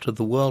Ireland out of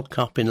the World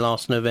Cup in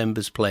last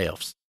November's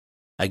playoffs.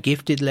 A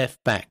gifted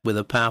left-back with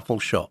a powerful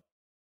shot.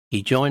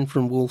 He joined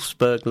from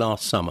Wolfsburg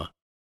last summer.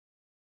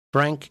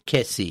 Frank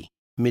Kessie,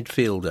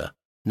 midfielder,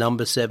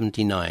 number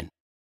 79.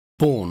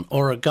 Born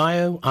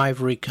Origaio,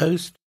 Ivory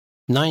Coast,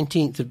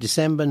 19th of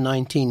December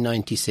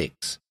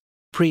 1996.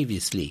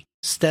 Previously,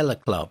 Stella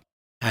Club,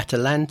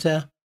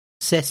 Atalanta,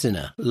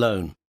 Cesena,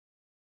 loan.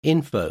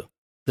 Info: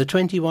 the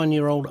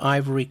 21-year-old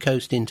Ivory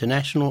Coast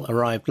international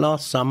arrived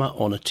last summer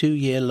on a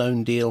 2-year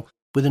loan deal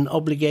with an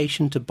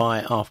obligation to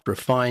buy after a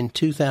fine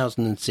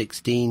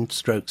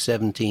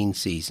 2016-17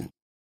 season.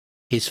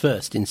 His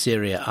first in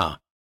Serie A,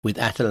 with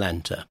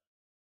Atalanta.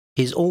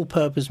 His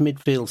all-purpose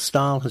midfield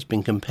style has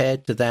been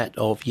compared to that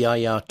of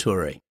Yaya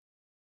Toure.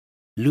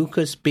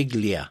 Lucas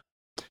Biglia,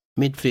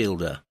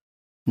 midfielder,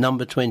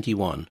 number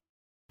 21,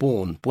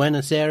 born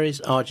Buenos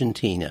Aires,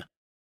 Argentina,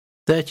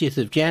 30th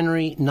of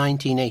January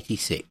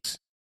 1986.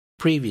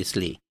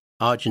 Previously,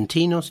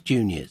 Argentinos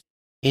Juniors,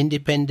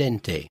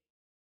 Independiente,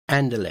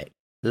 Anderlecht,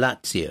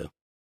 Lazio.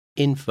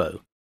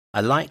 Info: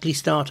 a likely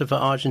starter for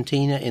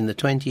Argentina in the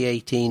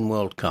 2018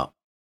 World Cup.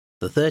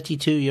 The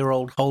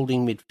 32-year-old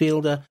holding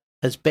midfielder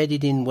has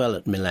bedded in well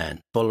at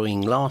Milan,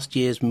 following last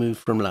year's move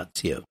from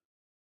Lazio.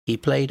 He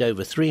played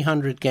over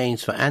 300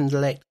 games for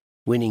Anderlecht,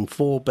 winning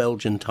 4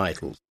 Belgian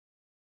titles.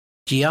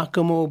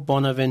 Giacomo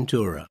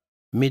Bonaventura,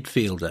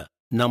 midfielder,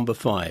 number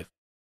 5,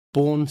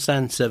 born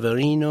San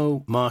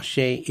Severino,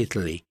 Marche,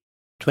 Italy,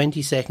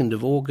 22nd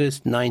of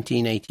August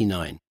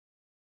 1989.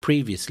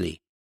 Previously,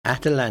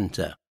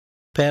 Atalanta,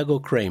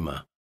 Pergo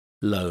Crema,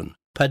 loan,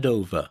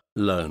 Padova,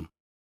 loan.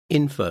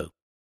 Info: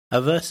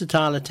 a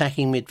versatile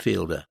attacking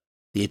midfielder.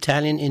 The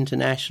Italian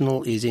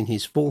international is in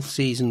his 4th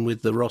season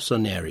with the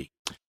Rossoneri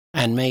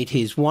and made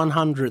his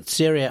 100th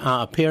Serie A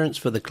appearance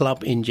for the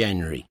club in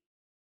January.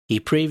 He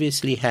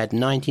previously had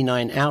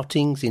 99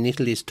 outings in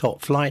Italy's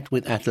top flight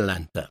with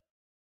Atalanta.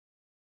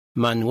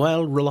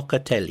 Manuel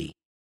Locatelli,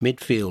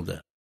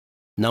 midfielder,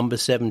 number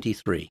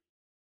 73.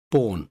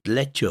 Born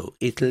Lecco,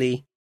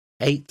 Italy,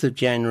 8th of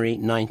January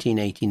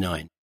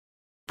 1989.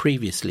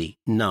 Previously,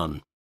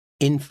 none.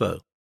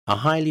 Info: a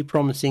highly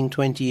promising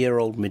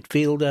 20-year-old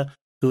midfielder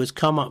who has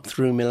come up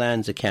through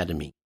Milan's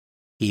academy.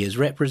 He has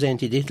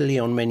represented Italy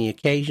on many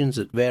occasions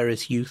at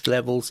various youth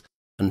levels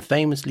and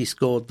famously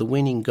scored the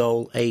winning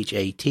goal age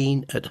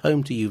 18 at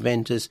home to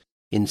Juventus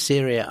in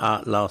Serie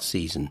A last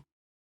season.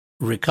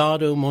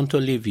 Riccardo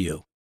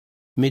Montolivo,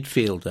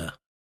 midfielder,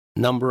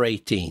 number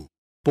 18.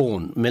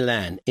 Born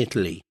Milan,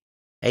 Italy,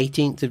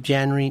 18th of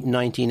January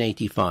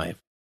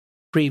 1985.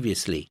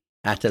 Previously,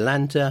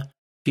 Atalanta,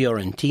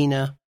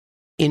 Fiorentina.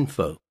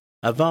 Info: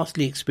 a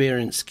vastly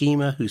experienced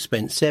schemer who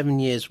spent 7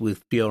 years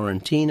with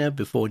Fiorentina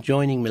before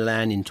joining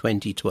Milan in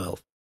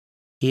 2012.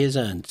 He has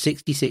earned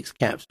 66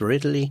 caps for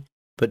Italy,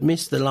 but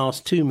missed the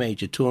last 2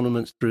 major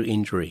tournaments through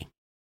injury.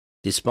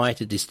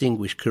 Despite a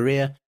distinguished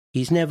career,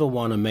 he's never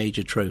won a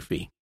major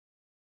trophy.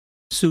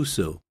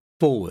 Suso,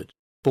 forward,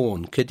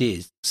 born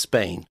Cadiz,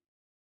 Spain.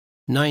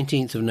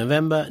 19th of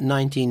November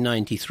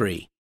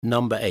 1993,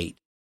 number 8.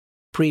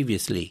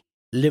 Previously,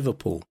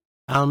 Liverpool,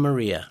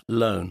 Almeria,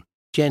 loan,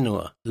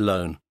 Genoa,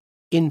 loan.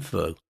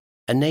 Info: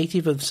 a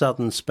native of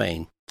southern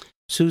Spain,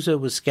 Suso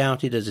was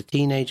scouted as a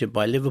teenager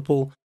by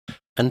Liverpool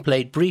and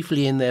played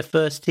briefly in their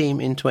first team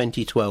in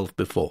 2012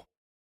 before.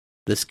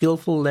 The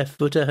skillful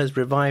left-footer has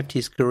revived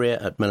his career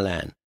at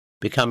Milan,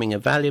 becoming a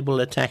valuable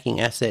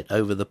attacking asset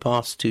over the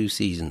past 2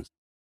 seasons.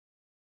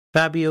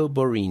 Fabio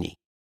Borini,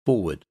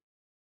 forward,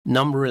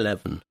 number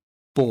 11,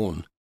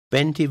 born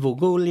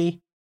Bentivoglio,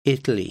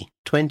 Italy,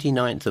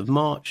 29th of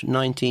March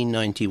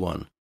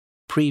 1991.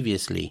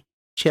 Previously,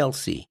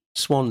 Chelsea,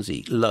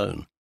 Swansea,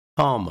 loan,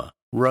 Parma,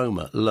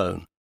 Roma,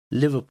 loan,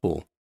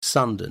 Liverpool,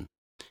 Sunderland.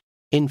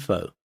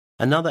 Info: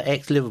 another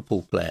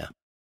ex-Liverpool player.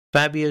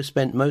 Fabio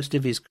spent most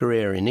of his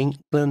career in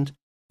England,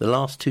 the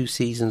last 2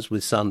 seasons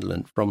with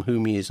Sunderland, from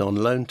whom he is on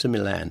loan to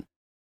Milan.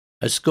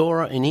 A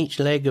scorer in each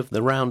leg of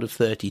the round of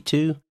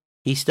 32,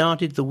 he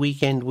started the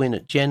weekend win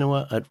at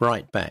Genoa at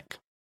right back.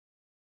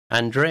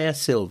 Andrea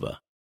Silva,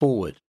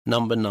 forward,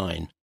 number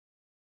 9.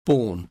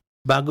 Born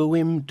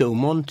Bagoim do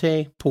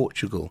Monte,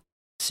 Portugal,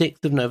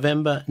 6th of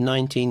November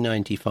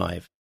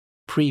 1995.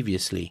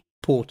 Previously,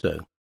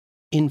 Porto.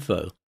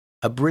 Info: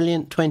 a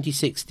brilliant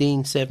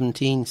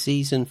 2016-17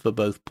 season for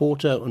both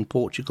Porto and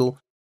Portugal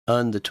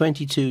earned the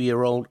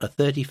 22-year-old a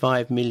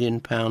 £35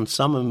 million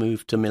summer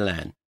move to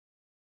Milan.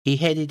 He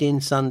headed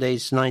in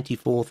Sunday's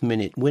 94th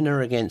minute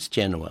winner against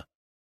Genoa,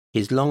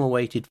 his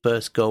long-awaited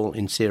first goal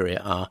in Serie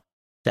A,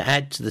 to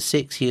add to the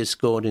 6 he has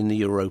scored in the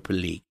Europa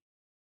League.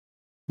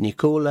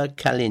 Nikola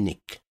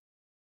Kalinic,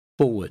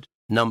 forward,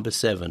 number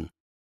 7,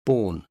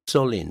 born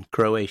Solin,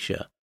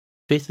 Croatia,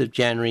 5th of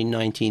January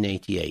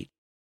 1988.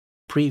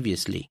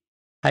 Previously,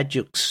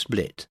 Hajduk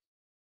Split.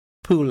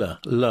 Pula,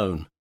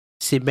 loan.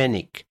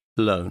 Sibenic,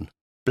 loan.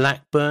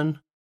 Blackburn,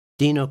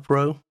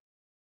 Dnipro,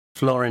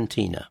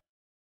 Florentina.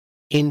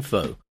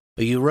 Info: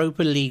 a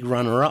Europa League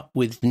runner-up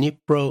with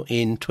Dnipro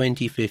in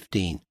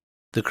 2015.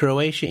 The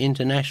Croatia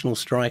international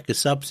striker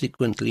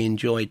subsequently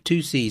enjoyed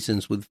 2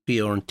 seasons with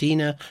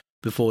Fiorentina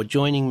before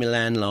joining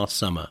Milan last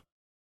summer.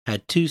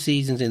 Had 2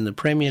 seasons in the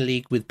Premier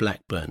League with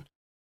Blackburn,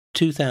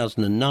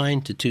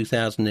 2009 to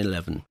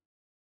 2011.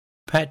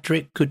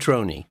 Patrick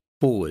Cutroni,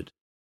 forward,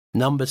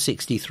 number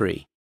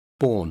 63.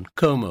 Born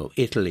Como,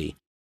 Italy,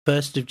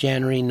 1st of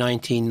January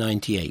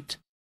 1998.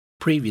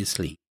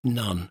 Previously,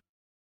 none.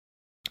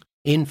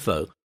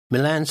 Info: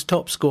 Milan's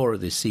top scorer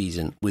this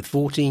season, with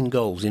 14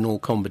 goals in all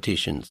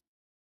competitions.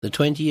 The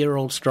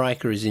 20-year-old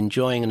striker is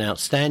enjoying an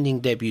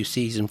outstanding debut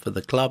season for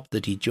the club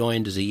that he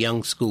joined as a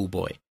young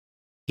schoolboy.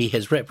 He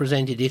has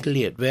represented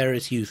Italy at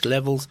various youth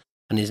levels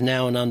and is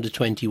now an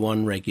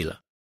under-21 regular.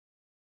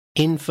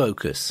 In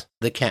focus,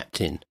 the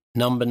captain,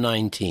 number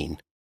 19,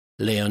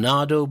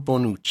 Leonardo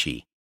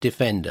Bonucci,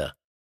 defender,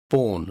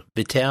 born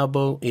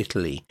Viterbo,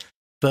 Italy,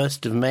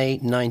 1st of May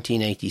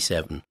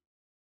 1987.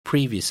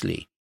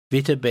 Previously,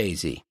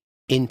 Viterbese,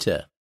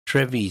 Inter,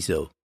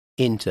 Treviso,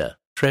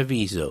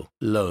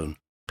 loan,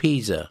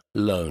 Pisa,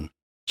 loan,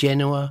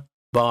 Genoa,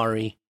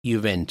 Bari,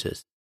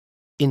 Juventus.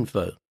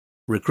 Info: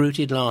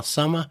 recruited last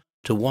summer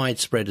to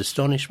widespread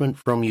astonishment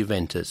from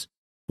Juventus,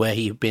 where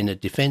he had been a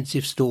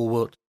defensive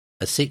stalwart,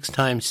 a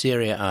 6-time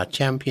Serie A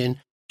champion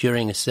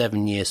during a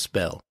 7-year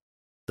spell.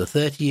 The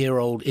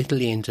 30-year-old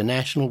Italy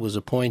international was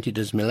appointed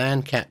as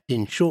Milan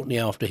captain shortly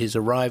after his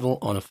arrival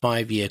on a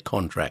 5-year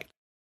contract.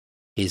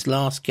 His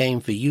last game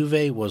for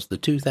Juve was the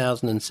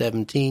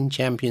 2017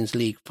 Champions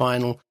League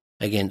final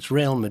against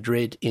Real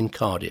Madrid in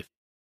Cardiff.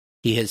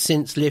 He has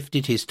since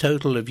lifted his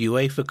total of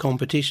UEFA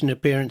competition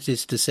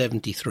appearances to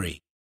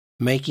 73,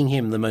 making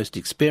him the most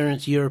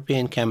experienced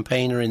European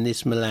campaigner in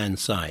this Milan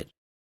side.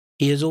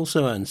 He has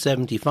also earned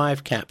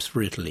 75 caps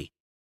for Italy,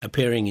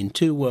 appearing in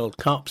 2 World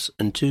Cups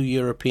and 2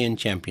 European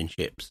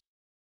Championships.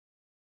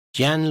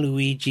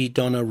 Gianluigi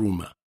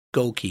Donnarumma,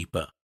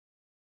 goalkeeper,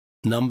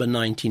 number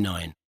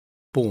 99,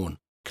 born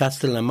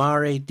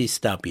Castellammare di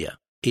Stabia,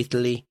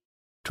 Italy,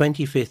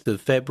 25th of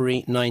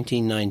February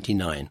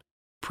 1999.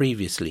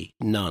 Previously,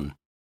 none.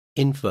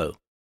 Info.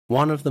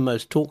 One of the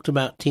most talked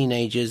about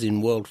teenagers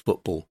in world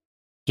football.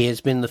 He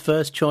has been the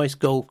first choice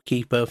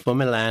goalkeeper for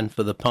Milan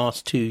for the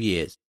past 2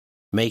 years,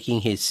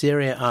 making his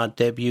Serie A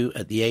debut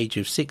at the age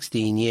of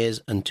 16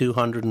 years and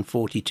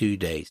 242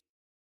 days.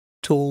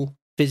 Tall,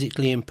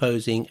 physically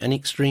imposing and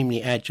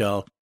extremely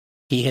agile,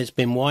 he has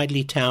been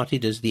widely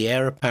touted as the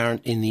heir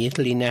apparent in the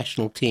Italy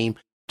national team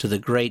to the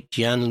great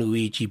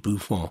Gianluigi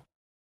Buffon,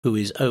 who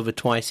is over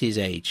twice his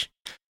age,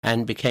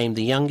 and became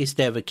the youngest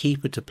ever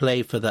keeper to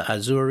play for the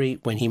Azzurri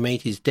when he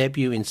made his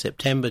debut in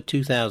September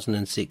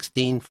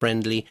 2016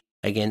 friendly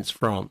against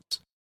France,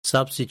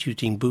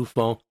 substituting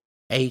Buffon,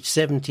 aged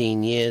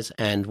 17 years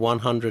and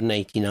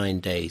 189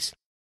 days.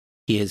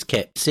 He has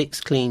kept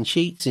 6 clean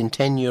sheets in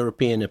 10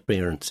 European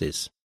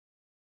appearances.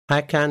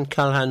 Hakan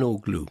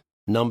Çalhanoğlu,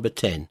 number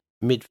 10,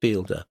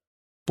 midfielder,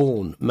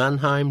 born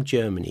Mannheim,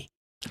 Germany,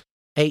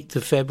 8th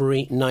of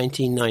February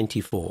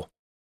 1994.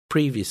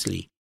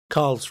 Previously,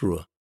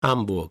 Karlsruhe,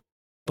 Hamburg,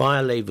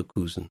 Bayer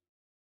Leverkusen.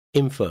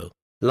 Info.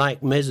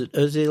 Like Mesut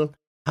Özil,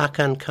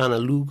 Hakan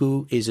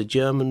Çalhanoğlu is a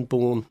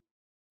German-born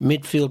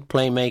midfield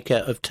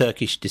playmaker of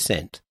Turkish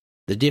descent.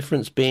 The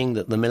difference being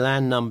that the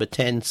Milan number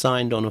 10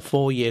 signed on a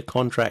 4-year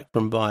contract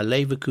from Bayer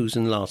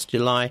Leverkusen last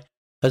July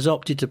has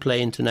opted to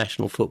play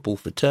international football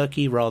for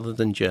Turkey rather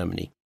than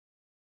Germany.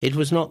 It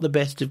was not the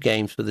best of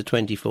games for the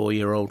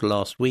 24-year-old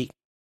last week,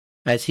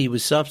 as he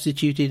was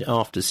substituted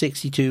after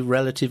 62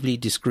 relatively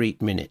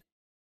discreet minutes.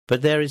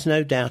 But there is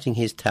no doubting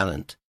his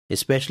talent,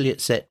 especially at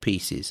set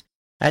pieces,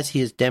 as he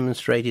has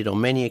demonstrated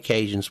on many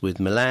occasions with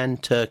Milan,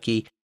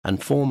 Turkey,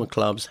 and former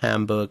clubs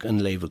Hamburg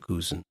and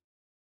Leverkusen.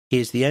 He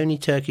is the only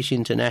Turkish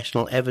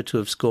international ever to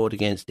have scored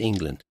against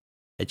England,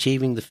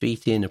 achieving the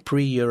feat in a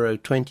pre-Euro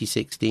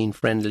 2016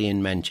 friendly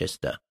in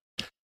Manchester.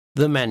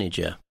 The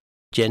manager,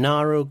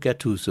 Gennaro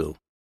Gattuso,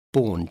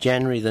 born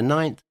January the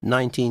 9th,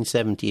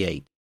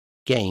 1978.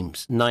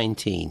 Games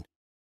 19.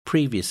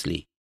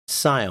 Previously,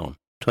 Sion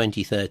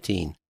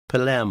 2013,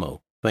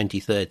 Palermo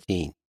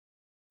 2013,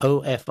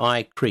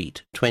 OFI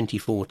Crete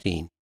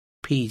 2014,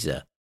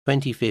 Pisa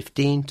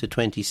 2015 to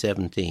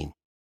 2017.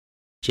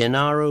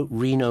 Gennaro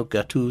Rino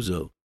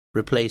Gattuso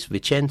replaced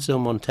Vincenzo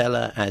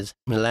Montella as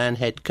Milan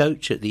head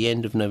coach at the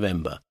end of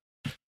November,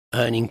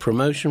 earning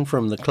promotion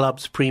from the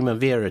club's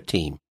Primavera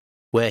team,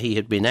 where he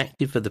had been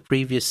active for the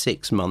previous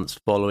 6 months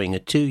following a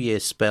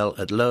 2-year spell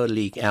at lower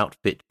league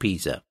outfit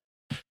Pisa.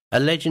 A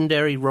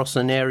legendary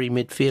Rossoneri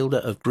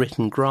midfielder of grit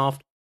and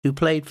graft who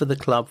played for the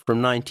club from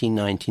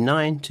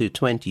 1999 to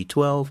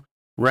 2012,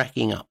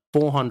 racking up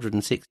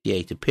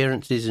 468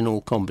 appearances in all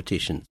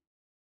competitions.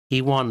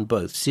 He won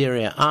both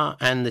Serie A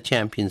and the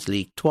Champions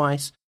League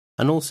twice,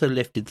 and also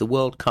lifted the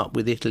World Cup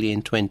with Italy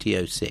in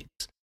 2006.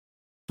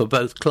 For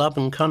both club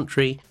and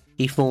country,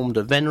 he formed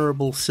a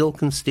venerable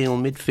silk and steel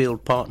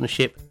midfield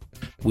partnership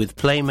with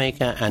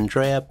playmaker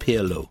Andrea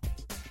Pirlo.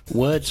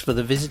 Words for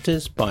the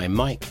visitors by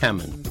Mike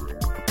Hammond.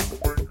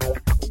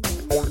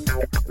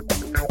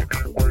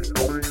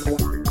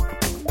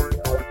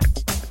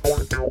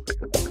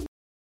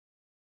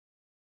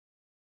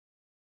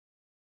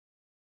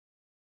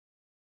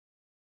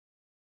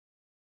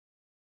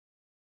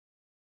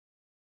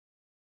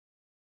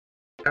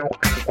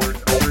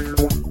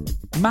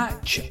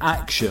 Match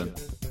action.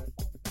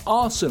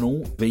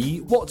 Arsenal v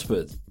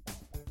Watford.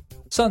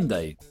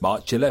 Sunday,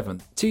 March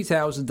 11th,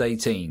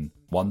 2018,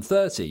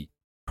 1:30.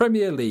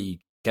 Premier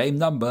League, game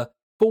number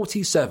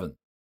 47.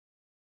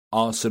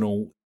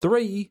 Arsenal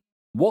 3,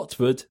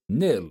 Watford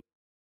 0.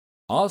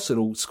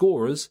 Arsenal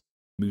scorers,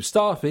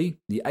 Mustafi,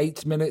 the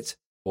 8th minute,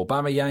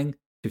 Aubameyang,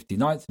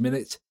 59th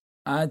minute,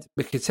 and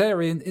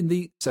Mkhitaryan in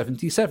the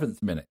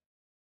 77th minute.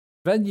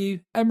 Venue,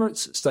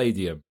 Emirates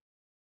Stadium.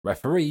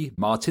 Referee,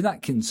 Martin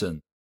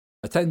Atkinson.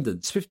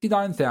 Attendance,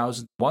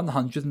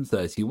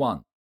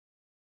 59,131.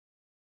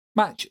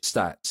 Match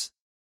stats.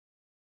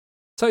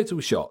 Total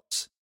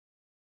shots.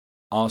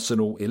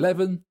 Arsenal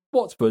 11,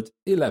 Watford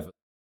 11.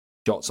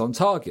 Shots on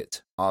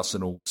target,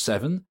 Arsenal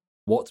 7,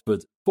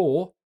 Watford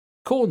 4.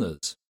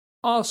 Corners,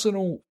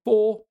 Arsenal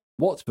 4,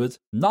 Watford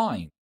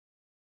 9.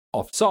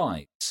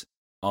 Offsides,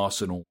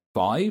 Arsenal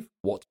 5,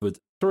 Watford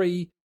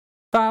 3.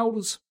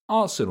 Fouls,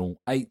 Arsenal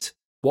 8,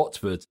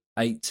 Watford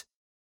 8.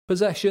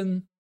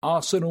 Possession,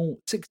 Arsenal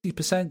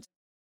 60%,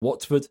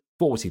 Watford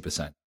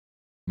 40%.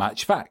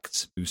 Match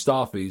facts,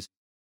 Mustafi's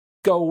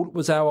goal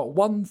was our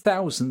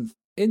 1,000th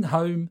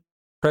in-home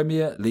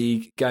Premier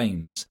League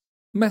games.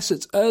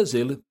 Mesut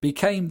Özil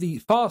became the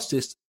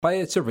fastest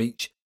player to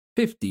reach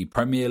 50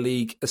 Premier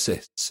League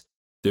assists,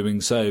 doing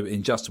so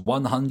in just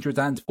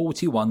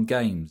 141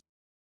 games.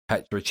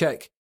 Petr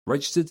Cech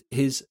registered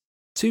his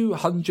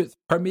 200th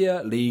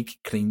Premier League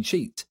clean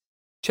sheet.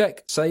 Cech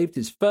saved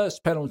his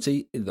first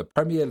penalty in the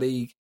Premier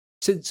League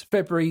since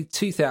February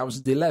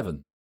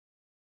 2011.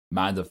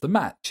 Man of the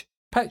match,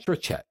 Petr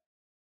Cech.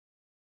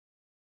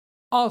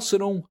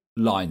 Arsenal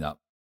lineup.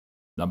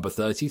 Number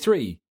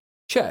 33,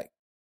 Cech.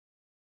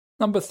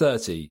 Number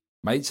 30,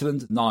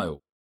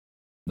 Maitland-Niles.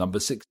 Number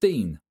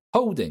 16,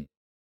 Holding.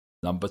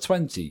 Number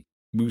 20,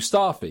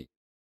 Mustafi,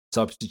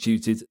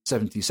 substituted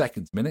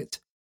 72nd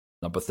minute.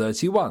 Number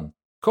 31,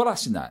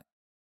 Kolasinac.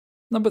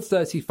 Number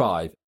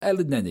 35,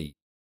 Elneny.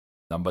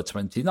 Number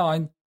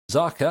 29,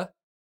 Zaka.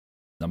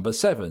 Number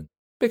 7,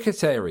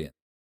 Mkhitaryan,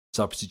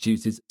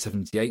 substituted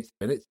 78th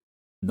minute.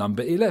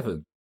 Number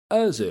 11,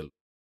 Ozil.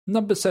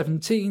 Number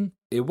 17,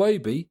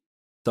 Iwobi,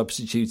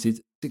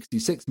 substituted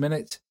 66th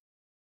minute.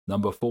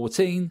 Number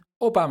 14,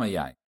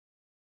 Aubameyang,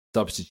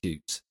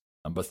 substitutes.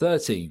 Number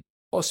 13,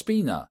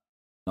 Ospina.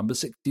 Number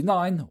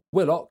 69,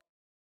 Willock.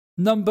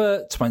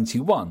 Number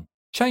 21,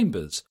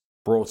 Chambers,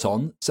 brought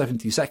on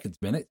 72nd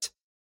minute.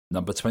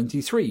 Number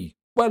 23,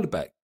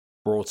 Welbeck,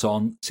 brought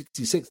on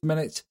 66th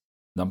minute.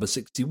 Number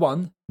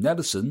 61,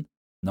 Nelson.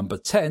 Number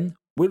 10,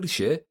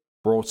 Wilshere,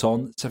 brought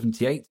on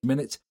 78th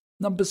minute.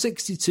 Number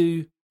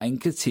 62,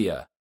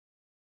 Nketiah.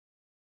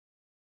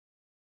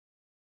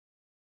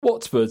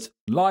 Watford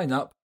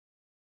line-up.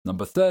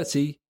 Number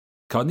 30,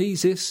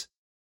 Karnezis.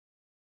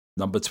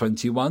 Number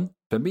 21,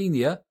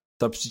 Firmino,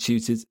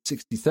 substituted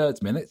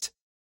 63rd minute.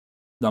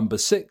 Number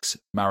 6,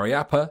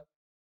 Mariappa.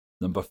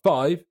 Number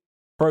 5,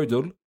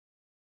 Produl.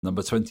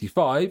 Number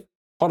 25,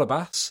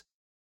 Holebas.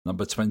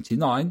 Number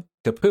 29,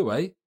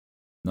 Capoue.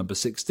 Number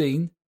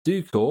 16,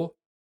 Ducor.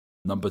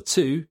 Number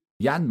 2,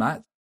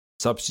 Janmat,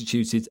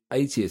 substituted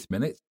 80th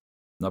minute.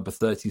 Number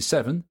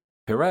 37,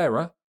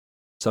 Pereira,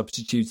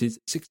 substituted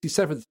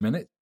 67th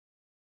minute.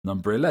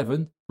 Number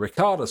 11,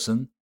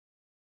 Richarlison.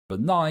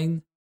 Number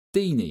 9,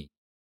 Deeney.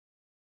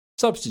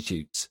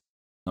 Substitutes.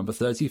 Number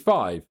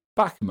 35,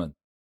 Bachmann.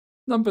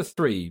 Number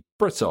 3,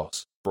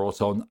 Britos,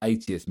 brought on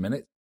 80th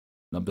minute.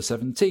 Number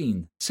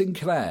 17,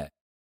 Sinclair.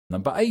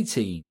 Number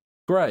 18,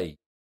 Gray.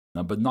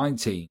 Number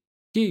 19,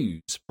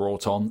 Hughes,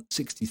 brought on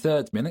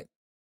 63rd minute.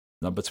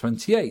 Number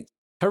 28,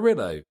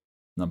 Carrillo.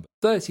 Number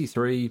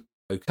 33,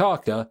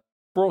 Okaka,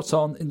 brought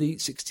on in the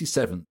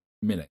 67th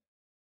minute.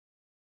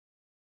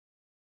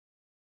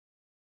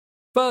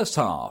 First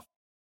half.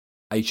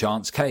 A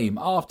chance came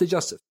after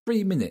just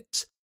 3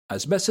 minutes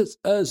as Mesut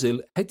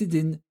Ozil headed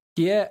in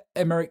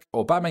Pierre-Emerick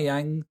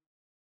Aubameyang,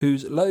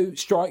 whose low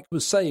strike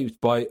was saved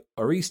by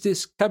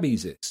Orestis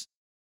Kamizis.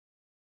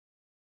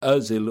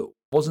 Ozil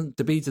wasn't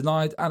to be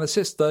denied an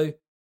assist though,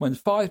 when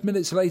 5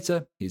 minutes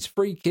later his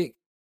free kick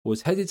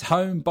was headed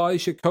home by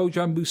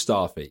Shokojan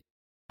Mustafi.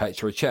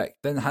 Petr Cech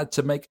then had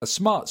to make a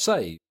smart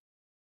save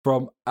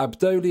from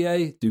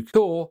Abdoulaye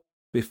Doucouré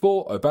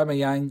before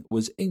Aubameyang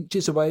was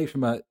inches away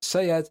from a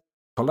Sead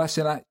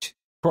Kolasinac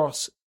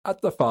cross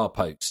at the far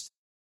post.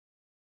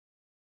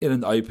 In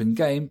an open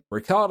game,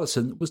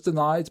 Richarlison was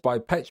denied by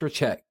Petr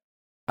Cech,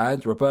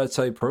 and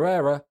Roberto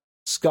Pereira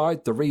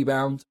skied the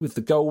rebound with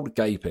the goal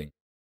gaping.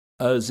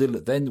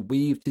 Ozil then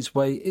weaved his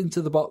way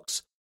into the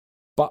box,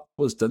 but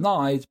was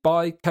denied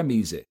by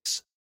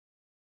Kamizis.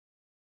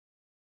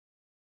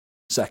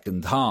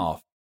 Second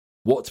half.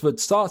 Watford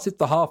started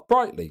the half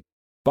brightly,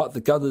 but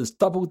the Gunners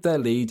doubled their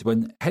lead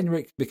when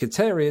Henrik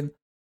Mkhitaryan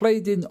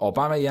played in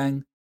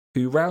Aubameyang,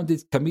 who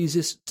rounded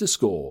Kamizis to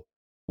score.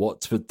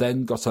 Watford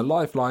then got a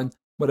lifeline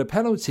when a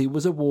penalty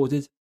was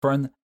awarded for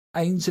an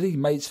Ainsley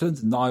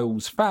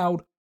Maitland-Niles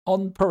foul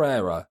on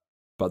Pereira,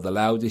 but the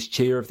loudest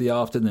cheer of the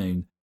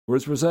afternoon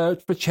was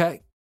reserved for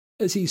Cech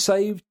as he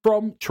saved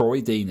from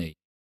Troy Deeney.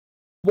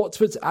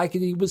 Watford's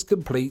agony was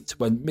complete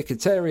when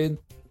Mkhitaryan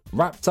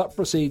wrapped up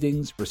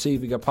proceedings,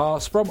 receiving a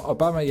pass from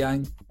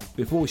Aubameyang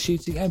before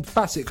shooting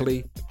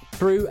emphatically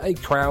through a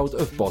crowd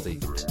of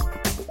bodies.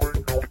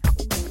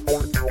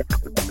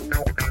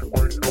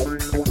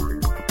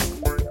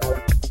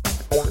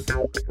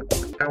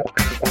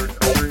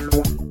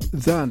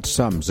 That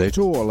sums it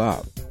all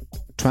up.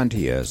 20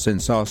 years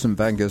since Arsene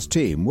Wenger's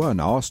team won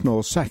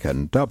Arsenal's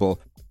second double,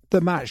 the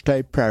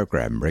matchday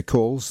programme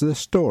recalls the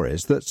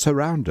stories that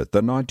surrounded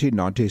the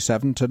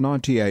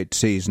 1997-98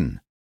 season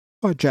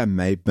by Jem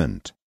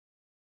Maidment.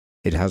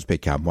 It has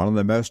become one of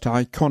the most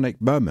iconic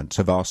moments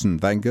of Arsene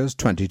Wenger's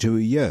 22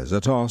 years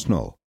at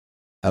Arsenal,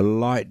 a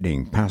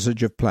lightning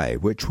passage of play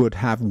which would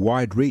have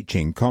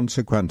wide-reaching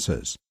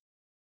consequences.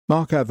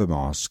 Mark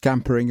Overmars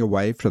scampering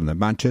away from the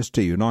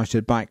Manchester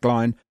United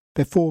backline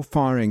before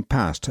firing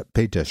past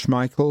Peter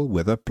Schmeichel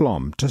with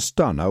aplomb to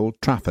stun Old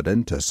Trafford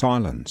into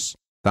silence.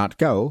 That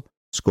goal,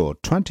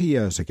 scored 20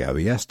 years ago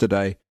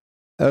yesterday,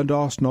 earned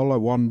Arsenal a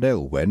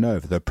 1-0 win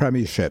over the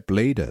Premiership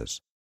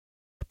leaders.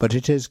 But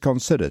it is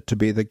considered to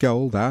be the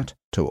goal that,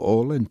 to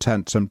all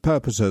intents and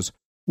purposes,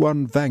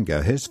 won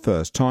Wenger his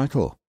first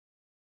title.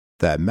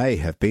 There may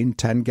have been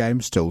 10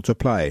 games still to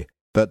play,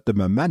 but the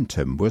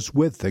momentum was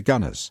with the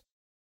Gunners,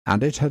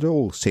 and it had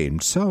all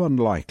seemed so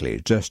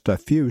unlikely just a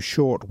few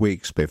short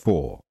weeks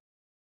before.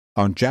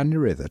 On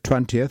January the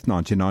 20th,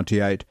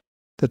 1998,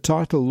 the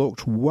title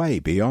looked way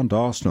beyond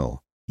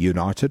Arsenal.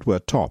 United were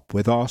top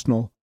with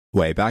Arsenal,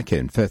 way back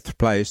in 5th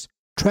place,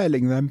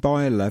 trailing them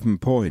by 11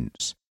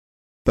 points.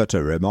 But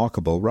a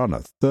remarkable run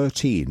of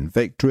 13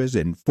 victories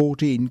in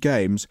 14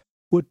 games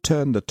would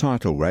turn the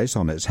title race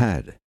on its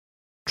head.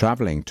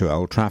 Travelling to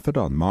Old Trafford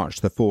on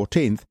March the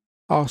 14th,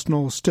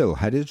 Arsenal still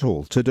had it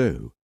all to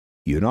do.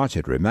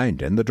 United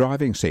remained in the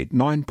driving seat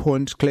 9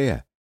 points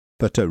clear,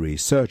 but a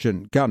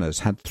resurgent Gunners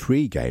had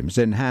 3 games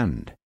in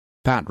hand.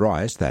 Pat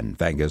Rice, then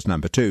Wenger's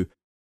number 2,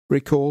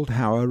 recalled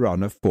how a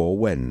run of 4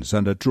 wins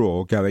and a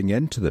draw going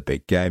into the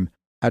big game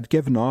had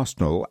given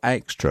Arsenal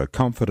extra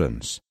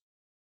confidence.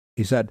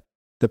 He said,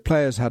 "The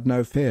players had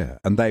no fear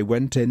and they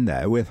went in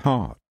there with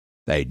heart.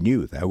 They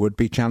knew there would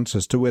be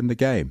chances to win the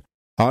game.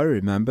 I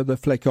remember the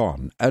flick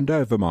on and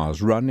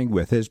Overmars running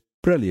with his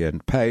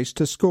brilliant pace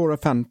to score a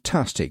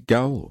fantastic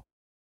goal."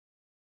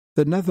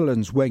 The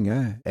Netherlands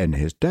winger, in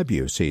his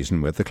debut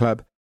season with the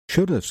club,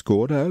 should have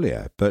scored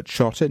earlier, but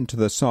shot into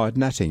the side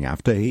netting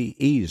after he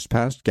eased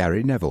past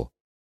Gary Neville.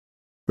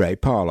 Ray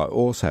Parlour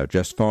also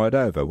just fired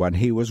over when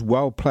he was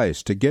well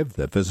placed to give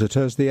the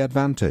visitors the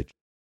advantage.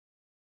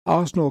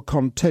 Arsenal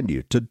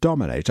continued to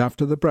dominate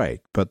after the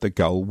break, but the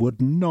goal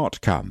would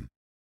not come.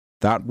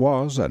 That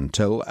was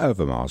until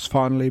Overmars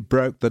finally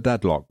broke the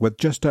deadlock with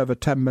just over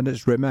 10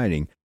 minutes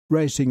remaining,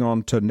 racing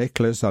on to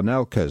Nicolas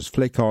Anelka's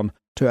flick-on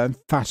to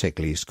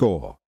emphatically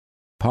score.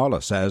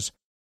 Parlour says,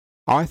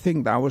 "I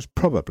think that was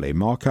probably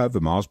Mark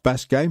Overmars'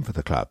 best game for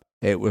the club.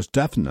 It was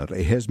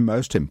definitely his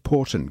most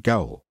important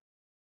goal.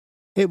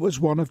 It was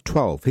one of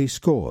 12 he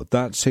scored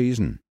that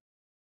season."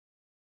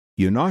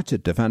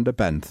 United defender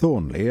Ben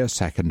Thornley, a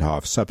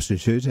second-half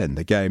substitute in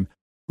the game,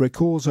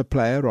 recalls a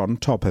player on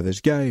top of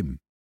his game.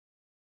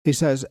 He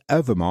says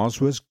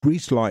Overmars was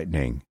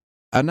grease-lightning,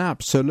 an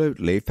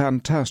absolutely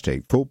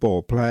fantastic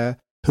football player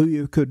who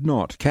you could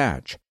not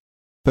catch.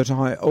 But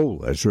I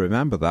always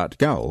remember that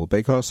goal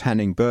because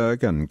Henning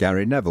Berg and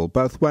Gary Neville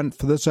both went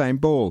for the same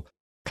ball,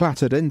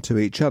 clattered into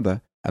each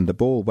other, and the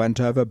ball went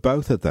over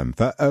both of them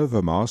for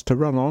Overmars to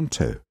run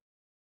onto.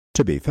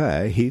 To be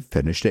fair, he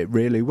finished it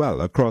really well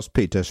across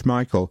Peter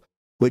Schmeichel,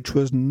 which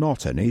was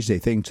not an easy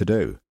thing to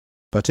do.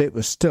 But it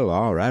was still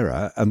our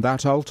error, and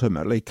that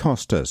ultimately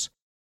cost us.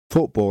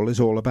 Football is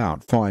all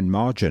about fine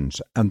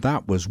margins, and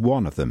that was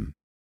one of them.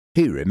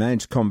 He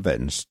remains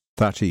convinced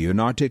that a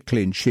United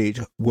clean sheet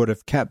would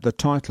have kept the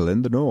title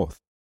in the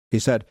North. He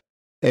said,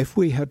 "If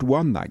we had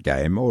won that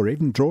game, or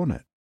even drawn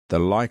it, the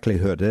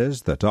likelihood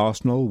is that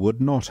Arsenal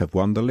would not have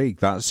won the league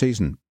that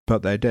season,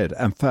 but they did,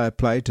 and fair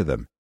play to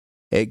them.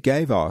 It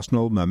gave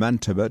Arsenal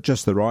momentum at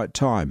just the right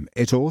time.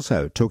 It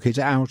also took it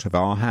out of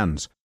our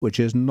hands, which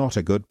is not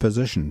a good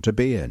position to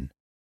be in."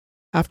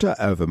 After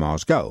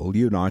Overmars' goal,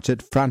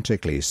 United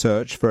frantically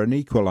searched for an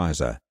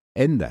equaliser.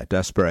 In their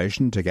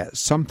desperation to get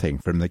something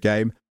from the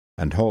game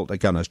and halt the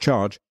Gunners'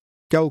 charge,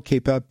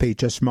 goalkeeper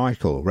Peter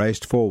Schmeichel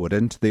raced forward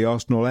into the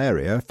Arsenal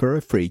area for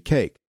a free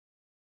kick.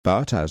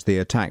 But as the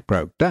attack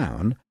broke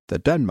down, the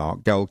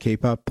Denmark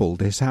goalkeeper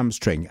pulled his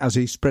hamstring as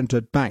he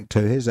sprinted back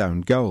to his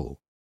own goal.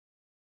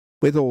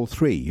 With all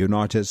 3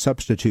 United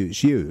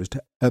substitutes used,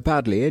 a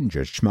badly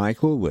injured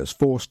Schmeichel was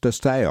forced to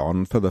stay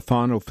on for the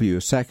final few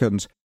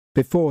seconds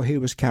before he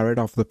was carried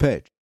off the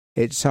pitch.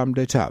 It summed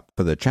it up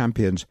for the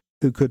champions,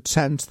 who could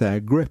sense their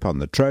grip on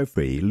the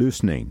trophy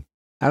loosening.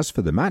 As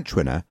for the match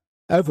winner,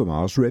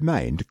 Overmars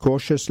remained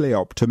cautiously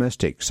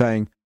optimistic,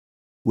 saying,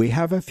 "We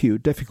have a few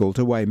difficult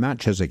away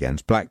matches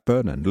against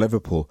Blackburn and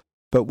Liverpool,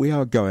 but we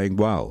are going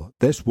well.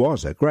 This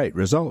was a great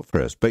result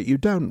for us, but you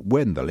don't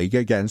win the league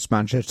against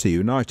Manchester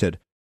United.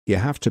 You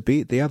have to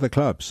beat the other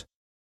clubs."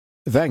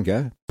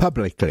 Wenger,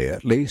 publicly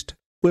at least,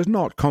 was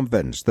not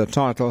convinced the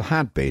title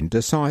had been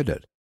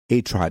decided.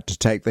 He tried to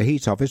take the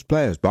heat off his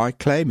players by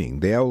claiming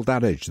the old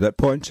adage that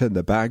points in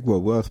the bag were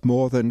worth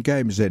more than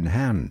games in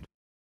hand.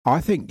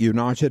 "I think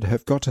United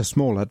have got a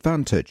small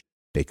advantage,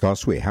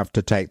 because we have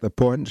to take the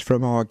points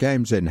from our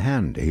games in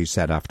hand," he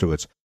said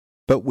afterwards.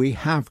 "But we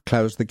have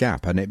closed the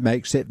gap, and it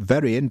makes it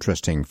very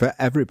interesting for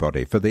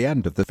everybody for the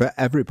end.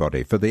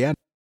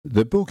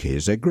 The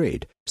bookies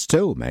agreed,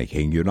 still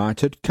making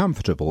United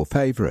comfortable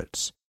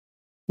favourites.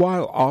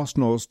 While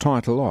Arsenal's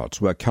title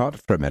odds were cut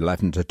from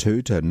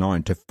 11-2 to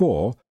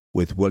 9-4,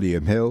 with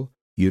William Hill,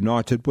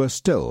 United were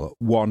still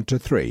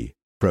 1-3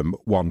 from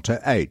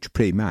 1-8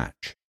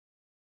 pre-match.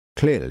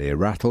 Clearly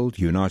rattled,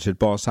 United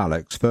boss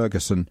Alex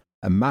Ferguson,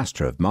 a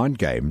master of mind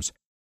games,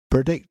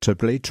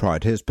 predictably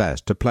tried his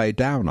best to play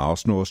down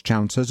Arsenal's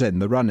chances in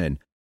the run-in,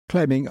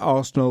 claiming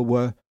Arsenal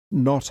were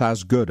not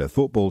as good a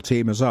football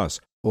team as us,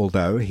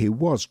 although he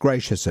was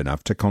gracious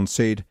enough to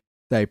concede,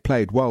 "They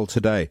played well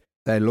today,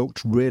 they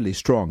looked really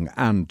strong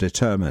and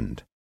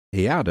determined."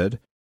 He added,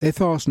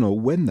 "If Arsenal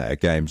win their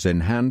games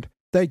in hand,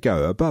 they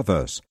go above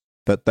us,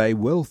 but they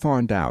will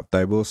find out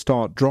they will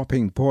start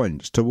dropping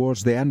points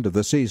towards the end of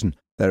the season.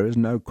 There is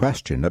no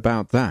question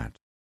about that."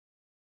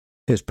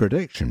 His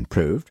prediction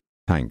proved,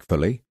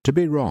 thankfully, to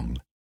be wrong.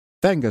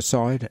 Wenger's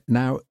side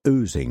now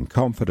oozing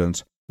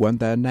confidence won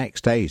their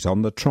next 8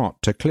 on the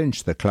trot to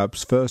clinch the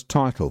club's first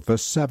title for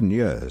 7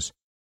 years.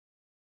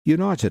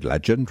 United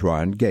legend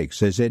Ryan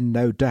Giggs is in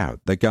no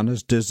doubt the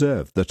Gunners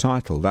deserved the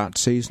title that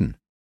season.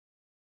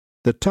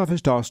 "The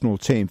toughest Arsenal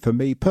team for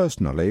me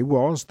personally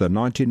was the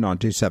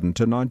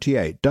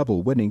 1997-98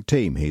 double-winning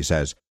team," he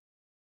says.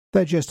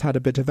 "They just had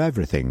a bit of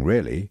everything,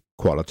 really.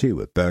 Quality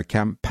with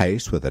Bergkamp,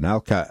 pace with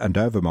Anelka and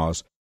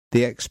Overmars,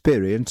 the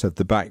experience of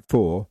the back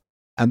 4,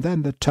 and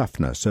then the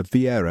toughness of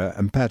Vieira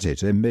and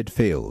Pettit in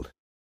midfield.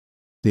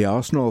 The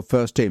Arsenal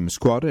first-team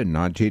squad in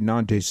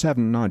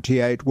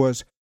 1997-98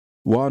 was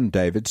 1.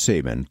 David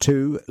Seaman,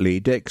 2.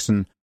 Lee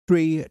Dixon,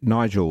 3.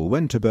 Nigel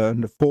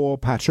Winterburn, 4.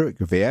 Patrick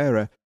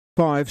Vieira,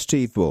 5.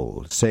 Steve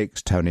Bull,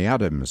 6. Tony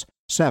Adams,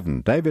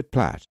 7. David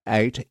Platt,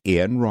 8.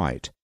 Ian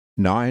Wright,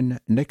 9.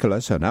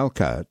 Nicholas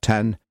Anelka,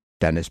 10.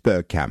 Dennis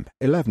Bergkamp,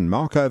 11.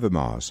 Mark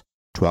Overmars,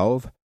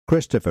 12.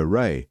 Christopher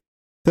Ray,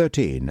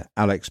 13.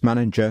 Alex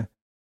Manninger,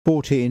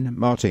 14.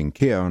 Martin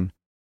Keown,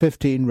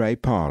 15. Ray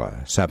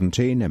Parler,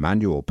 17.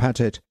 Emmanuel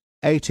Pettit,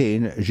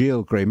 18.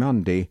 Gilles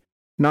Grimandi,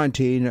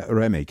 19.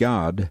 Remy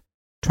Gard,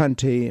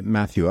 20.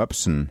 Matthew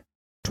Upson,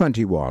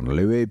 21.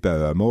 Louis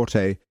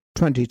Boamorte,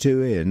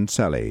 22. Ian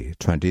Selly,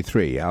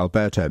 23.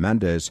 Alberto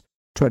Mendes,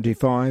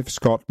 25.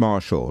 Scott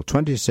Marshall,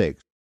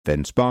 26.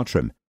 Vince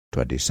Bartram,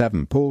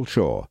 27. Paul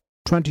Shaw,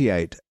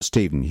 28.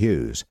 Stephen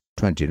Hughes,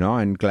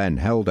 29. Glenn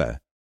Helder,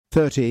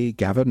 30.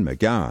 Gavin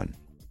McGowan,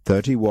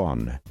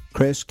 31.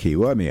 Chris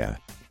Kiwomia,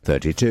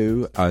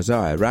 32.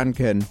 Isaiah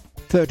Rankin,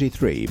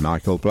 33.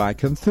 Michael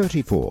Black, and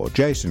 34.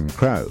 Jason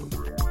Crow.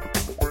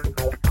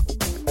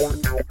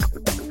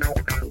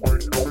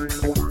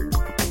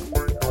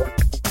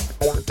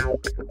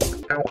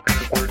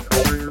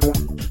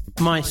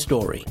 My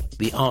story,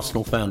 the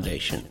Arsenal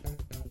Foundation.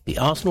 The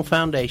Arsenal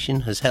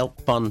Foundation has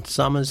helped fund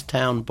Somers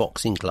Town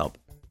Boxing Club,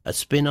 a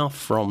spin-off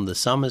from the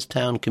Somers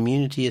Town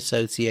Community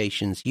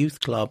Association's youth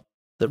club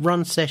that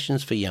runs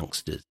sessions for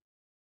youngsters.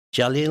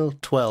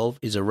 Jalil, 12,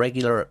 is a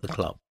regular at the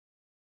club.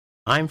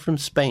 I'm from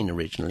Spain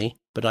originally,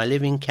 but I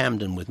live in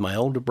Camden with my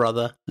older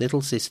brother,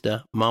 little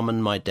sister, mum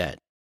and my dad.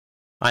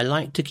 I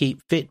like to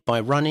keep fit by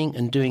running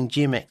and doing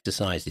gym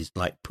exercises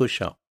like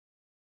push-up.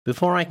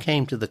 Before I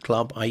came to the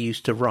club, I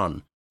used to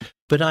run,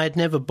 but I had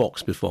never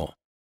boxed before.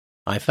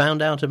 I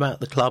found out about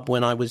the club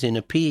when I was in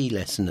a PE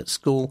lesson at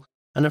school,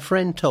 and a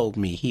friend told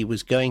me he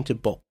was going to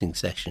boxing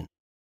session.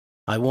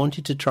 I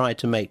wanted to try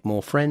to make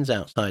more friends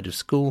outside of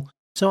school,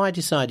 so I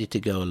decided to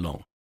go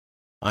along.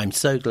 I'm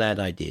so glad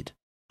I did.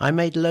 I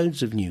made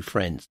loads of new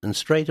friends, and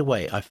straight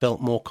away I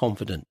felt more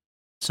confident,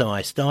 so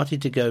I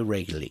started to go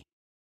regularly.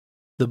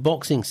 The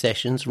boxing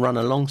sessions run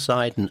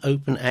alongside an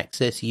open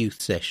access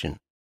youth session,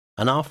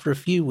 and after a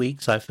few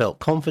weeks I felt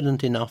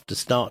confident enough to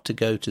start to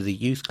go to the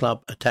youth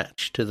club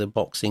attached to the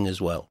boxing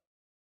as well.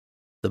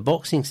 The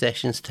boxing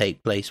sessions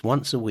take place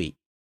once a week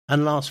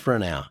and last for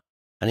an hour,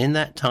 and in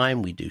that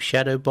time we do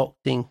shadow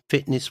boxing,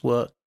 fitness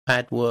work,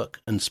 pad work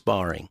and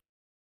sparring.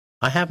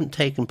 I haven't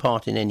taken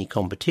part in any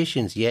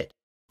competitions yet,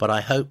 but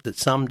I hope that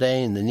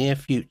someday in the near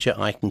future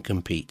I can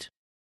compete.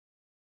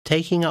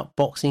 Taking up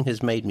boxing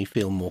has made me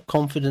feel more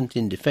confident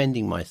in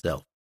defending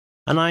myself,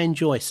 and I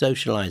enjoy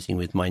socializing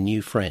with my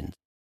new friends.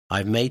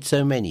 I've made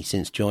so many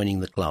since joining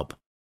the club.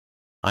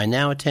 I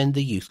now attend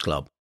the youth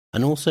club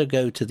and also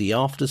go to the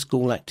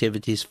after-school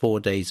activities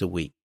 4 days a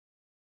week.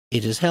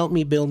 It has helped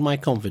me build my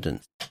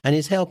confidence and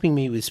is helping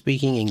me with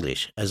speaking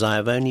English as I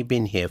have only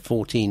been here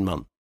 14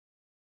 months.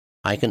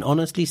 I can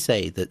honestly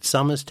say that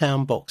Somers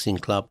Town Boxing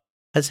Club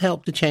has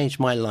helped to change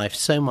my life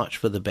so much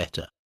for the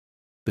better.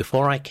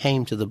 Before I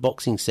came to the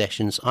boxing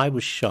sessions, I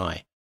was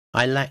shy.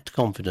 I lacked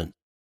confidence.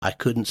 I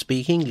couldn't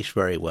speak English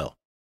very well,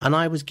 and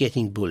I was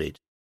getting bullied.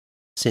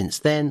 Since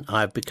then, I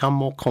have become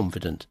more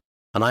confident,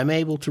 and I'm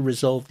able to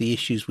resolve the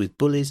issues with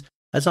bullies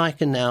as I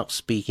can now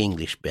speak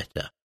English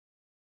better.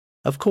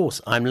 Of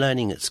course, I'm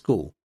learning at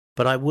school,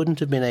 but I wouldn't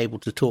have been able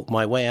to talk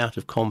my way out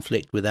of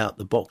conflict without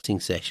the boxing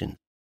session,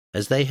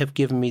 as they have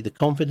given me the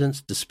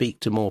confidence to speak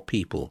to more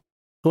people,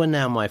 who are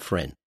now my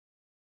friends.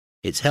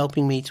 It's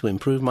helping me to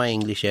improve my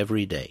English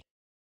every day.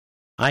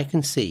 I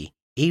can see,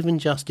 even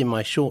just in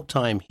my short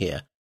time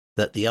here,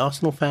 that the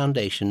Arsenal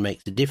Foundation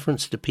makes a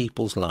difference to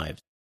people's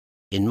lives.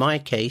 In my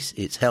case,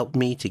 it's helped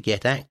me to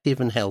get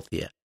active and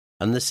healthier,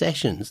 and the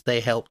sessions they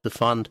help to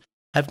fund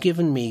have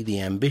given me the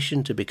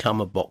ambition to become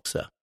a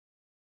boxer.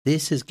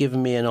 This has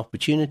given me an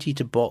opportunity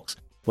to box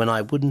when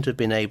I wouldn't have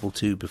been able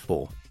to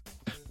before.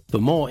 For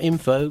more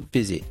info,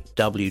 visit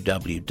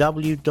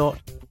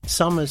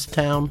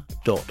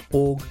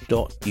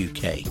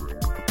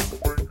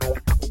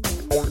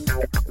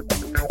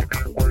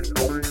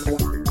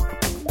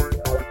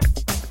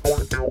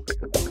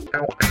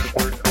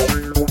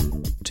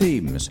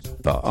Teams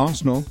for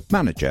Arsenal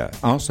manager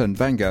Arsene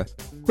Wenger,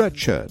 red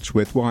shirts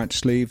with white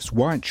sleeves,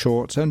 white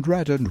shorts and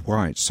red and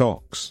white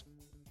socks.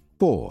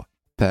 4.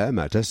 Per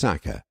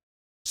Mertesacker.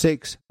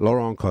 6.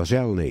 Laurent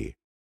Koscielny.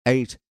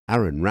 8.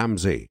 Aaron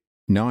Ramsey.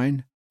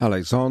 9.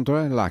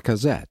 Alexandre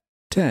Lacazette.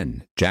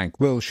 10. Jack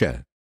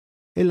Wilshere.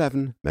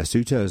 11.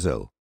 Mesut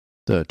Ozil.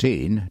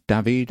 13.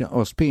 David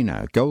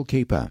Ospina,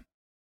 goalkeeper.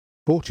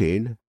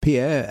 14.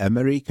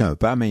 Pierre-Emerick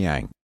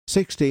Aubameyang.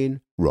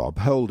 16. Rob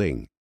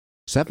Holding.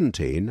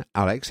 17.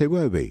 Alex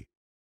Iwobi.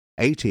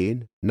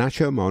 18.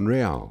 Nacho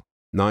Monreal.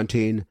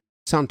 19.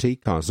 Santi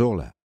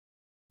Cazorla.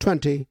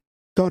 20.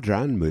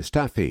 Godran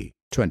Mustafi.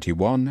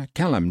 21.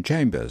 Callum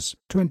Chambers.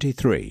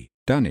 23.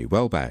 Danny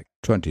Welbeck.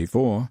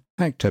 24.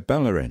 Hector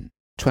Bellerin.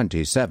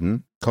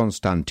 27.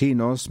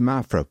 Konstantinos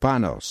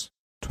Mavropanos.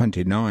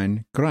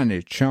 29.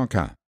 Granit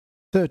Xhaka.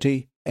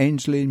 30.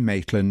 Ainsley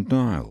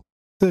Maitland-Niles.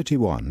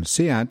 31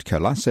 Siad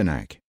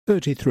Kolasinac,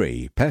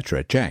 33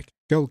 Petra Cech,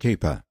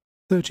 goalkeeper,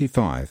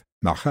 35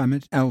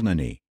 Mohamed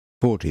Elneny,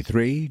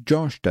 43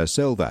 Josh Da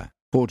Silva,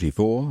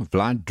 44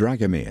 Vlad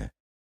Dragomir,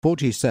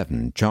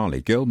 47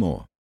 Charlie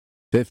Gilmore,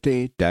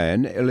 50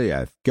 Dan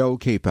Iliev,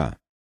 goalkeeper,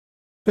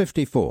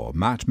 54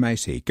 Matt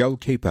Macy,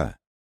 goalkeeper,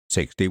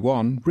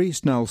 61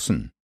 Reece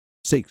Nelson,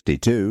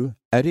 62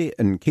 Eddie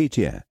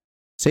Nketiah,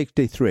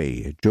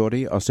 63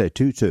 Jordi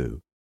Osetutu,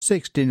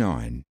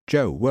 69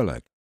 Joe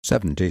Willock,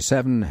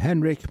 77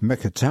 Henrik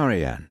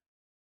Mkhitaryan.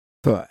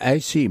 For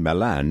AC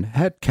Milan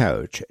head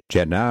coach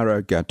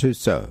Gennaro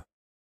Gattuso.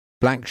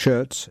 Black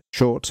shirts,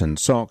 shorts and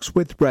socks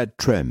with red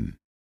trim.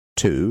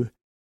 2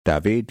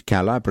 David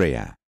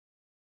Calabria.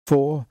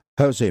 4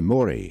 Jose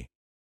Mori.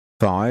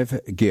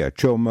 5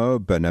 Giacomo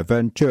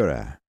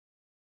Bonaventura.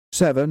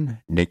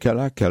 7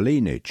 Nikola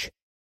Kalinic.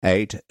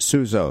 8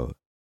 Suso.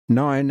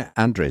 9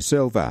 Andre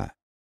Silva.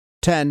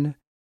 10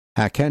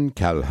 Hakan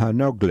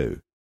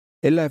Calhanoglu.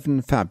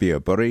 11 Fabio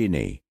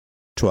Borini.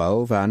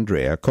 12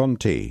 Andrea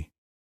Conti.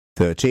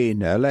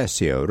 13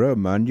 Alessio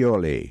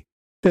Romagnoli.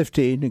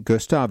 15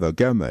 Gustavo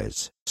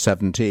Gomez.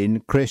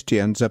 17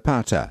 Christian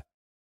Zapata.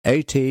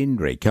 18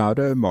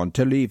 Riccardo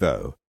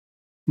Montalivo.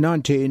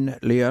 19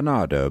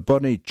 Leonardo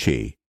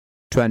Bonucci.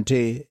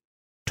 20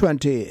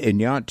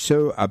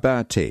 Ignazio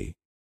Abati.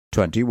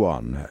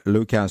 21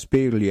 Lucas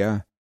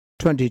Biglia.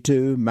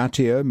 22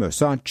 Matteo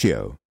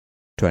Musacchio.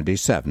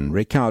 27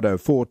 Riccardo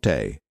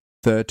Forte.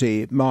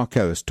 30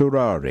 Marco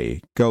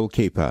Sturari,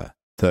 goalkeeper.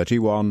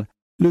 31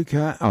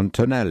 Luca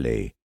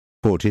Antonelli.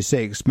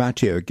 46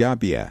 Matteo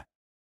Gabbia.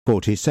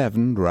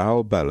 47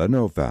 Raul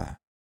Bellanova.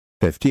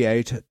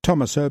 58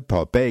 Tommaso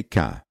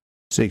Pobeka.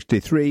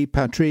 63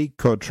 Patrick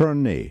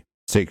Cotroni.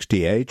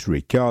 68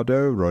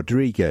 Ricardo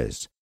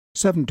Rodriguez.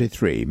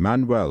 73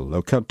 Manuel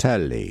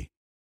Locatelli.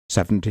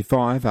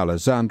 75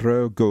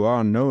 Alessandro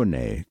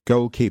Guarnone,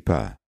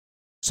 goalkeeper.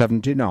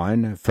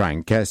 79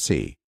 Frank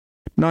Kessie.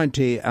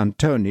 90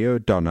 Antonio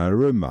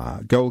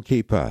Donnarumma,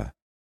 goalkeeper.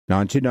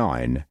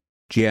 99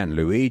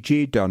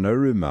 Gianluigi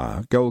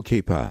Donnarumma,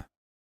 goalkeeper.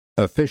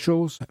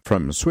 Officials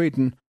from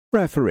Sweden,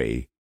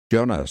 referee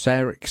Jonas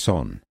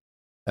Eriksson.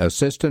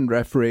 Assistant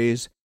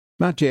referees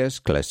Matthias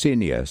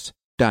Klesinius,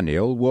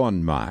 Daniel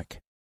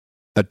Warnmark.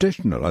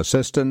 Additional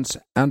assistants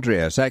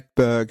Andreas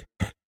Ekberg,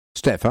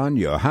 Stefan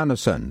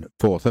Johannesson.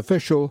 Fourth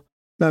official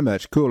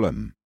Mehmet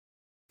Kulam.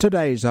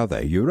 Today's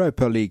other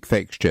Europa League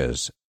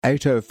fixtures,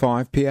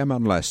 8:05 p.m.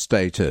 unless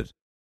stated.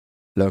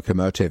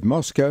 Lokomotiv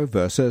Moscow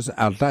versus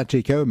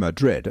Atletico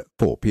Madrid,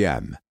 4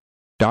 p.m.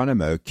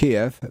 Dynamo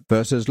Kiev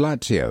versus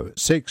Lazio,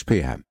 6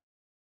 p.m.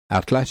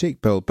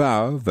 Athletic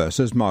Bilbao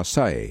versus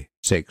Marseille,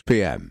 6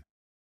 p.m.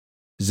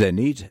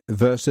 Zenit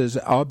versus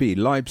RB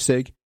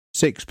Leipzig,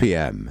 6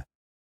 p.m.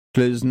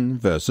 Clusen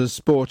versus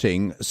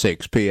Sporting,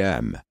 6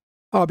 p.m.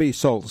 RB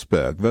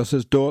Salzburg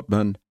versus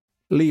Dortmund,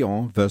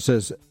 Lyon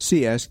versus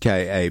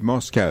CSKA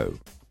Moscow.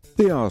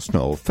 The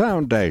Arsenal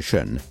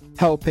Foundation,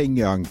 helping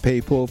young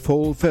people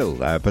fulfill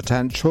their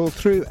potential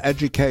through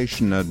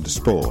education and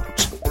sport.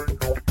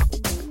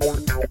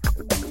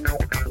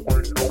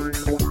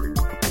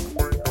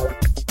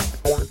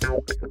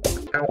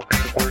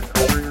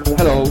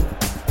 Hello,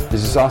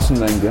 this is Arsene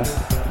Wenger.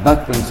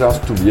 That brings us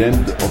to the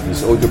end of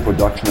this audio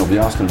production of the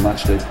Arsenal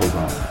Matchday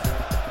program.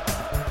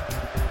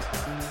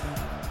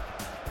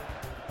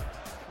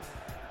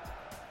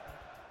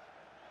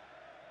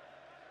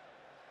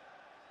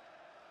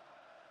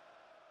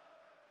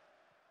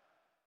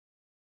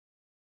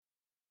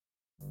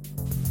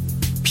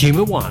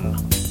 Puma 1.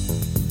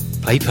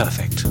 Play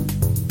perfect.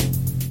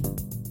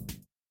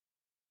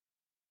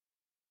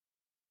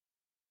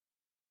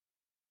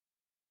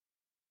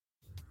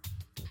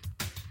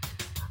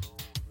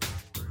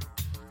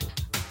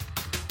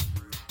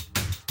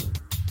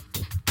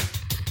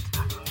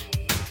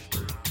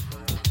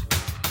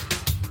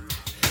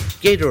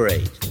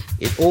 Gatorade.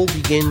 It all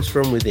begins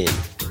from within.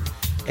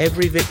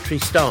 Every victory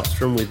starts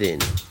from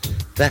within.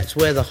 That's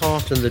where the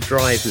heart and the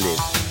drive live.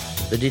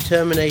 The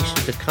determination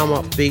to come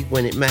up big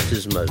when it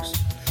matters most.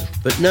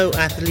 But no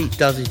athlete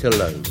does it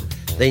alone.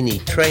 They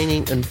need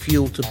training and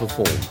fuel to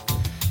perform.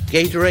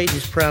 Gatorade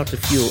is proud to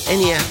fuel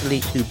any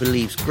athlete who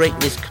believes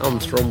greatness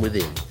comes from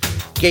within.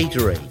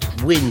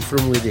 Gatorade, win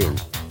from within.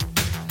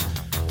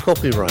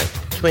 Copyright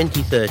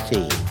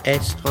 2013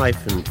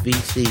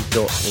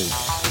 S-VC.Inc.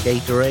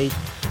 Gatorade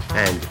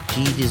and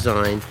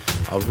G-Design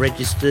are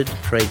registered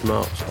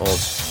trademarks of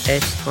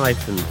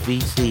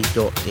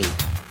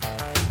S-VC.Inc.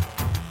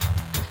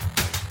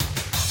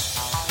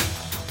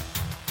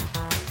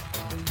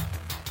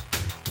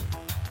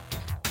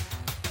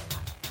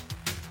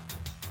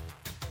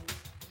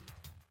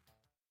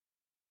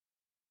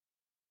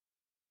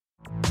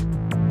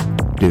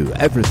 Do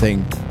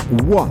everything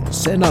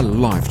once in a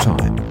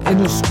lifetime in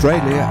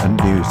Australia and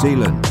New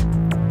Zealand.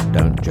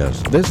 Don't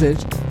just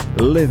visit,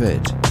 live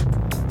it.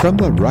 From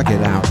the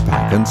rugged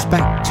outback and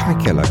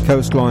spectacular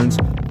coastlines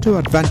to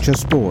adventure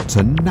sports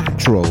and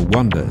natural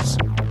wonders.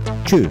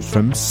 Choose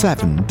from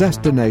 7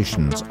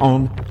 destinations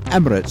on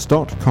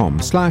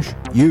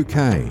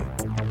emirates.com/UK.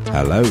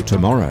 Hello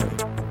tomorrow.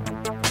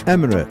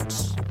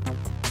 Emirates.